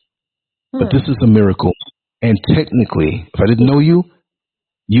 but this is a miracle. And technically, if I didn't know you,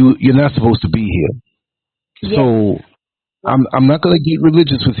 you're not supposed to be here. So I'm not going to get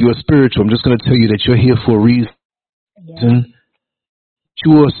religious with you or spiritual. I'm just going to tell you that you're here for a reason.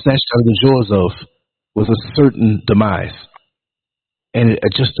 You were snatched out of the jaws of was a certain demise. And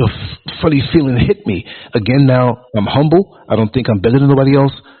just a funny feeling hit me. Again, now I'm humble. I don't think I'm better than nobody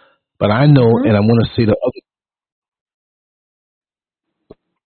else. But I know, and I want to say to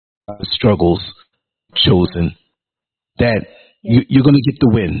other struggles chosen, that you're going to get the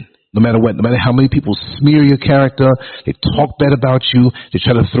win. No matter what, no matter how many people smear your character, they talk bad about you, they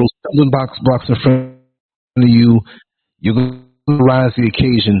try to throw stumbling blocks in front of you, you're going to rise to the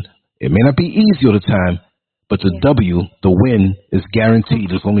occasion. It may not be easy all the time, but the W, the win, is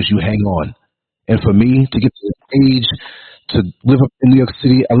guaranteed as long as you hang on. And for me to get to this age, to live up in New York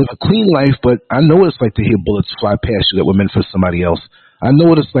City, I live a clean life, but I know what it's like to hear bullets fly past you that were meant for somebody else. I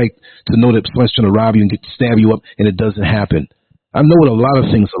know what it's like to know that someone's trying to rob you and stab you up, and it doesn't happen. I know what a lot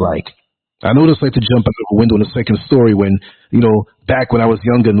of things are like. I know what it's like to jump out of a window in the second story when, back when I was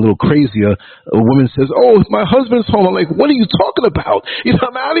younger and a little crazier, a woman says, oh, my husband's home. I'm like, what are you talking about?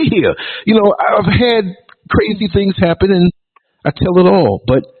 I'm out of here. I've had crazy things happen, and I tell it all.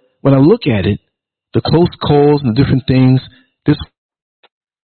 But when I look at it, the close calls and the different things, this is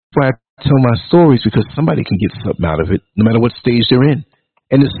why I tell my stories, because somebody can get something out of it, no matter what stage they're in.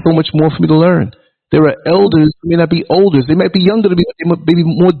 And there's so much more for me to learn. There are elders who may not be elders. They might be younger than me, but they might be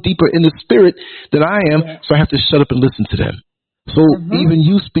more deeper in the spirit than I am, so I have to shut up and listen to them. So even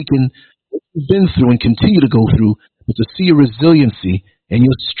you speaking what you've been through and continue to go through, but to see your resiliency and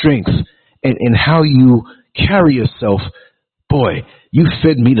your strength and how you carry yourself, boy, you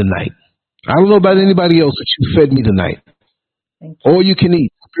fed me tonight. I don't know about anybody else, but you fed me tonight. All you can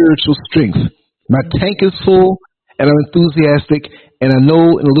eat, spiritual strength. My tank is full, and I'm enthusiastic, and I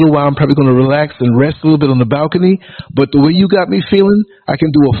know in a little while I'm probably going to relax and rest a little bit on the balcony, but the way you got me feeling, I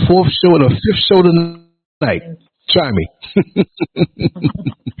can do a fourth show and a fifth show tonight. Try me.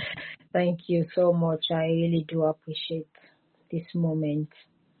 Thank you so much. I really do appreciate this moment,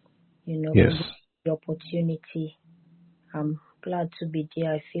 Yes. the opportunity. I'm glad to be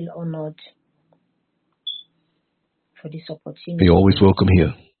there. I feel honored. for this opportunity. You're always welcome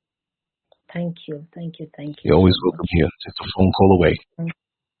here. Thank you. Thank you. Thank you You're always so welcome much. here. Just a phone call away. Okay.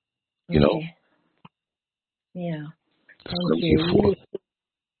 You know, Yeah. that's Thank what I'm you. here for.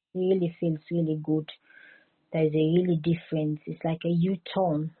 Really feels really good. There's a really difference. It's like a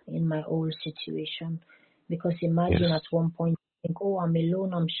U-turn in my whole situation. Because imagine Yes. at one point, you think, oh, I'm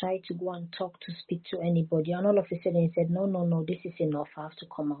alone, I'm shy to go and talk, to speak to anybody. And all of a sudden he said, no, this is enough. I have to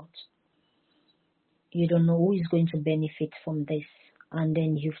come out. You don't know who is going to benefit from this. And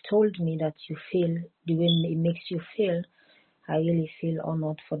then you've told me that you feel the way it makes you feel. I really feel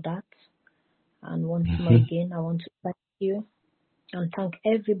honored for that. And once more again, I want to thank you and thank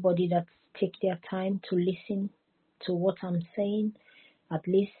everybody that take their time to listen to what I'm saying. At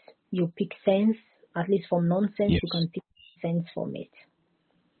least you pick sense. At least from nonsense, Yes. you can pick sense from it.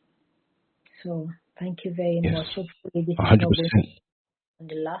 So thank you very Yes. much. Hopefully this is 100%. not going to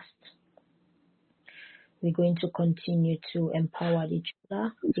be the last. We're going to continue to empower each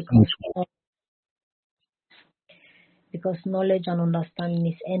other because knowledge and understanding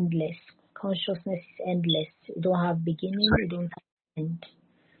is endless. Consciousness is endless. You don't have beginning, you don't have end.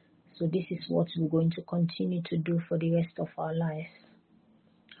 So this is what we're going to continue to do for the rest of our lives.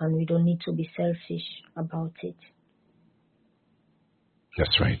 And we don't need to be selfish about it.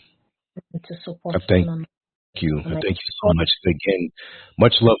 That's right. We need to support I thank one another. you. I And thank you so much. Again,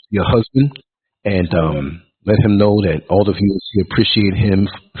 much love to your husband. And let him know that all of you appreciate him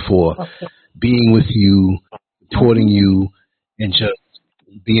for being with you, supporting you, and just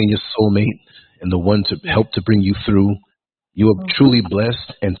being your soulmate and the one to help to bring you through. You are truly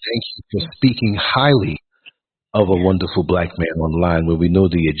blessed, and thank you for speaking highly of a wonderful black man online, where we know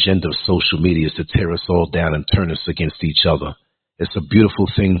the agenda of social media is to tear us all down and turn us against each other. It's a beautiful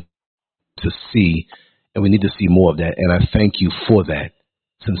thing to see, and we need to see more of that. And I thank you for that,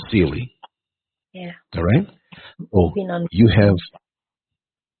 sincerely. Yeah. All right? Oh, you have,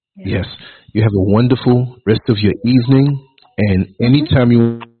 yes, you have a wonderful rest of your evening. And anytime you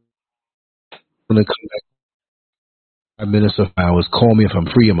want to come back, 5 minutes or hours, call me if I'm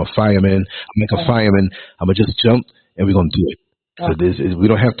free. I'm a fireman. I'm like a fireman. I'm going to just jump, and we're going to do it. So we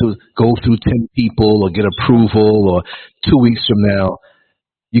don't have to go through 10 people or get approval, or 2 weeks from now.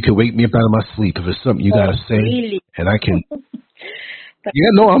 You can wake me up out of my sleep if it's something you got to say, really? and I can.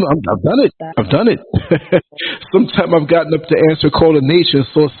 Yeah, no, I've done it. I've done it. Sometime I've gotten up to answer a call to nature and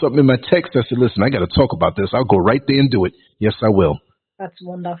saw something in my text. I said, listen, I got to talk about this. I'll go right there and do it. Yes, I will. That's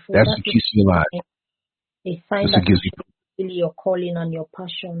wonderful. That's what keeps me alive. A sign That's that what gives me. really your calling and your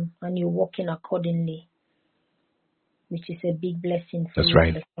passion, and you're working accordingly, which is a big blessing for That's you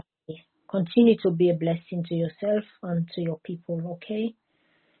right. and the family. Continue to be a blessing to yourself and to your people, okay?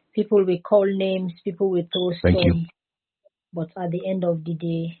 People will call names, people will throw Thank you. stones, but at the end of the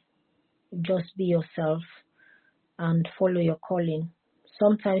day, just be yourself and follow your calling.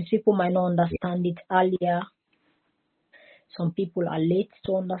 Sometimes people might not understand it earlier. Some people are late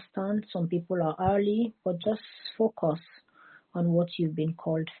to understand. Some people are early, but just focus on what you've been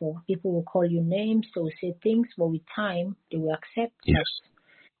called for. People will call you names, they will say things, but with time, they will accept that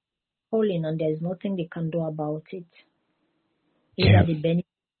calling, and there's nothing they can do about it. Either they benefit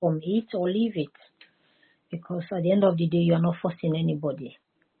from it or leave it. Because at the end of the day, you are not forcing anybody.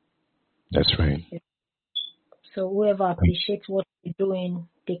 That's right. So whoever appreciates what you're doing,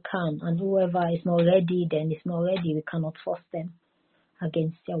 they can. And whoever is not ready, then is not ready. We cannot force them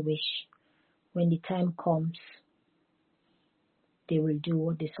against their wish. When the time comes, they will do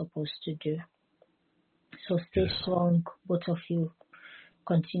what they're supposed to do. So stay strong, both of you.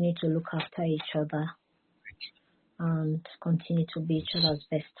 Continue to look after each other and continue to be each other's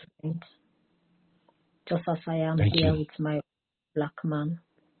best friend. Just as I am here with my black man.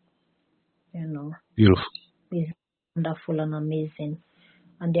 You know. Beautiful. He's wonderful and amazing.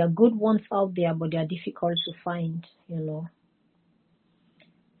 And there are good ones out there, but they are difficult to find, you know.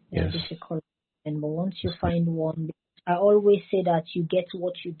 They are difficult. But once you find one, I always say that you get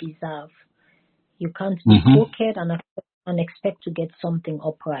what you deserve. You can't be crooked and expect to get something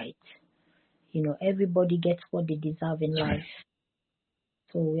upright. You know, everybody gets what they deserve in life.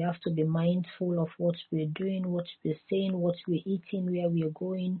 So we have to be mindful of what we're doing, what we're saying, what we're eating, where we're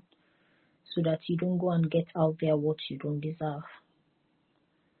going, so that you don't go and get out there what you don't deserve.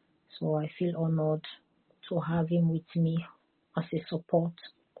 So I feel honored to have him with me as a support.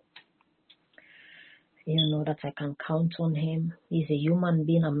 You know, that I can count on him. He's a human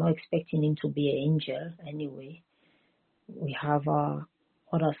being. I'm not expecting him to be an angel anyway. We have our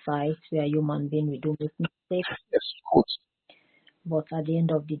other sides. We are human beings. We do make mistakes. Yes, of course. But at the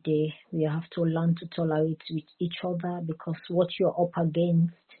end of the day, we have to learn to tolerate with each other, because what you're up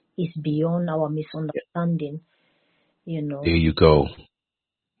against is beyond our misunderstanding. you know. There you go.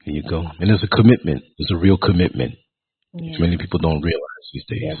 There you go. And there's a commitment. There's a real commitment, which many people don't realize these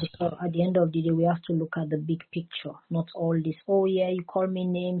days. Yeah, because at the end of the day, we have to look at the big picture, not all this. Oh, yeah, you call me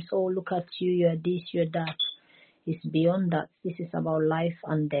names. Oh, look at you. You're this, you're that. It's beyond that. This is about life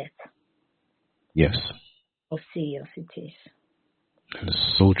and death. Yes. How serious it is. That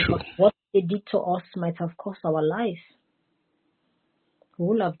is so true. Because what they did to us might have cost our life. We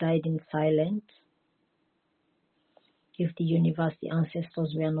would have died in silence if the universe, the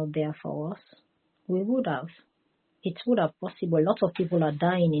ancestors were not there for us. We would have. It would have possible. A lot of people are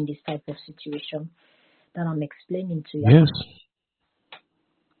dying in this type of situation that I'm explaining to you. Yes.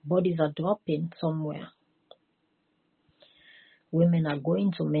 Bodies are dropping somewhere. Women are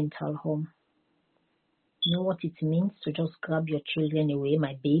going to mental home. You know what it means to just grab your children away?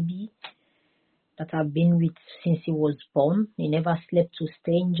 My baby that I've been with since he was born. He never slept to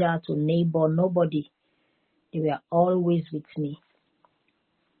stranger, to neighbor, nobody. They were always with me.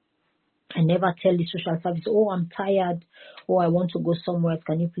 I never tell the social service, oh, I'm tired, oh, I want to go somewhere,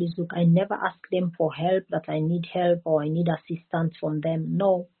 can you please look? I never ask them for help, that I need help or I need assistance from them.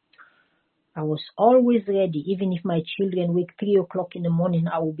 No. I was always ready. Even if my children wake 3 o'clock in the morning,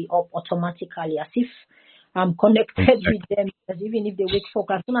 I will be up automatically as if I'm connected with them. Because even if they wake 4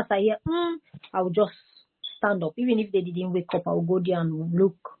 o'clock, as soon as I hear, I will just stand up. Even if they didn't wake up, I will go there and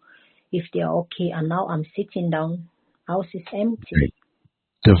look if they are okay. And now I'm sitting down. House is empty. Right.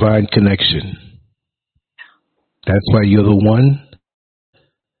 Divine connection. That's why you're the one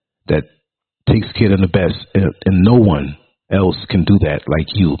that takes care of the best. And no one else can do that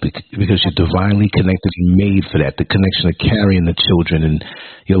like you, because you're divinely connected and made for that. The connection of carrying the children and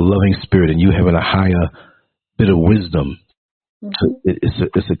your loving spirit and you having a higher bit of wisdom. So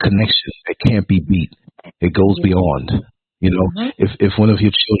it's a connection that can't be beat. It goes beyond. You know, if one of your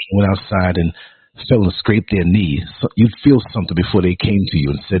children went outside and fell and scraped their knee, you'd feel something before they came to you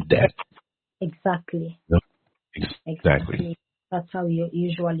and said that. Exactly. You know? Exactly. That's how it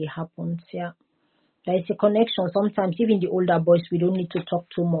usually happens, yeah. There is a connection. Sometimes even the older boys, we don't need to talk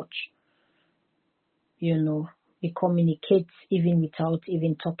too much. You know, we communicate even without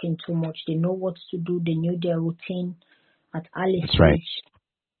even talking too much. They know what to do. They know their routine at early stage. Right.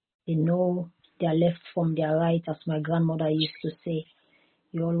 They know their left from their right, as my grandmother used to say.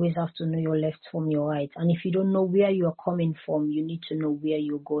 You always have to know your left from your right. And if you don't know where you're coming from, you need to know where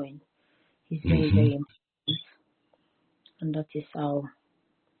you're going. It's very, very important. And that is how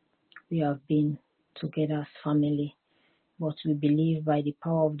we have been together as family. But we believe by the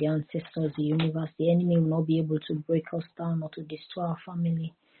power of the ancestors, the universe, the enemy will not be able to break us down or to destroy our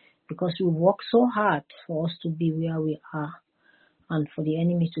family. Because we work so hard for us to be where we are. And for the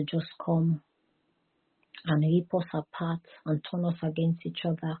enemy to just come and rip us apart and turn us against each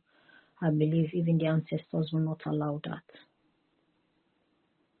other, I believe even the ancestors will not allow that.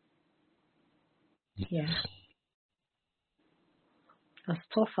 Yeah. As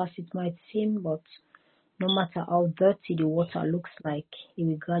tough as it might seem, but no matter how dirty the water looks like, it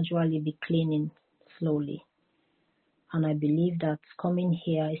will gradually be cleaning slowly. And I believe that coming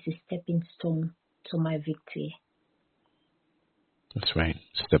here is a stepping stone to my victory. That's right.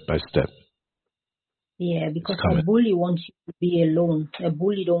 Step by step. Yeah, because a bully wants you to be alone. A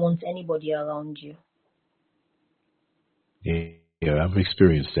bully don't want anybody around you. Yeah, I've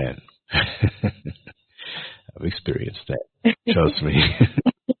experienced that. I've experienced that. Trust me.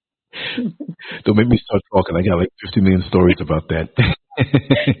 Don't make me start talking. I got like 50 million stories about that.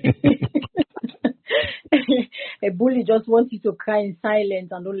 A bully just wants you to cry in silence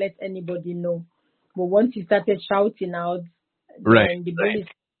and don't let anybody know. But once you started shouting out, then the bully is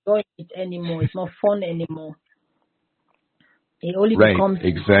not doing it anymore. It's not fun anymore. It only becomes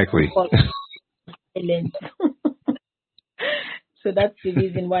exactly. silence. So that's the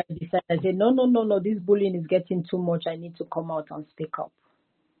reason why I decided. I said, no, this bullying is getting too much. I need to come out and speak up.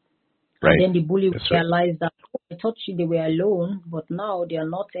 Right. And then the bully realized that I thought they were alone, but now they are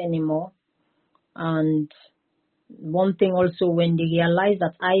not anymore. And one thing also, when they realize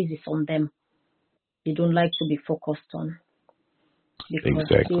that eyes is on them, they don't like to be focused on. Because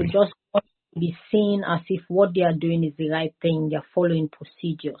they just want to be seen as if what they are doing is the right thing. They are following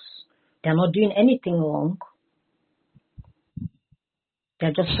procedures. They are not doing anything wrong. They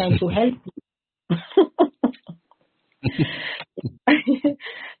are just trying to help you.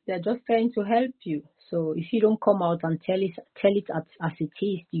 They're just trying to help you. So if you don't come out and tell it as it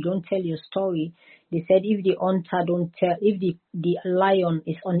is, you don't tell your story. They said if the hunter don't tell, if the lion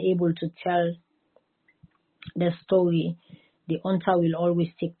is unable to tell the story, the hunter will always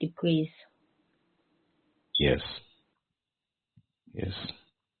take the praise. Yes.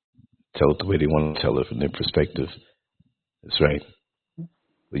 Tell it the way they want to tell it from their perspective. That's right.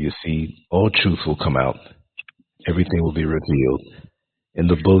 But you see, all truth will come out. Everything will be revealed. And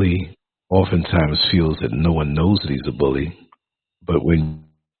the bully oftentimes feels that no one knows that he's a bully. But when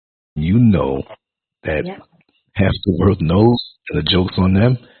you know that Yeah. half the world knows and the joke's on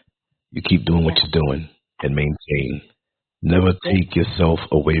them, you keep doing what Yeah. you're doing and maintain. Never Yeah. take yourself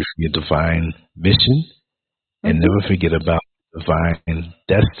away from your divine mission and Mm-hmm. never forget about divine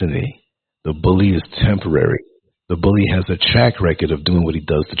destiny. The bully is temporary. The bully has a track record of doing what he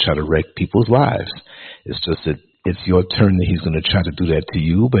does to try to wreck people's lives. It's just that it's your turn that he's going to try to do that to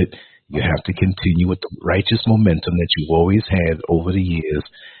you, but you have to continue with the righteous momentum that you've always had over the years,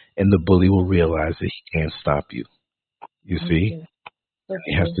 and the bully will realize that he can't stop you. You Thank see? you. So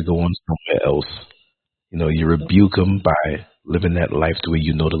He has true. to go on somewhere else. You So, rebuke him by living that life the way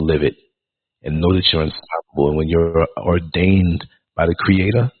you know to live it and know that you're unstoppable. And when you're ordained by the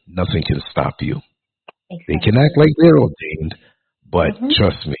Creator, nothing can stop you. They can act exactly. like they're ordained, but Mm-hmm.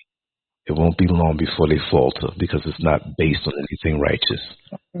 trust me, it won't be long before they falter because it's not based on anything righteous.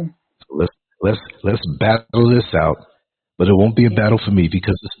 Mm. So let's battle this out, but it won't be a Yeah. battle for me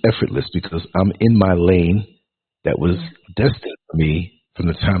because it's effortless because I'm in my lane that was Mm. destined for me from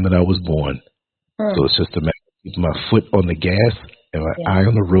the time that I was born. So Mm. it's just a matter of keeping my foot on the gas and my Yeah. eye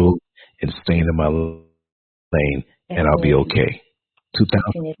on the road and staying in my lane, and I'll be Definitely. okay.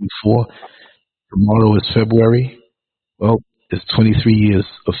 Definitely. 2024, tomorrow is February. Well, it's 23 years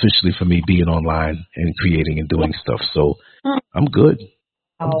officially for me being online and creating and doing stuff. So Mm. I'm good.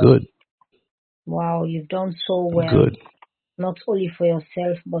 I'm Wow. good. Wow. You've done so I'm well, good. not only for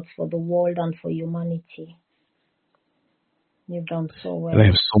yourself, but for the world and for humanity. You've done so And I well.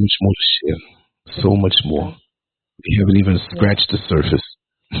 have so much more to share. So much more. Yeah. We haven't even Yeah. scratched the surface.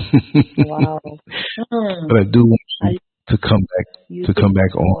 Wow. Mm. But I do want you I, to come back you to did come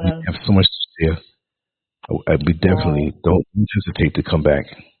back on. We well. have so much to share. We Wow. definitely don't hesitate to come back.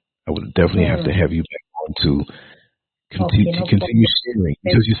 I would definitely have to Mm. have you back on to Okay. No continue problem. sharing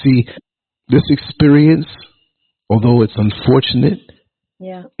because you see this experience, although it's unfortunate,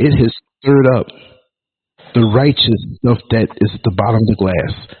 Yeah. it has stirred up the righteous stuff that is at the bottom of the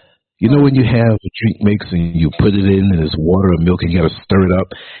glass. You know when Mm. you have a drink mix and you put it in and it's water or milk and you got to stir it up,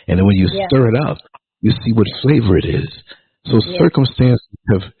 and then when you Yeah. stir it up, you see what flavor it is. So Yeah. circumstances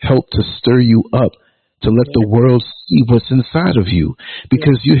have helped to stir you up to let Yeah. the world see what's inside of you Yeah.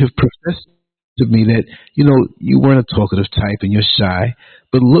 because you have professed to me that you weren't a talkative type and you're shy,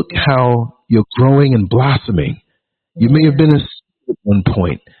 but look Yeah. how you're growing and blossoming. You may have Yeah. been a seed at one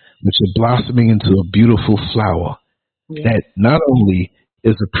point, but you're blossoming into a beautiful flower Yeah. that not only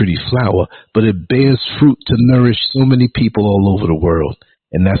is a pretty flower, but it bears fruit to nourish so many people all over the world.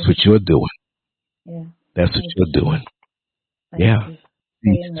 And that's Yeah. what you're doing. Yeah. That's what Thank you're you. doing. Thank Yeah. you See,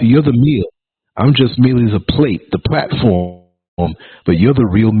 very so much. you're the meal. I'm just merely the plate, the platform, but you're the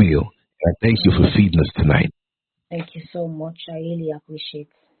real meal. And I thank you for feeding us tonight. Thank you so much. I really appreciate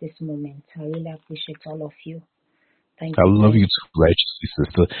this moment. I really appreciate all of you. Thank I you love very you much. too, righteously,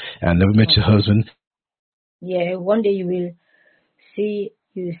 sister. I never met Oh, your husband. yeah, one day you will see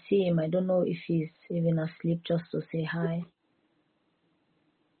him. I don't know if he's even asleep, just to say hi.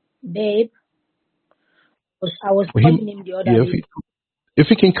 Babe, I was Well, calling him the other yeah, day. if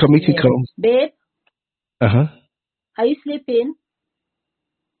he can come, he can Yeah. come. Babe, Uh-huh. are you sleeping?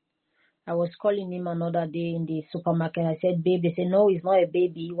 I was calling him another day in the supermarket. I said, babe. They said, no, he's not a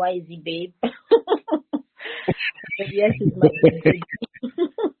baby. Why is he babe? I said, yes, he's my baby.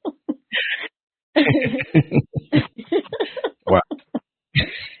 Wow.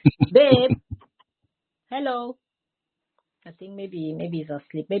 Babe, hello. I think maybe he's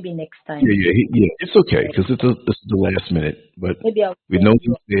asleep. Maybe next Yeah, time. yeah. It's okay Yeah. because this is the last minute, but Maybe I'll we know send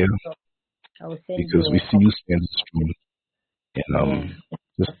you. he's there I will send because you we a see copy. you standing strong. And Yeah,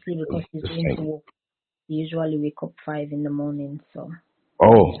 just asleep because he's just going thank to you. work. He usually wake up 5 in the morning. So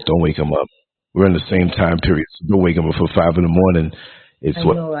Oh, yeah, don't wake him up. We're in the same yeah. time period. So don't wake him up for 5 in the morning. It's I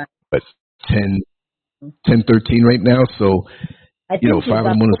know, right? what 10:13 right now. So I think he's 5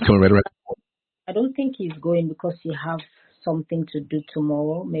 in the morning is coming right around. I don't think he's going because he have something to do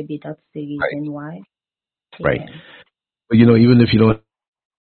tomorrow. Maybe that's the Right, reason why. right. Yeah. But even if you don't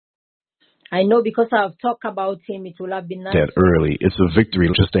I know because I've talked about him. It will have been nice that early, it's a victory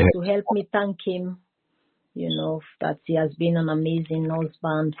just to have. to help me thank him. That he has been an amazing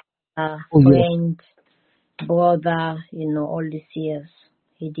husband, Oh yeah, friend, brother. All these years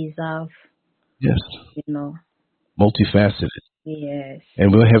he deserve. yes, You know. multifaceted. Yes.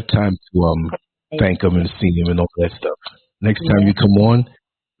 And we'll have time to thank him Yeah. and see him and all that stuff. Next time Yeah. you come on,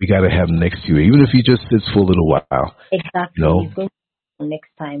 we got to have him next to you, even if he just sits for a little while. Exactly. He's going to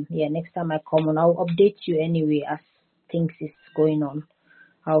next time. Yeah. Next time I come on, I'll update you anyway as things is going on.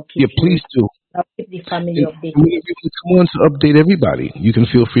 I'll keep Yeah, please do. I'll keep the family And updated. whenever you come on to update everybody, you can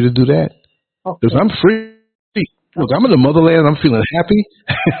feel free to do that. Because Okay. I'm free. Look, Okay. I'm in the motherland. I'm feeling happy.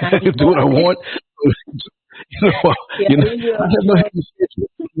 I I can do what I want. Yeah, You know, really I have no enjoy. heavy schedule.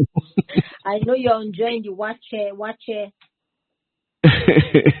 I know you're enjoying the wache.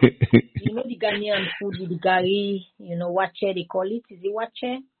 You know the Ghanaian food with the gari, wache they call it. Is it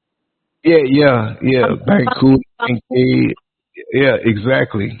wache? Yeah. Banku, Banku. Yeah,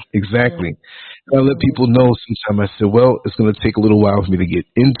 exactly. Mm. I let people know sometime. I said, well, it's going to take a little while for me to get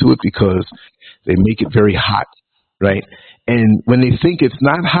into it because they make it very hot, right? And when they think it's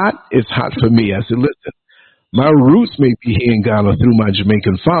not hot, it's hot for me. I said, listen, my roots may be here in Ghana through my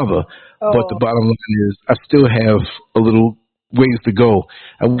Jamaican father, but the Oh, bottom line is I still have a little ways to go.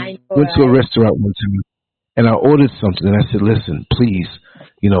 I I know, went to a right? restaurant one time and I ordered something and I said, listen, please,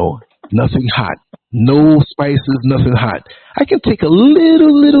 nothing hot, no spices, nothing hot. I can take a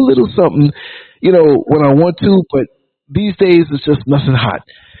little something, when I want to, but these days it's just nothing hot.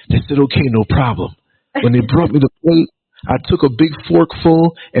 They said, okay, no problem. When they brought me the plate, I took a big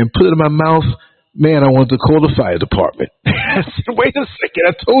forkful and put it in my mouth. Man, I wanted to call the fire department. I said, wait a second,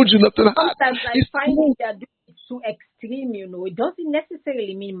 I told you nothing hot. Sometimes I It's find it that it's too extreme, It doesn't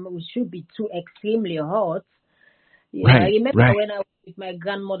necessarily mean we should be too extremely hot. I right. remember when I was with my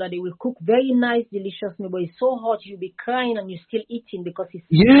grandmother, they will cook very nice, delicious meal, but it's so hot you'll be crying and you're still eating because it's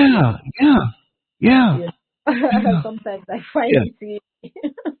Yeah. you know. Sometimes I find Yeah. it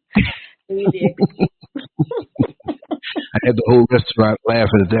really extreme. I had the whole restaurant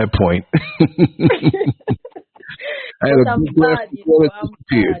laughing at that point. I had But a I'm big glass glad, of water I'm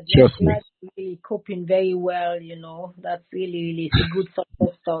disappeared. glad. I'm Trust me. glad you're really coping very well, That's really, it's a good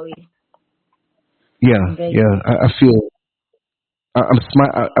success story. I'm very I feel I'm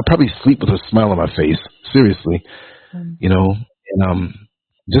smile. I probably sleep with a smile on my face. Seriously, mm. and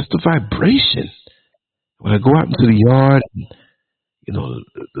just the vibration when I go out into the yard.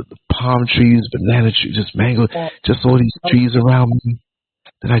 The palm trees, banana trees, just mango, Oh, just all these trees around me.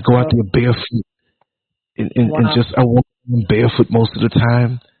 Then I go out oh, there barefoot and wow. just I walk barefoot most of the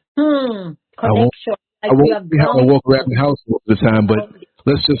time. I won't Connection. I Like we won't are see how I grounded. walk around the house most of the time, but Grounded.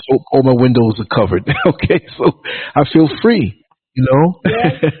 let's just hope all my windows are covered. Okay, so I feel free,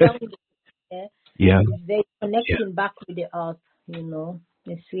 Yes, grounded. Yeah. Yeah, It's very yeah, connecting back with the earth.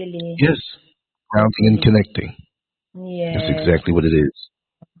 It's really, yes, grounding and really, connecting. That's yes, exactly what it is.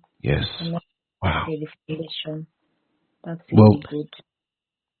 Yes. connecting Wow. with the foundation. That's Well, really good.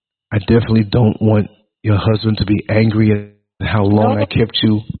 I definitely don't want your husband to be angry at how long No, I kept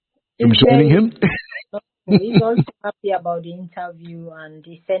you from it's joining very him. no, he's also happy about the interview and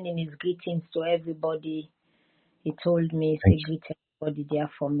he's sending his greetings to everybody. He told me Thank he greet everybody there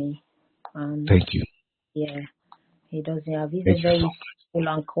for me. And Thank you. yeah, he doesn't have, he's Thank a you so very much. cool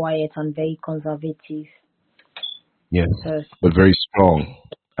and quiet and very conservative Yes, person. but very strong.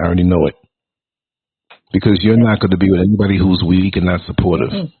 I already know it because you're not going to be with anybody who's weak and not supportive.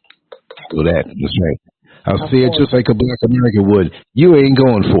 So that's right. I'll Of say it course. just like a Black American would. You ain't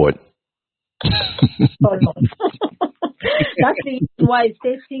going for it. Oh, no. That's the reason why I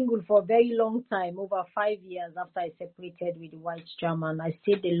stayed single for a very long time, over 5 years after I separated with the white German. I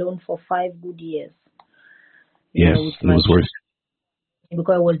stayed alone for 5 good years, Yes, with it my was worth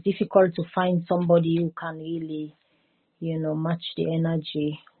because it was difficult to find somebody who can really, match the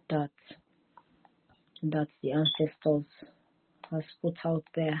energy that the ancestors has put out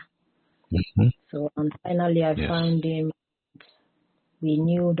there. it. Hmm. So, and finally I Yes, found him. We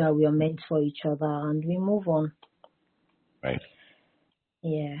knew that we are meant for each other and we move on. right.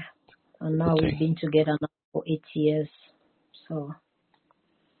 Yeah. And Good now we've thing. been together now for 8 years. So,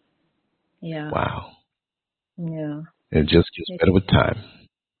 yeah. Wow. Yeah. It just gets better with time.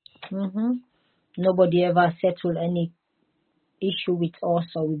 Mm-hmm. Nobody ever settled any issue with us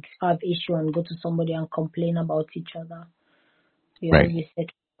or we have issue and go to somebody and complain about each other. We Right. always settle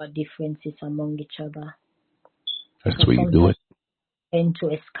our differences among each other. That's Because the way you do sometimes it. we tend to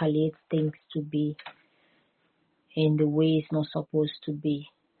escalate things to be in the way it's not supposed to be.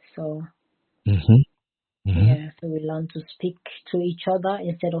 So, Hmm. Hmm. yeah, so we learn to speak to each other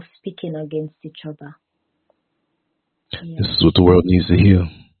instead of speaking against each other. This Yeah, is what the world needs to hear.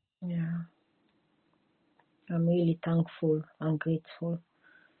 yeah. I'm really thankful and grateful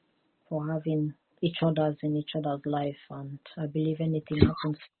for having each other's in each other's life, and I believe anything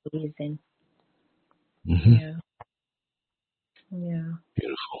happens for a reason. Hmm. Yeah, yeah,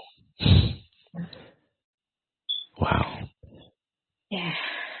 Beautiful. Wow. yeah.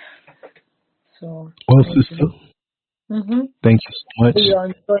 So Well, thank you. sister, Mm-hmm. thank you so much. You're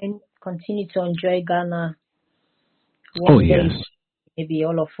enjoying, continue to enjoy Ghana Oh, One yes. day, maybe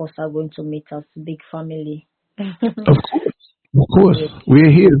all of us are going to meet as big family. Of course. Of course.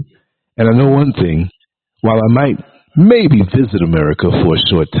 We're here. And I know one thing. While I might maybe visit America for a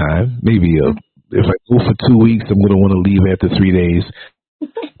short time, maybe if I go for 2 weeks, I'm going to want to leave after 3 days.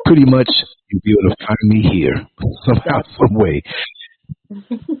 Pretty much, you'll be able to find me here somehow, some way.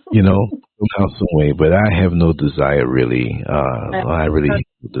 Somehow, some way. But I have no desire, really. I really have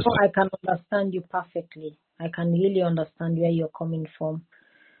no desire. I can understand you perfectly. I can really understand where you're coming from.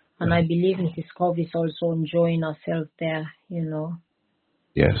 And I believe Mrs. Cove is also enjoying herself there, Yes.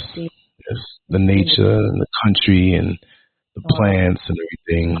 Yes. The nature and the country and the plants and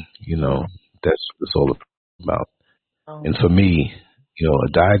everything, that's what it's all about. And for me, a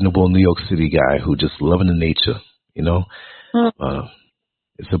dyed-in-the-wool New York City guy who just loving the nature, it's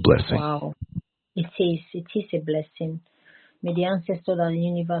a blessing. Wow. It is a blessing. May the ancestors and the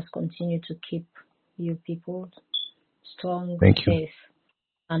universe continue to keep you people strong, safe,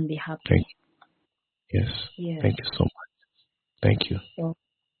 and be happy. Thank you. Yes. Yeah. Thank you so much. Thank you. So,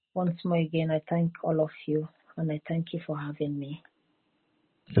 once more again, I thank all of you, and I thank you for having me.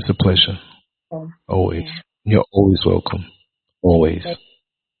 It's a pleasure. Always. Yeah. You're always welcome. Always.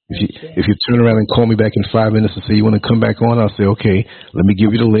 If you turn around and call me back in 5 minutes and say you want to come back on, I'll say, okay, let me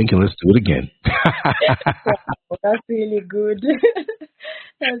give you the link and let's do it again. That's really good.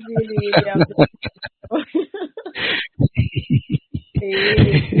 That's really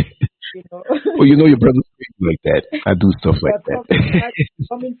Well, your brother's like that. I do stuff like that.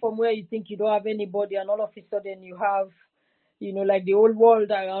 Coming from where you think you don't have anybody and all of a sudden you have, like the whole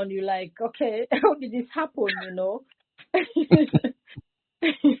world around you, like, okay, how did this happen,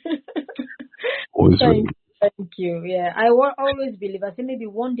 Thank you. Yeah, I always believe. I say maybe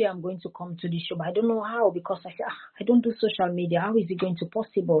one day I'm going to come to the show, but I don't know how because I don't do social media. How is it going to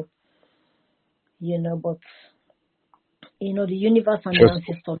possible? But the universe and the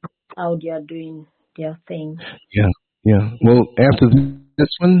ancestors, how they are doing their thing. Yeah. Well, after this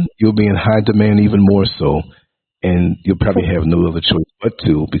one, you'll be in high demand even more so, and you'll probably have no other choice but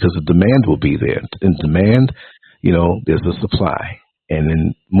to, because the demand will be there. In demand, there's a supply. And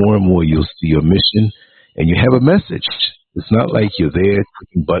then more and more you'll see your mission and you have a message. It's not like you're there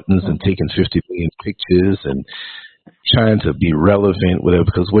clicking buttons and taking 50 million pictures and trying to be relevant, whatever,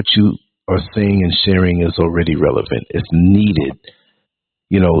 because what you are saying and sharing is already relevant. It's needed.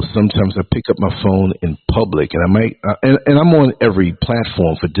 Sometimes I pick up my phone in public and I might, and I'm on every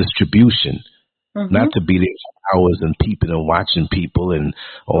platform for distribution, not to be there for hours and peeping and watching people and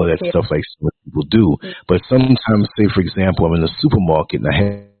all that stuff like some people do. But sometimes, say, for example, I'm in a supermarket and I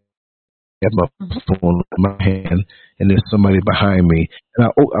have my phone in my hand and there's somebody behind me and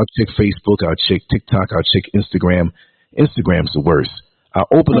I'll check Facebook, I'll check TikTok, I'll check Instagram. Instagram's the worst. I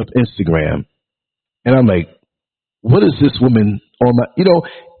open up Instagram and I'm like, what is this woman on my,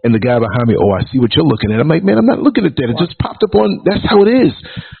 and the guy behind me, I see what you're looking at. I'm like, man, I'm not looking at that. It just popped up on, that's how it is.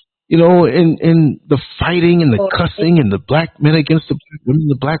 And the fighting and the cussing and the black men against the black women,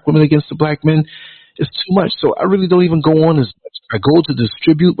 the black women against the black men is too much. So I really don't even go on as much. I go to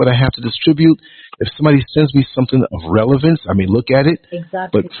distribute what I have to distribute. If somebody sends me something of relevance, I may look at it.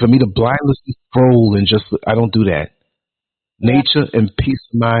 Exactly. But for me to blindlessly scroll and just, I don't do that. Nature and peace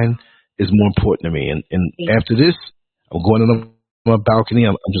of mind is more important to me. And after this, I'm going on my balcony.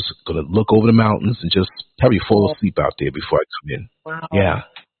 I'm just going to look over the mountains and just probably fall asleep out there before I come in. Wow. Yeah.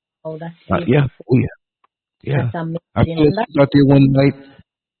 Oh, that's yeah. Oh, yeah. Yeah. That's amazing.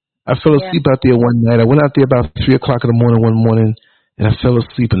 I fell asleep out there one night. I went out there about 3 o'clock in the morning one morning, and I fell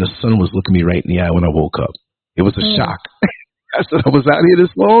asleep, and the sun was looking me right in the eye when I woke up. It was a shock. I said, I was out here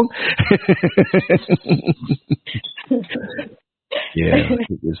this long? Yeah,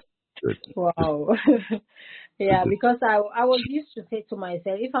 it was good. Wow. Yeah, because I was used to say to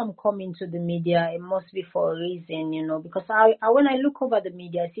myself, if I'm coming to the media, it must be for a reason, because I when I look over the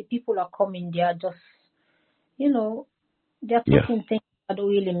media, I see people are coming, they are just, they're talking things that don't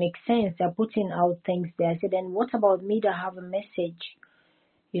really make sense. They're putting out things there. I said, then what about me that have a message?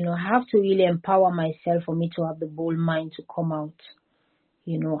 I have to really empower myself for me to have the bold mind to come out,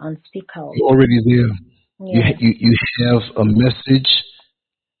 and speak out. You're already there. Yeah. You have a message,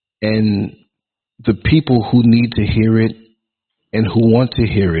 and the people who need to hear it and who want to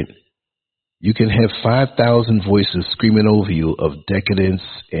hear it, you can have 5,000 voices screaming over you of decadence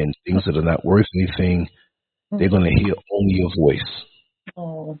and things that are not worth anything. They're going to hear only your voice.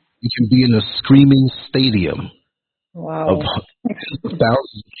 Oh. You can be in a screaming stadium of thousands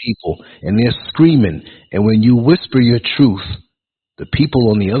of people, and they're screaming. And when you whisper your truth, the people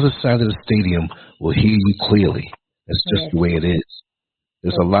on the other side of the stadium will hear you clearly. That's just the way it is.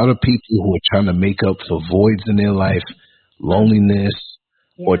 There's a lot of people who are trying to make up for voids in their life loneliness,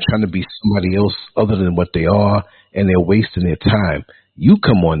 Yeah. or trying to be somebody else other than what they are, and they're wasting their time. You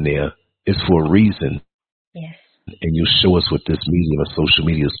come on there, it's for a reason, Yes. and you show us what this medium of social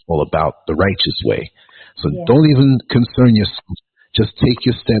media is all about, the righteous way. So Yeah. don't even concern yourself. Just take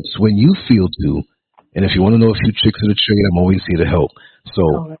your steps when you feel due. And if you want to know a few tricks of the trade, I'm always here to help. So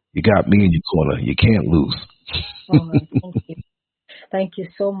All right. you got me in your corner. You can't lose. All right. Thank you. Thank you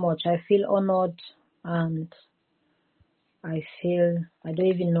so much. I feel honored, and I don't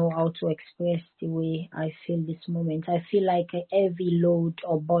even know how to express the way I feel this moment. I feel like a heavy load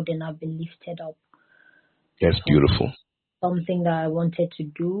or burden have been lifted up. That's beautiful. Something that I wanted to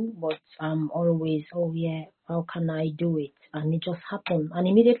do, but I'm always, oh yeah, how can I do it? And it just happened. And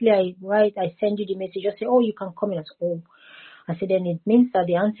immediately I send you the message, just say, oh, you can come in. I said, oh. I said, then it means that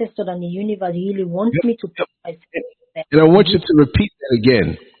the ancestor and the universe really wants me to put myself there. And I want you to repeat that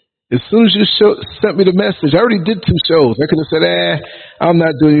again. As soon as you sent me the message, I already did 2 shows. I could have said, I'm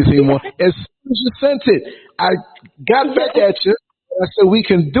not doing anything more. As soon as you sent it, I got back at you. I said, we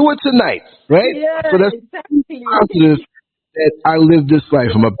can do it tonight, right? Yeah, So that's exactly. positive that I live this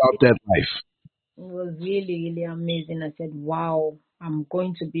life. I'm about that life. It was really, really amazing. I said, wow, I'm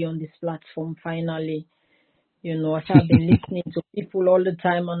going to be on this platform finally. You know, I have been listening to people all the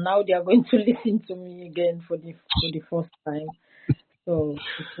time, and now they are going to listen to me again for the first time. So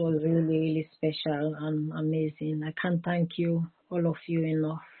it was really, really special and amazing. I can't thank you, all of you,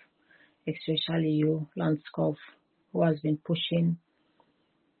 enough, especially you, Lancescurv, who has been pushing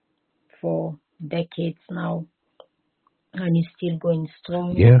for decades now, and you're still going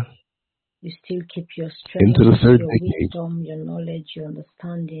strong. Yeah. You still keep your strength, Into the 3rd your decade. wisdom, your knowledge, your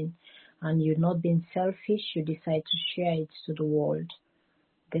understanding, and you're not being selfish. You decide to share it to the world,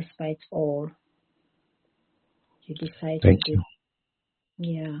 despite all. You decide Thank to you. do.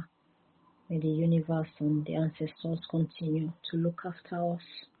 Yeah. May the universe and the ancestors continue to look after us,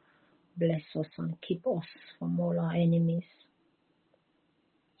 bless us, and keep us from all our enemies.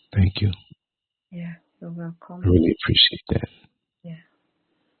 Thank you. Yeah, you're welcome. I really appreciate that. Yeah.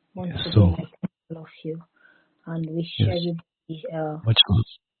 Once Yeah, again, I thank all of you and wish yes, everybody much love.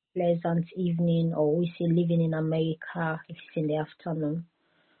 pleasant evening, or we say living in America if it's in the afternoon,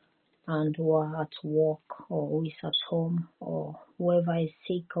 and who are at work or who is at home, or whoever is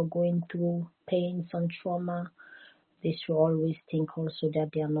sick or going through pains and trauma, they should always think also that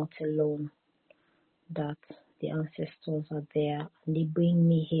they are not alone, that the ancestors are there and they bring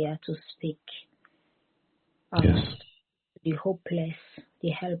me here to speak. And Yes. the hopeless, the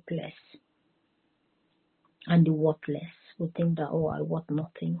helpless, and the worthless who think that, oh, I want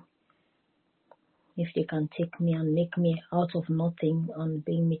nothing. If they can take me and make me out of nothing and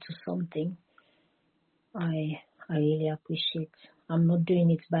bring me to something, I really appreciate. I'm not doing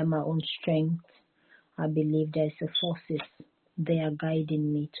it by my own strength. I believe there's a forces they are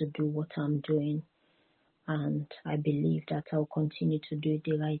guiding me to do what I'm doing, and I believe that I'll continue to do it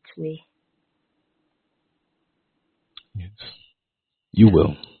the right way. Yes. You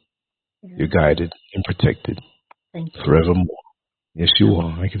will. Yeah. You're guided and protected Thank you. forevermore. Yes, you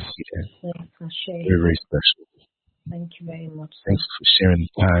are. I can see that. Yes, I'll share. Very, very special. Thank you very much, sir. Thanks for sharing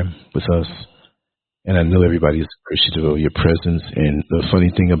the time with us. And I know everybody is appreciative of your presence. And the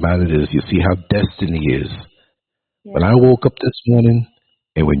funny thing about it is, you see how destiny is. Yeah. When I woke up this morning,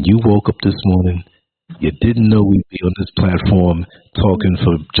 and when you woke up this morning, you didn't know we'd be on this platform talking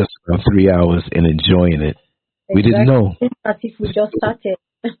for just about 3 hours and enjoying it. We didn't know. As if we just started.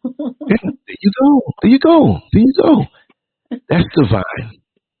 Yeah, there you go. There you go. There you go. That's divine.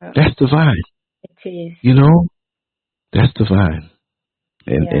 That's divine. It is. You know, that's divine.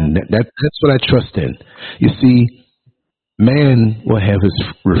 And that's what I trust in. You see, man will have his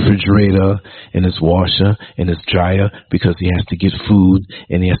refrigerator and his washer and his dryer because he has to get food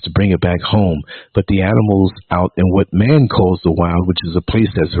and he has to bring it back home. But the animals out in what man calls the wild, which is a place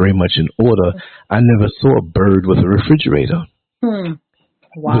that's very much in order, I never saw a bird with a refrigerator.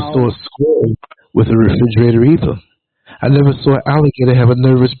 Wow. I never saw a squirrel with a refrigerator either. I never saw an alligator have a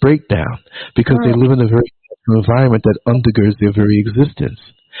nervous breakdown because they live in a very environment that undergirds their very existence.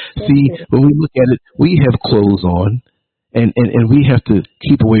 See, when we look at it, we have clothes on, and we have to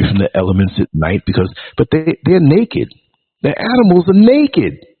keep away from the elements at night but they're naked. The animals are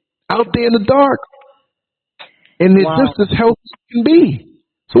naked out there in the dark, and they're just as healthy as can be.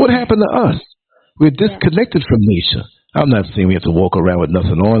 So what happened to us? We're disconnected from nature. I'm not saying we have to walk around with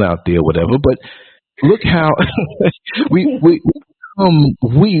nothing on out there, whatever, but look how we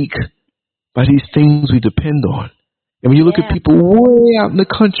become weak by these things we depend on. And when you look at people way out in the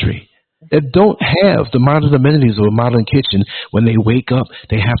country, that don't have the modern amenities of a modern kitchen. When they wake up,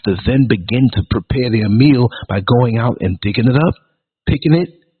 they have to then begin to prepare their meal by going out and digging it up, picking it,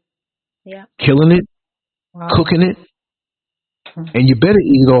 killing it, cooking it. And you better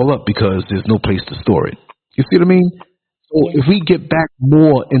eat it all up because there's no place to store it. You see what I mean? So if we get back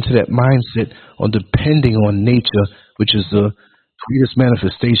more into that mindset on depending on nature, which is the greatest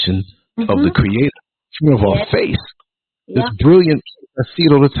manifestation of the Creator in front of our face, this brilliant, I see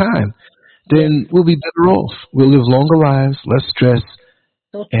it all the time, then we'll be better off. We'll live longer lives, less stress,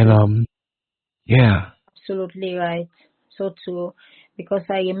 and absolutely right. So true, because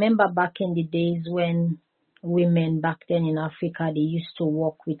I remember back in the days when women back then in Africa, they used to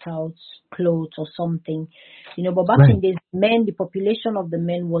walk without clothes or something, but back in the days, men, the population of the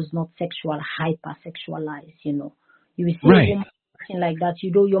men was not hyper-sexualized, You will see a woman acting like that,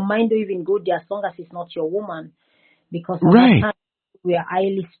 your mind don't even go there as long as it's not your woman, because at that time, we are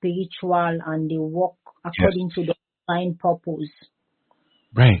highly spiritual and they walk according to the divine purpose.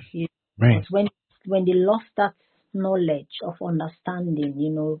 Right. Because when they lost that knowledge of understanding,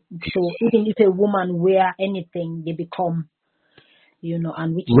 so even if a woman wear anything, they become,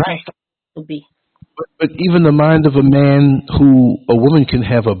 and which is not supposed to be. But even the mind of a man a woman can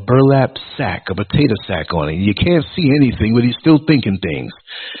have a burlap sack, a potato sack on it. You can't see anything, but he's still thinking things.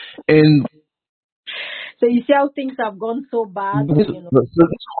 And so you see how things have gone so bad. I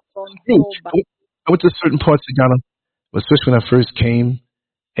went to certain parts of Ghana, especially when I first came,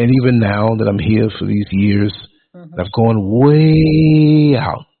 and even now that I'm here for these years, I've gone way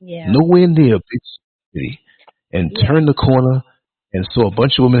out, nowhere near a big city, and turned the corner and saw a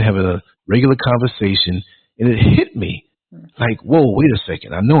bunch of women having a regular conversation, and it hit me like, whoa, wait a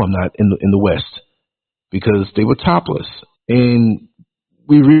second. I know I'm not in the West, because they were topless, and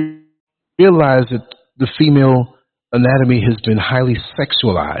we realized that the female anatomy has been highly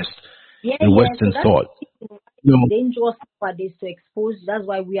sexualized in Western thought. Dangerous nowadays to expose. That's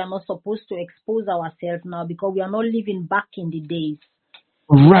why we are not supposed to expose ourselves now, because we are not living back in the days.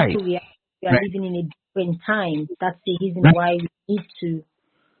 Right. We are living in a different time. That's the reason why we need to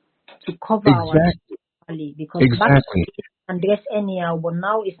cover ourselves, because back then we can dress anyhow, but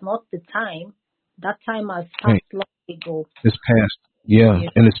now it's not the time. That time has passed long ago. It's past. Yeah,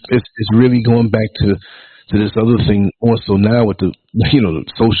 and it's really going back to this other thing also now with the the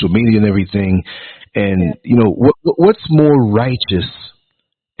social media and everything, and what's more righteous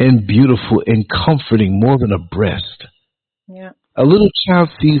and beautiful and comforting more than a breast? A little child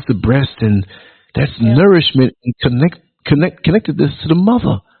sees the breast, and that's nourishment and connectedness to the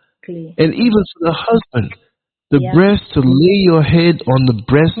mother, and even for the husband. The breast, to lay your head on the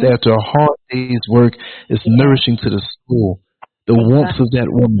breast after a hard day's work, is nourishing to the soul. The warmth of that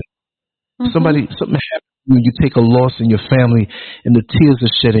woman. Something happens when you take a loss in your family and the tears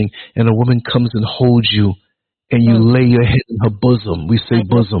are shedding, and a woman comes and holds you and you lay your head in her bosom. We say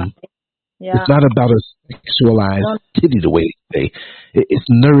bosom. It's not about a sexualized titty the way they say. It's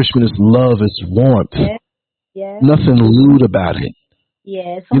nourishment, it's love, it's warmth. Nothing lewd about it.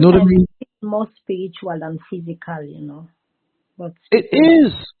 You know what I mean? It's more spiritual than physical, But it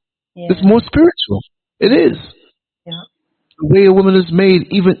is. It's more spiritual. It is. The way a woman is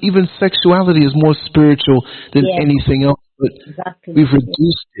made, even sexuality is more spiritual than anything else. But we've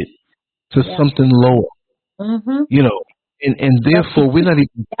reduced it to something lower. And therefore we're not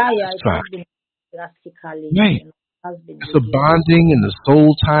even drastically. Right. It's the bonding and the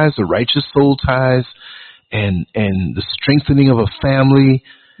soul ties, the righteous soul ties, and the strengthening of a family.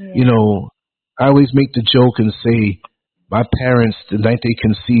 I always make the joke and say, my parents, the night they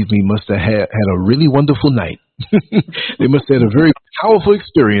conceived me, must have had a really wonderful night. They must have had a very powerful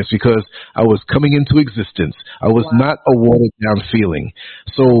experience, because I was coming into existence. I was not a watered down feeling.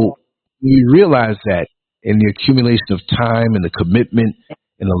 So we realize that in the accumulation of time and the commitment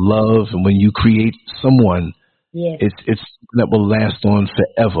and the love, and when you create someone, it's something that will last on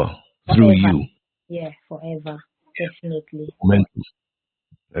forever through you. Yeah, forever. Definitely. Momentum.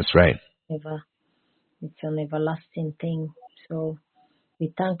 That's right. Ever. It's an everlasting thing. So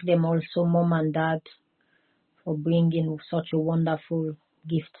we thank them also, Mom and Dad, for bringing such a wonderful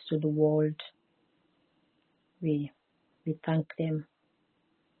gift to the world. We thank them.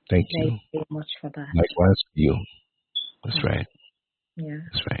 Thank you very much for that. Likewise for you. That's right. Yeah.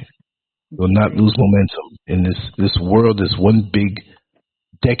 That's right. We'll not lose momentum in this world. This one big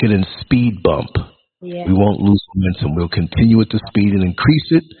decadent speed bump. Yeah. We won't lose momentum. We'll continue at the speed and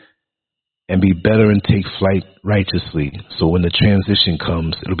increase it, and be better and take flight righteously. So when the transition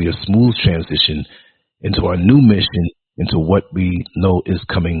comes, it'll be a smooth transition into our new mission, into what we know is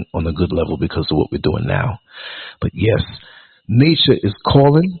coming on a good level because of what we're doing now. But yes, nature is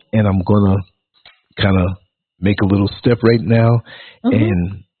calling, and I'm gonna kind of make a little step right now,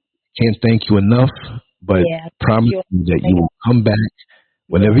 and can't thank you enough. But promise me that you will come back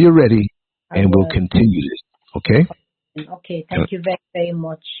whenever you're ready, and we'll continue this. Okay? Okay. Thank you very, very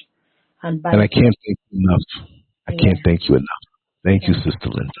much. And I can't thank you enough. I can't thank you enough. Thank you, Sister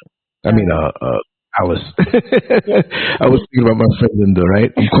Linda. I mean, Alice. I was thinking about my friend Linda,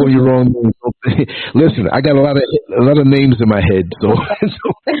 right? I'm calling you wrong names. Listen, I got a lot of names in my head, so. All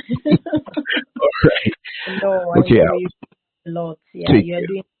right. No, okay, I know you a lot. Yeah, you're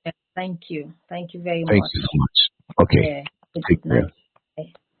doing that. Thank you. Thank you very much. Thank you so much. Okay. Yeah, Take care.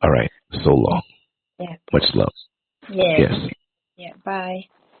 Nice. All right. So long. Yeah. Much love. Yeah. Yes. Yeah. Bye.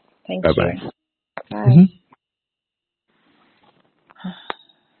 Thank you. Bye. Mm-hmm.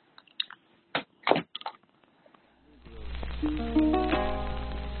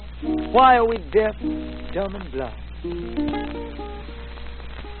 Why are we deaf, dumb, and blind?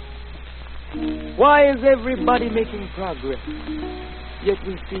 Why is everybody making progress, yet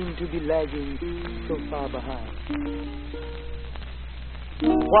we seem to be lagging so far behind?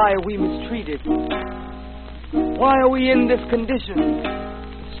 Why are we mistreated? Why are we in this condition,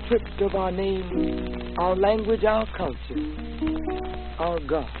 stripped of our name, our language, our culture, our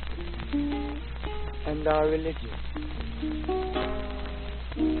God, and our religion?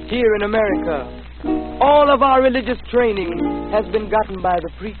 Here in America, all of our religious training has been gotten by the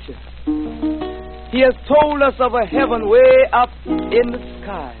preacher. He has told us of a heaven way up in the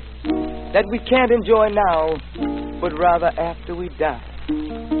sky that we can't enjoy now, but rather after we die.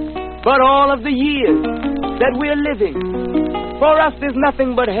 But all of the years that we're living, for us there's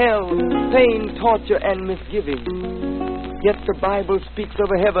nothing but hell, pain, torture, and misgiving. Yet the Bible speaks of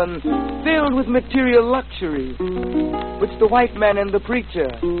a heaven filled with material luxury, which the white man and the preacher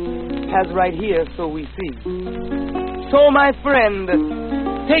has right here, so we see. So, my friend,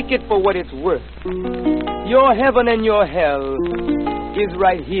 take it for what it's worth. Your heaven and your hell is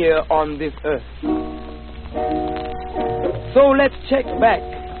right here on this earth. So let's check back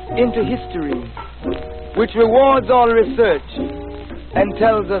into history, which rewards all research and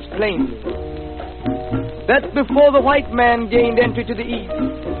tells us plainly that before the white man gained entry to the East,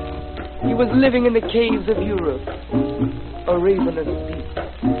 he was living in the caves of Europe, a ravenous beast,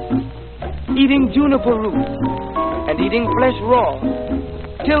 eating juniper roots and eating flesh raw,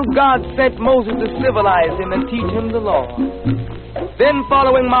 till God sent Moses to civilize him and teach him the law. Then,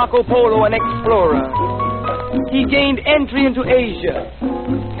 following Marco Polo, an explorer, he gained entry into Asia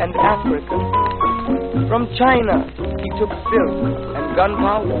and Africa. From China, he took silk and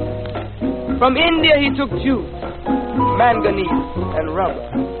gunpowder. From India, he took jute, manganese, and rubber.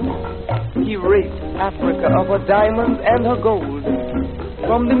 He raped Africa of her diamonds and her gold.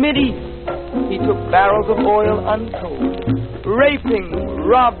 From the Mideast, he took barrels of oil untold, raping,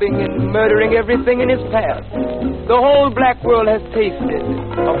 robbing, and murdering everything in his path. The whole black world has tasted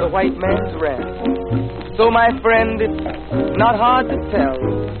of the white man's wrath. So, my friend, it's not hard to tell.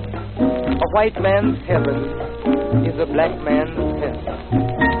 A white man's heaven is a black man's hell.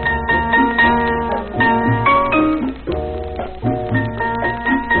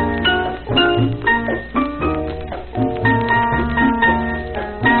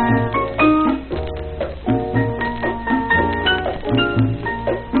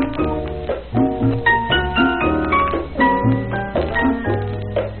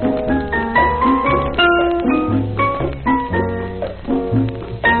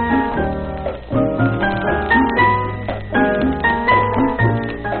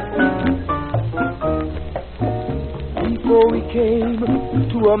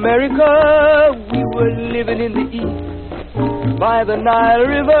 America, we were living in the East. By the Nile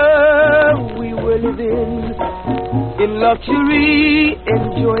River, we were living in luxury,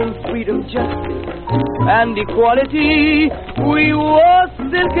 enjoying freedom, justice, and equality. We wore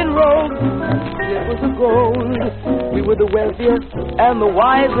silken robes, slivers of gold. We were the wealthiest and the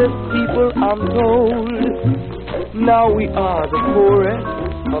wisest people, I'm told. Now we are the poorest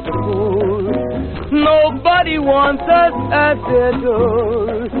of the poor. Nobody wants us at their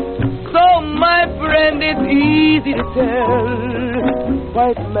door. So, my friend, it's easy to tell.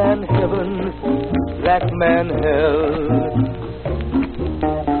 White man heaven, black man hell.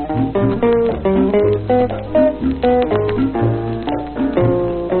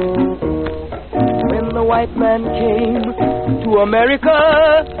 When the white man came to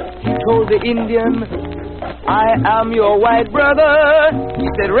America, he told the Indian, I am your white brother. He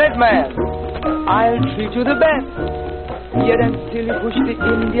said, red man, I'll treat you the best. Yet and still he pushed the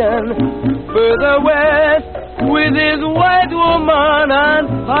Indian further west with his white woman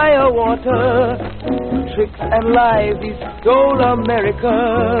and firewater, tricks and lies, he stole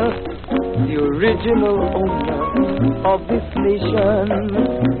America. The original owner of this nation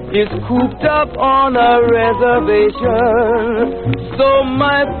is cooped up on a reservation. So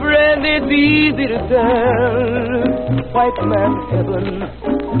my friend, it's easy to tell. White man heaven,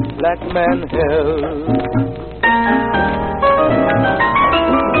 black man hell.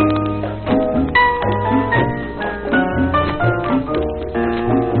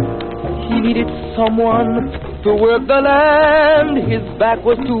 He needed someone to work the land. His back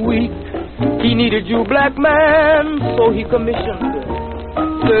was too weak. He needed you, black man, so he commissioned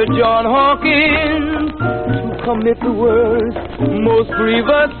Sir John Hawkins to commit the world's most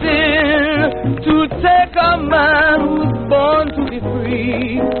grievous sin, to take a man who's born to be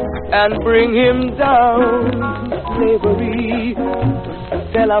free and bring him down to slavery, to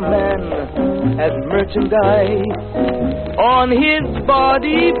sell a man as merchandise, on his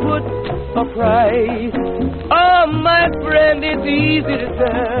body put a price. Oh, my friend, it's easy to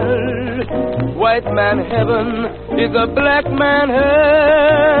tell. White man heaven is a black man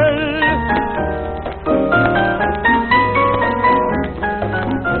hell.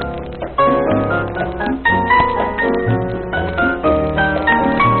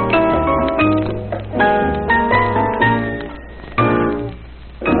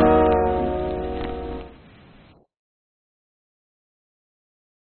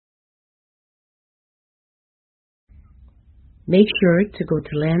 Make sure to go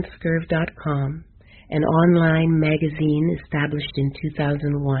to Lancescurv.com, an online magazine established in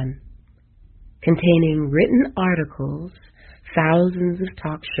 2001, containing written articles, thousands of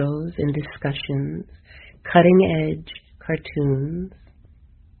talk shows and discussions, cutting-edge cartoons,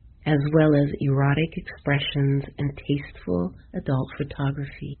 as well as erotic expressions and tasteful adult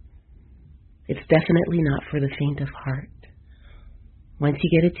photography. It's definitely not for the faint of heart. Once you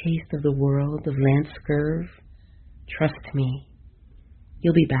get a taste of the world of Lancescurv, trust me,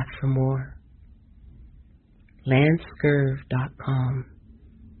 you'll be back for more. Lancescurv.com.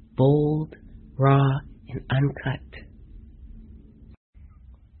 Bold, raw, and uncut.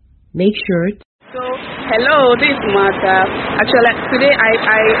 Make sure hello, this is Martha. Actually, today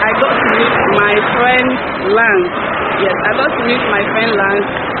I got to meet my friend Lance. Yes, I got to meet my friend Lance.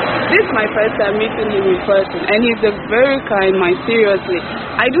 This is my first time meeting him in person, and he's a very kind man, seriously.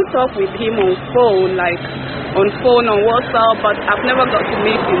 I do talk with him on phone, on WhatsApp, but I've never got to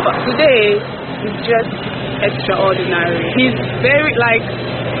meet him. But today, he's just extraordinary. He's very,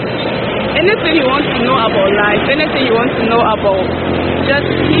 anything you want to know about life, anything you want to know about just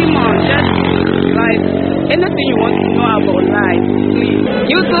humor, anything you want to know about life, please.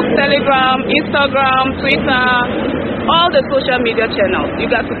 YouTube, Telegram, Instagram, Twitter, all the social media channels, you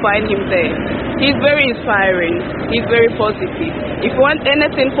got to find him there. He's very inspiring. He's very positive. If you want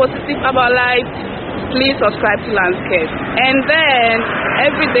anything positive about life, please subscribe to Lancescurv. And then,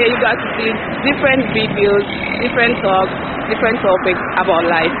 every day you got to see different videos, different talks, different topics about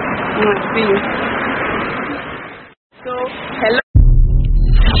life. See you.